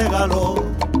lo regaló.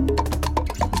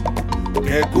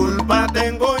 ¿Qué culpa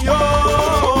tengo yo?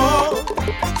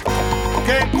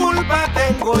 ¿Qué culpa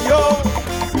tengo yo?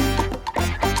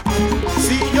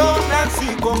 Si yo nací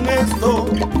con esto,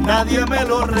 nadie me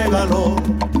lo regaló.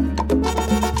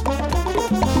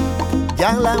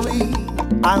 Ya la vi,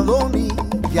 Adoni,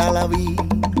 ya la vi.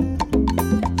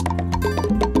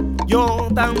 Yo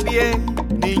también,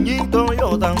 niñito,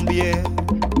 yo también.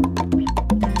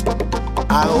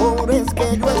 Ahora es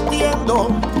que yo entiendo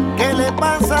qué le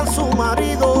pasa a su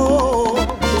marido,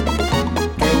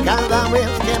 que cada vez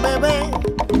que me ve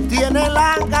tiene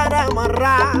la cara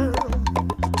amarrada.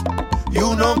 Y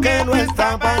uno que no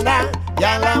está para nada,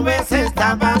 ya a la vez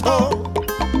está para todo.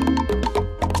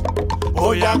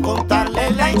 Voy a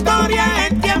contarle la historia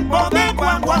en tiempo de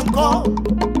Guaguancó.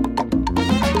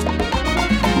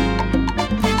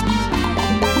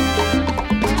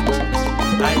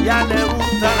 A ella le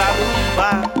gusta la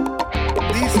rumba,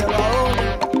 díselo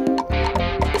ahora.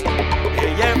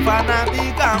 Ella es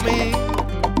fanática a mí.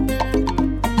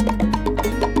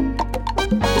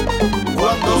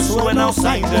 Cuando suena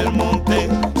Osain del Monte,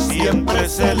 siempre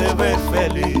se le ve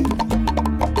feliz.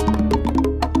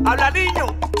 Habla, niño.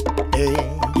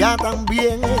 Ella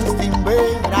también es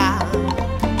timbera,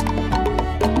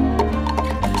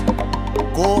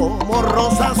 como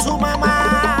Rosa su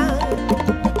mamá,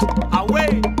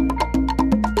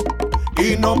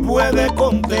 y no puede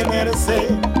contenerse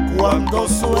cuando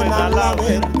suena la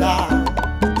verdad.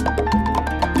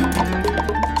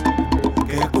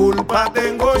 ¿Qué culpa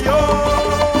tengo yo?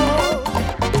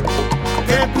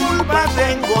 ¿Qué culpa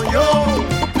tengo yo?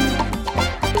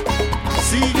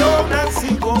 Si yo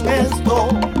nací con esto,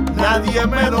 nadie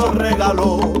me lo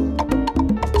regaló.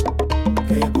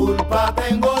 ¿Qué culpa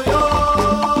tengo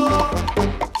yo?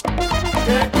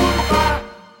 ¿Qué culpa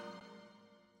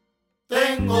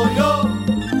tengo yo?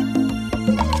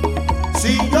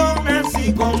 Si yo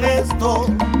nací con esto,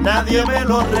 nadie me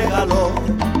lo regaló.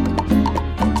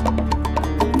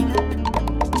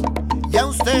 ¿Y a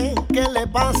usted qué le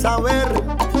pasa a ver?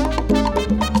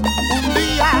 Un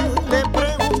día le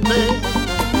pregunté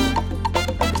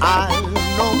al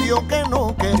novio que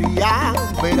no quería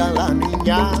ver a la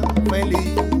niña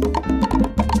feliz.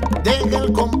 Deje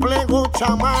el complejo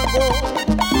chamaco,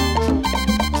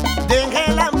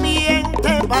 deje el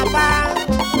ambiente papá.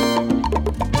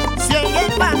 Si ella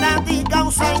es fanática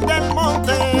Usain del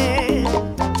Monte,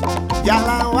 ya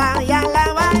la va y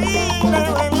le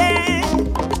vele,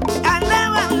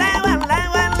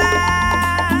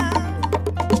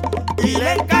 y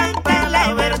le canta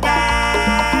la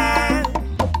verdad.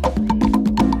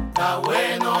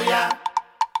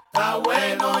 Está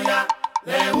bueno ya,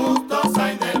 le gustó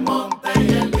Usain del Monte y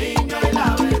el niño y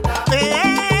la verdad.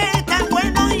 Está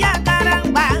bueno ya,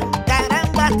 caramba,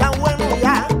 está bueno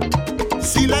ya.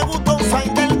 Si le gustó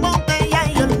Usain del Monte ya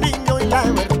y el niño y la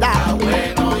verdad. Está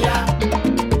bueno ya,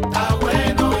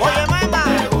 oye mamá,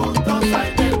 le gustó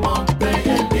Usain del Monte y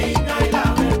el niño y la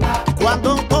verdad.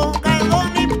 Cuando toca el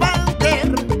Donny Panther,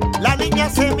 la niña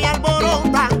se me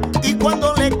alborota, y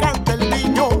cuando le canta el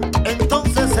niño,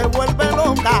 entonces se vuelve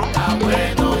loca. Está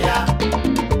bueno ya,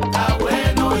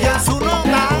 y en su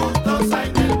nota,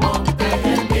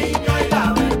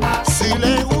 si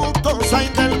le gustó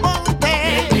Usain del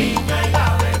Monte,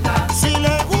 si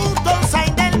le gustó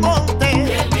Usain del Monte,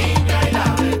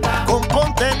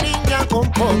 componte niña,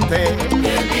 componte,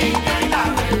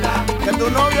 que tu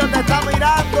novio te está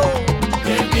mirando,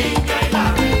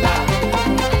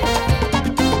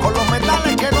 con los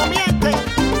metales que no mienten,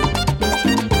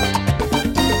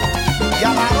 y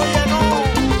a la roya no,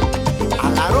 a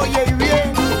la roya y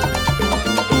bien,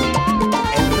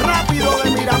 el rápido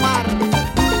de Miramar.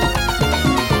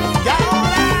 Y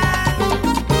ahora,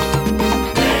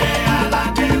 déjala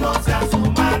que goce a su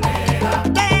manera,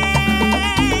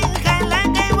 déjala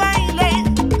que baile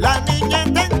la niña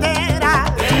entera,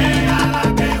 déjala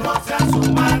que goce a su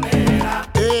manera.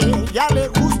 Ella le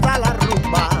gusta la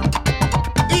rumba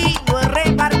y no es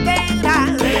repartera,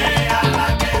 déjala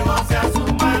que goce a su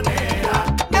manera.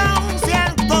 No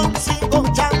seas tóxico,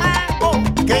 chamaco,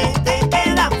 que te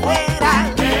queda fuera,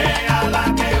 déjala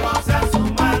que goce a su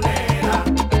manera.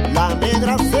 La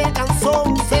negra se cansó,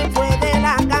 se fue de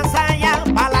la casa ya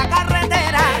pa' la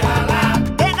carretera,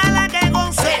 déjala que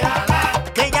goce,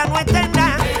 que ya no es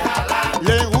nada.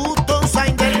 Le gustó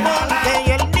Usain del Monte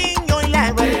y el niño y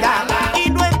la verdad, y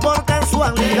no es por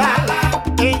casualidad.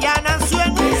 Ella nació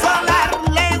en un solar,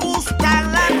 le gusta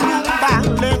la rumba,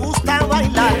 le gusta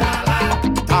bailar.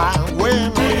 Tan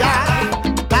bueno ya,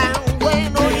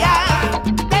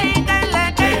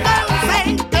 déjala que goce,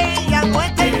 que ella no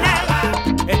es nada.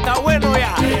 Está bueno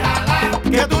ya.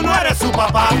 Que tú no eres su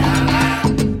papá.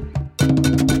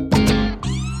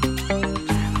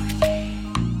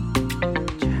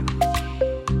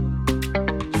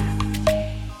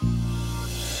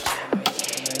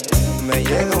 Me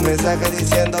llega un mensaje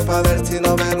diciendo pa' ver si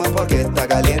nos vemos porque está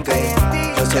caliente.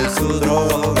 Yo soy su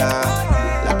droga,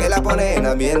 la que la pone en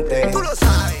ambiente. Tú lo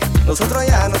sabes. Nosotros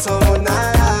ya no somos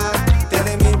nada,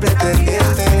 tiene mil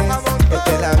pretendientes.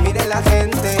 Este la mire la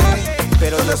gente,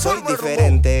 pero yo soy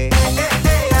diferente.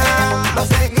 Va a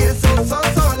seguir son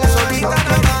sola, solita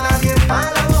no va nadie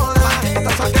para la boda.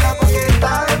 Está soltera porque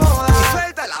está de moda. Y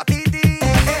suelta la titi.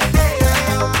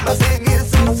 Va a seguir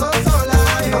son sola,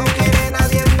 no quiere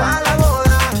nadie para la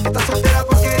boda. Está soltera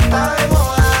porque está de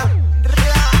moda.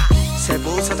 Se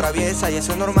puso traviesa y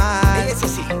eso es normal. Eso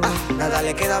sí, nada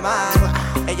le queda mal.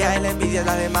 Ella es la envidia de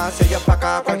las demás. Ella es pa'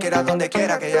 acá, cualquiera donde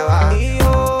quiera que ella va. Y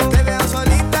yo te veo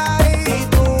solita y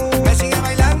tú me sigues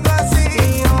bailando así.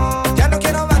 Y yo ya no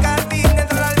quiero Bacardi ni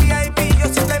entrar al VIP.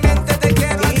 Yo simplemente te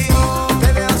quiero a ti.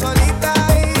 Te veo solita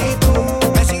y tú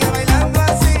me sigues bailando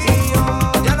así. Y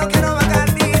yo ya no quiero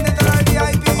Bacardi ni entrar al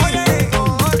VIP. Oye,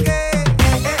 porque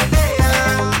ella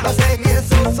va a seguir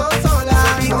sola.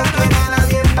 No quiere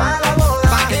nadie más.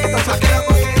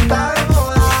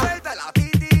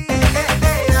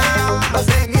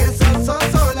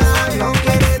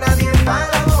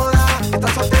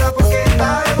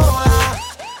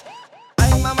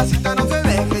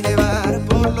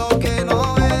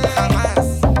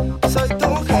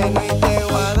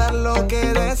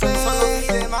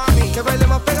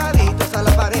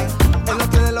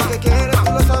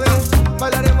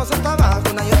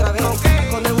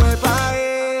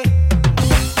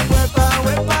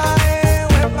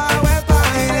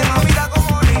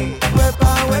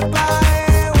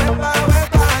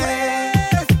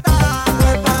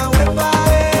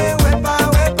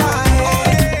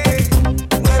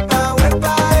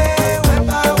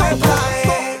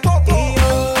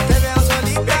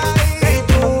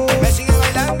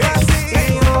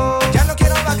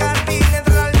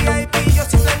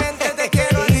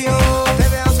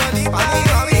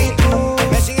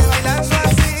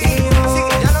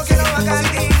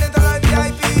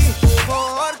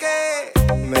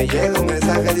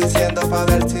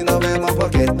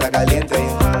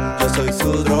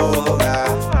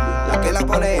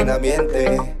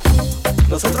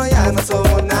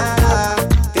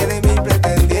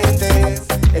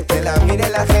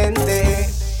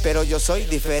 pero yo soy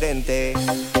diferente.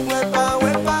 Huepa,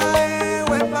 huepa,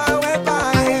 huepa,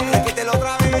 huepa, repítelo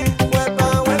otra vez.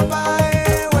 Huepa, huepa,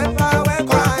 huepa,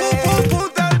 huepa,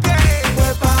 punta al pie.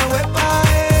 Huepa, huepa,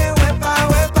 huepa,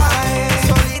 huepa,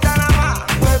 solita nada más.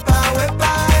 Huepa,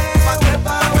 huepa,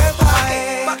 huepa,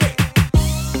 huepa,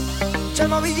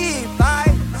 Chemo BG,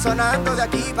 bye, sonando de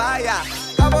aquí para allá.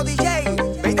 Cabo DJ,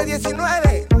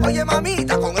 2019, oye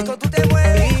mamita, con esto tú